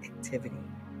angelic activity.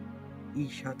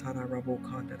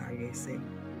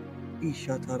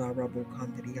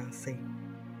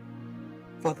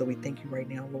 Father, we thank you right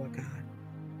now, Lord God.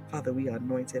 Father, we are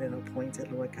anointed and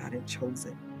appointed, Lord God, and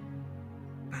chosen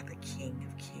by the King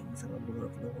of Kings and the Lord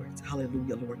of Lords.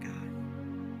 Hallelujah, Lord God.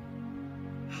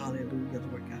 Hallelujah,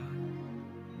 Lord God.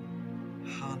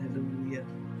 Hallelujah.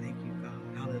 Thank you, God.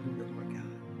 Hallelujah, Lord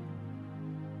God.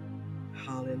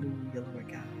 Hallelujah, Lord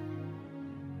God.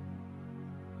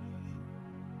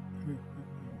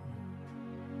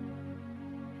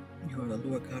 You are the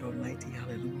Lord God Almighty.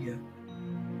 Hallelujah.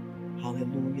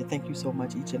 Hallelujah. Thank you so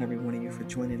much, each and every one of you, for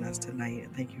joining us tonight.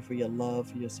 And thank you for your love,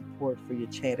 for your support, for your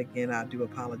chat. Again, I do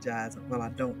apologize. Well, I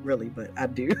don't really, but I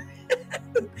do.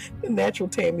 The natural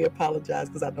Tammy apologize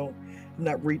because I'm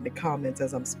not reading the comments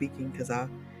as I'm speaking, because I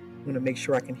want to make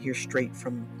sure I can hear straight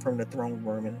from the throne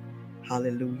room. And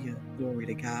hallelujah. Glory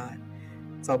to God.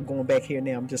 So I'm going back here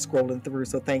now. I'm just scrolling through.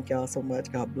 So thank y'all so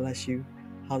much. God bless you.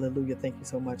 Hallelujah. Thank you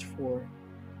so much for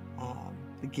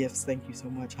the gifts. Thank you so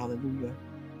much. Hallelujah.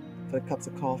 for the cups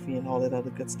of coffee and all that other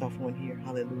good stuff on here.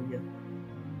 Hallelujah.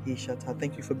 Ishata.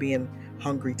 Thank you for being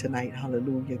hungry tonight.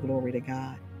 Hallelujah. Glory to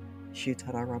God.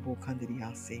 Shitara Rabu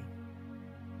Kandidiyasi.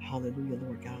 Hallelujah,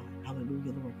 Lord God.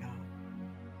 Hallelujah, Lord God.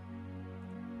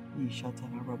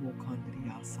 Ishatara Rabu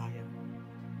Kandidiyasaya.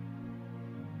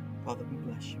 Father, we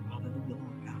bless you. Hallelujah,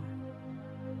 Lord God.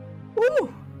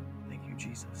 Woo! Thank you,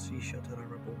 Jesus. Ishatara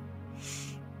Rabu.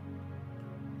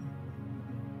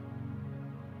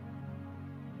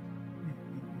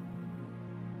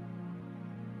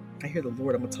 I hear the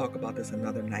Lord. I'm going to talk about this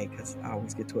another night because I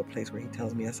always get to a place where he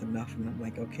tells me that's enough. And I'm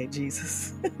like, okay,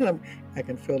 Jesus. I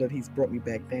can feel that he's brought me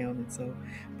back down. And so,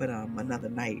 but another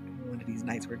night, one of these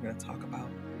nights, we're going to talk about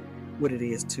what it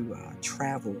is to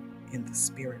travel in the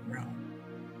spirit realm.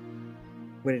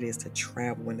 What it is to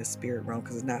travel in the spirit realm,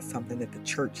 because it's not something that the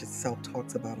church itself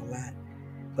talks about a lot.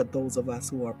 But those of us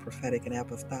who are prophetic and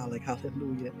apostolic,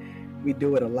 hallelujah, we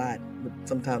do it a lot, but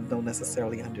sometimes don't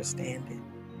necessarily understand it.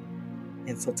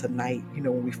 And so tonight,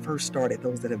 when we first started,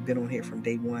 those that have been on here from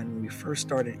day one, when we first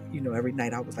started, every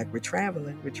night I was like, we're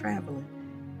traveling.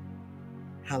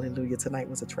 Hallelujah. Tonight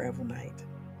was a travel night.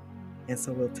 And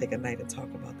so we'll take a night and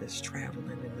talk about this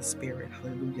traveling in the spirit.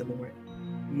 Hallelujah, Lord.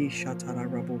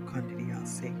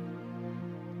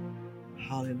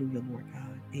 Hallelujah, Lord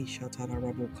God.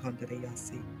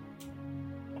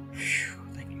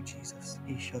 Thank you, Jesus.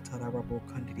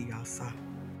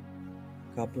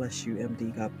 God bless you,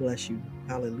 MD. God bless you.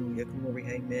 Hallelujah. Glory.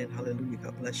 Amen. Hallelujah.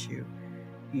 God bless you.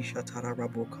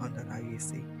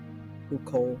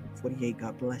 Nicole 48.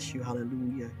 God bless you.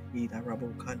 Hallelujah.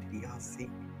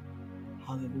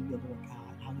 Hallelujah, Lord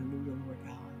God. Hallelujah, Lord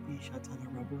God.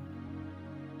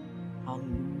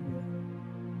 Hallelujah.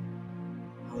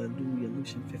 Hallelujah.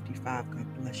 Lucian 55.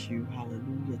 God bless you.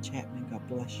 Hallelujah. Chapman. God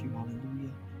bless you.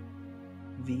 Hallelujah.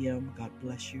 VM. God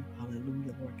bless you.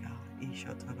 Hallelujah, Lord God.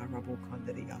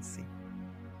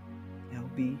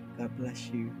 LB, God bless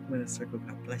you. Winner Circle,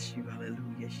 God bless you.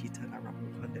 Hallelujah.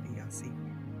 Shitararabu Kandidiyasi.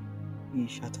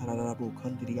 Ishatararabu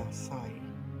Kandidiyasai.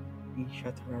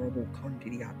 Ishatararabu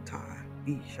Kandidiyata.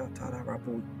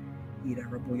 Ishatararabu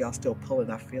Idarabu. Y'all still pulling,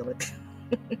 I feel it.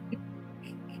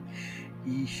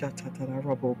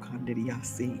 Ishatararabu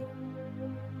Kandidiyasi.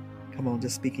 Come on,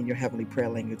 just speak in your heavenly prayer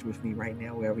language with me right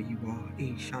now, wherever you are.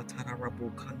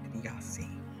 Ishatararabu Kandidiyasi.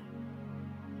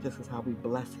 This is how we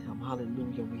bless him.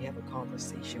 Hallelujah. We have a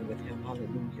conversation with him.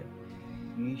 Hallelujah.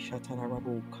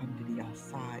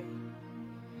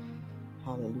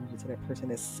 Hallelujah. To that person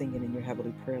that's singing in your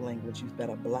heavenly prayer language, you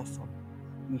better bless them.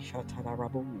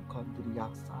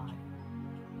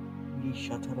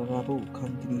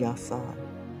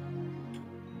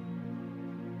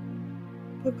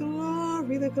 The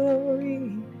glory, the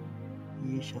glory.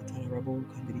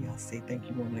 Thank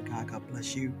you, woman of God. God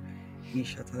bless you.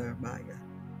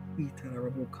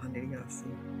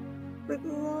 The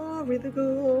glory, the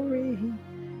glory.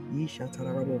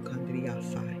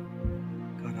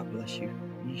 God, I bless you.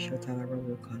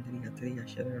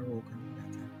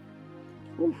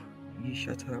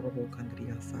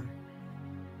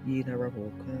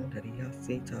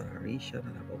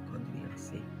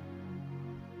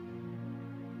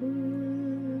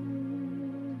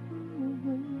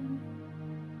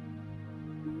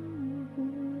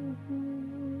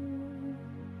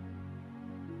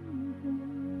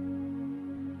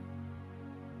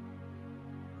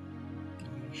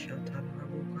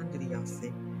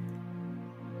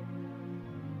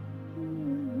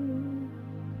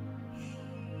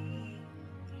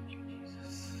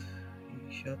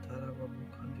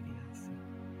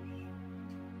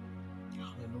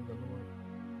 Hallelujah, Lord.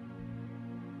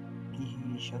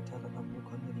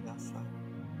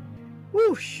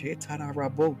 Woo,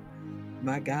 shitarabu.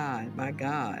 My God, my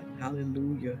God.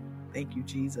 Hallelujah. Thank you,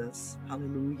 Jesus.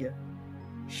 Hallelujah.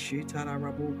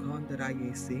 Shitarabu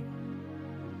kandarayesi.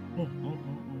 The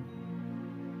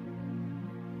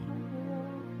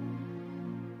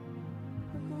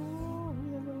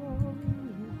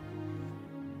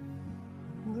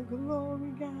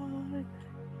glory, God.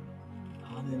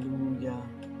 Hallelujah.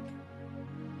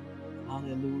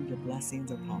 Hallelujah.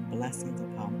 Blessings upon blessings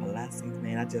upon blessings,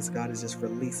 man. God is just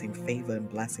releasing favor and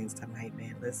blessings tonight,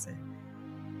 man. Listen.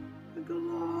 The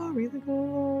glory, the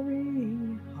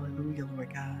glory. Hallelujah,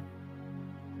 Lord God.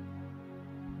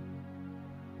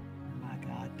 My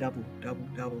God. Double, double,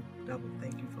 double, double.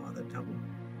 Thank you, Father. Double.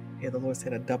 Yeah, the Lord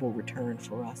said a double return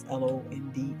for us.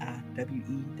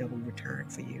 LONDIWE, double return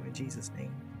for you in Jesus'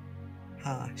 name.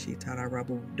 Ha, Shitara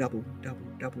Rabu, double, double,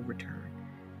 double return.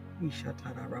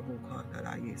 Ishatara Rabu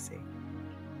Kandarayese.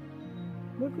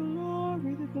 The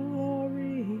glory, the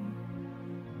glory.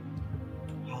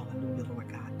 Hallelujah, Lord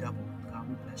God, double. God,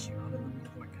 we bless you.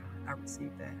 Hallelujah, Lord God. I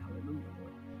receive that. Hallelujah,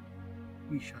 Lord.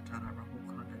 We shall tell our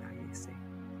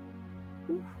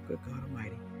good God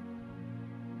Almighty.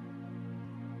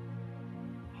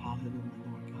 Hallelujah,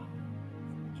 Lord God.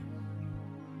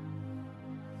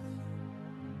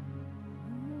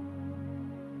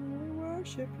 We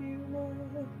worship you,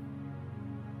 Lord.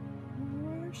 We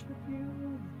worship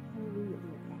you. Hallelujah,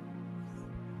 Lord God.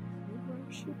 We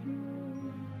worship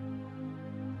you.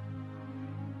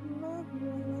 Love you,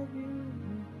 I love you.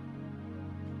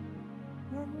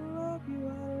 I love you,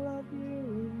 I love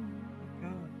you. My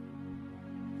God.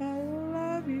 I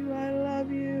love you, I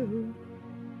love you.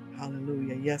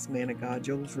 Hallelujah. Yes, man of God,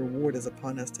 Job's reward is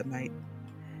upon us tonight.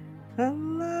 I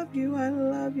love you, I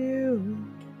love you.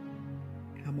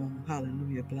 Come on,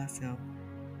 hallelujah, bless him.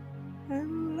 I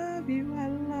love you, I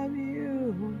love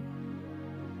you.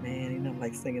 Man, ain't nothing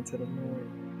like singing to the Lord.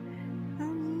 I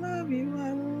love you,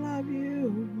 I love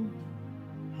you.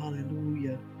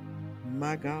 Hallelujah,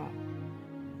 my God.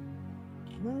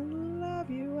 I love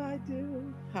you, I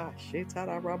do. Ha,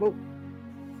 shitara rabo.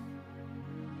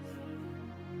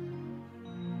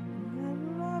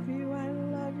 I love you, I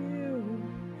love you.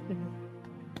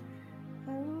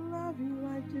 I love you,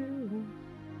 I do.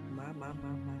 My.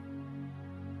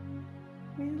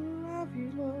 We love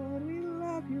you, Lord. We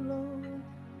love you, Lord.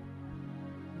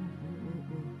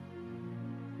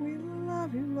 We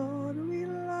love you, Lord. We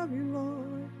love you,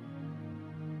 Lord.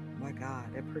 My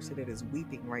God, that person that is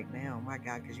weeping right now, my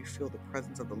God, because you feel the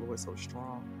presence of the Lord so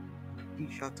strong. We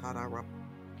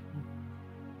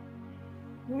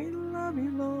love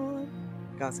you, Lord.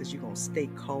 God says you're going to stay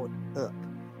caught up.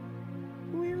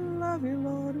 We love you,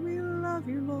 Lord. We love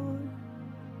you, Lord.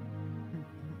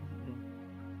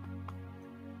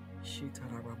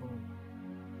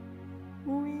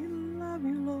 We love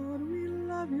you, Lord. We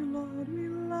love you, Lord. We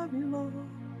love you, Lord.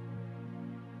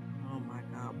 Oh my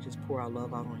God, we just pour our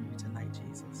love out on you tonight,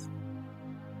 Jesus.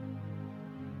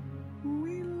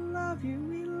 We love you,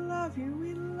 we love you,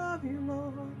 we love you,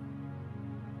 Lord.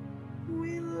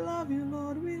 We love you,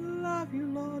 Lord, we love you,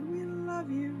 Lord, we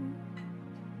love you.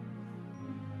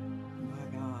 My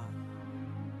God.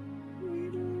 We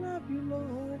love you,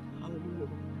 Lord. Hallelujah.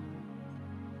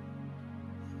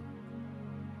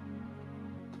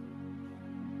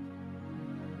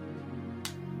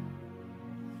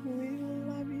 We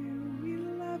love you, we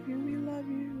love you, we love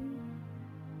you.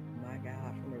 My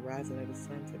God, from the rising of the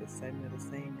sun to the setting of the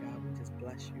same, God, we just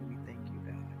bless you. We thank you,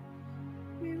 God.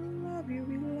 We love you,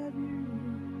 we love you.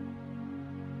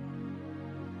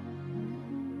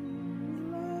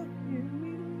 We love you,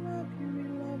 we love you, we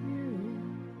love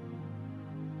you.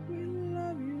 We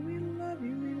love you, we love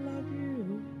you, we love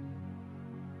you.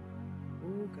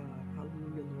 Oh God,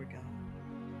 hallelujah, Lord God.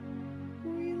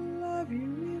 We love you,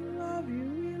 we love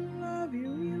you, we love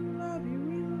you, we love you,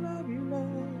 we love you,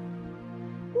 Lord.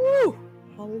 Woo!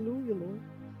 Hallelujah, Lord.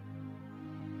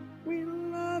 We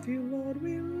love you, Lord,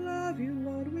 we love you,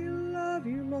 Lord, we love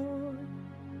you, Lord.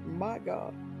 My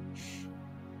God.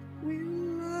 We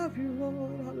love you,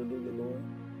 Lord. Hallelujah, Lord.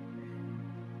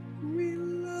 We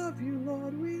love you,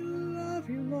 Lord. We love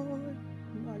you, Lord.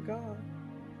 My God.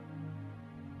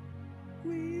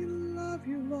 We love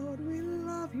you, Lord. We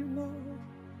love you, Lord.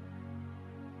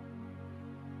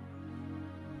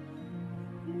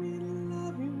 We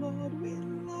love you, Lord. We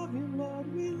love you,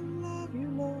 Lord. We love you,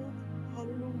 Lord.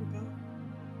 Hallelujah, God.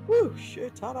 Woo!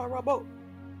 Shetarabo.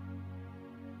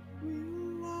 We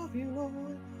love you,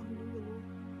 Lord. Hallelujah, Lord.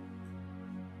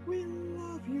 We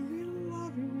love you. We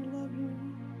love you. We love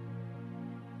you.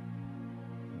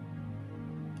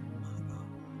 My God.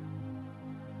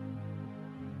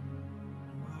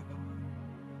 My God.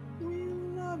 We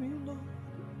love you, Lord.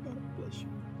 God bless you.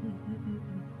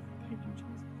 Thank you,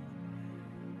 Jesus.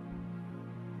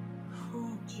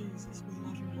 Oh, Jesus, we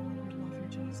love you, Lord. We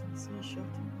love you, Jesus.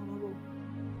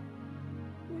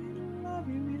 We love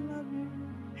you, we love you.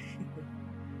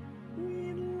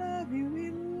 We love you,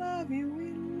 we love you,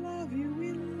 we love you,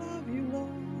 we love you,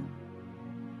 Lord.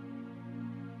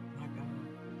 My God.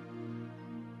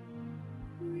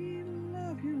 We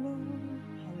love you, Lord.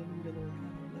 Hallelujah, Lord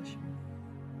God. Bless you.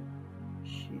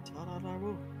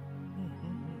 She-ta-da-da-ro.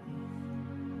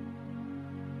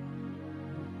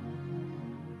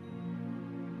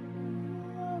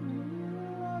 We love you,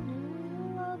 we love you,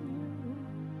 we love you.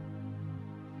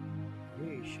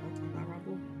 Hey,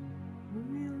 sha-ta-da-ra-bo.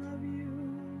 We love you.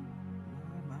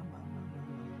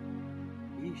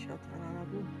 Hey,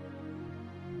 sha-ta-da-ra-bo.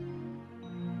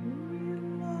 We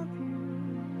love you.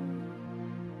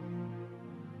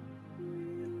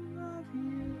 We love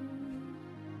you.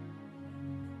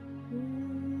 We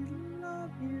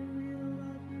love you. We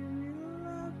love you. We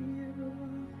love you.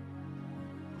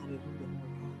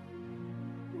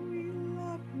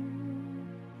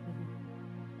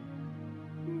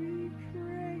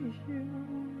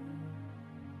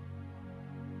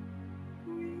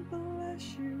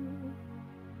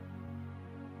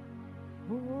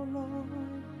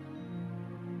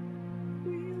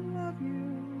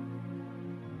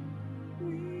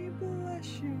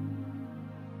 bless you.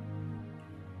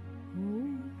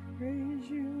 We praise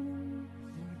you.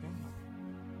 My God.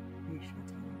 We shall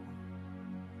talk about.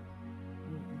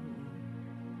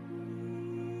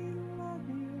 We love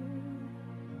you.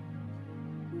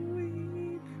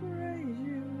 We praise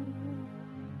you.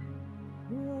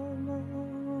 Oh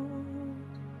Lord.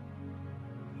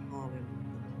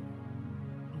 Hallelujah.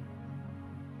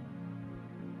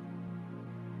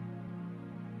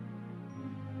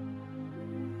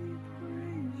 We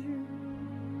praise you.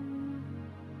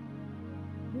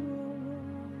 Oh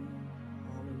Lord.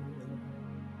 Hallelujah.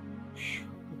 Phew,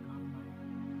 God Almighty.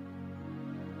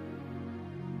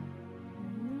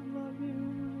 We love you.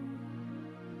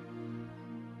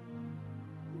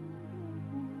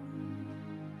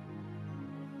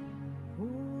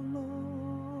 Oh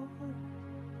Lord.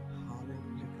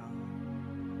 Hallelujah, God.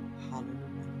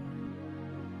 Hallelujah.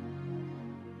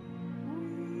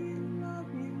 We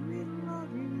love you. We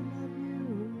love you. We love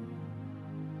you.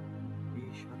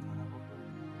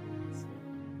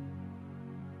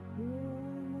 Oh Lord.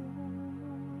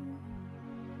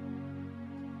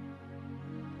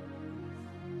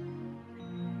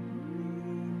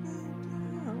 We bow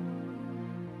down.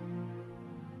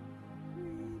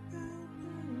 We bow down.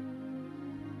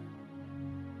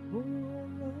 Oh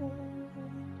Lord.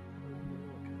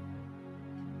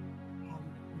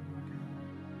 Hallelujah, God.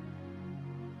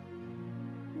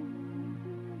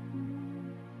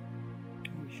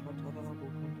 We shall talk about the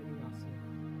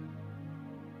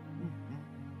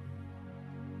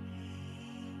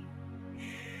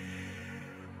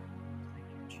Thank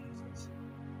you, Jesus.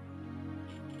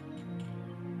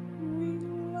 We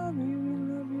love you.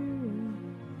 We love you.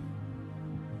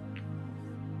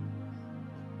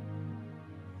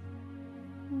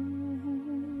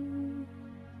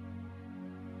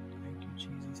 Thank you,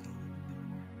 Jesus.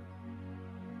 Hallelujah.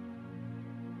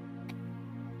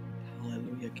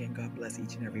 Hallelujah. Again, God bless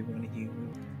each and every one of you.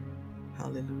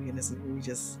 Hallelujah. And this is where we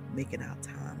just making our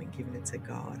time and giving it to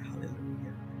God.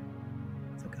 Hallelujah.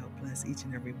 So God bless each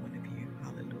and every one of you.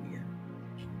 Hallelujah.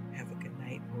 Have a good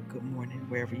night or good morning,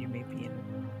 wherever you may be in the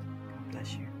world. God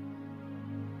bless you.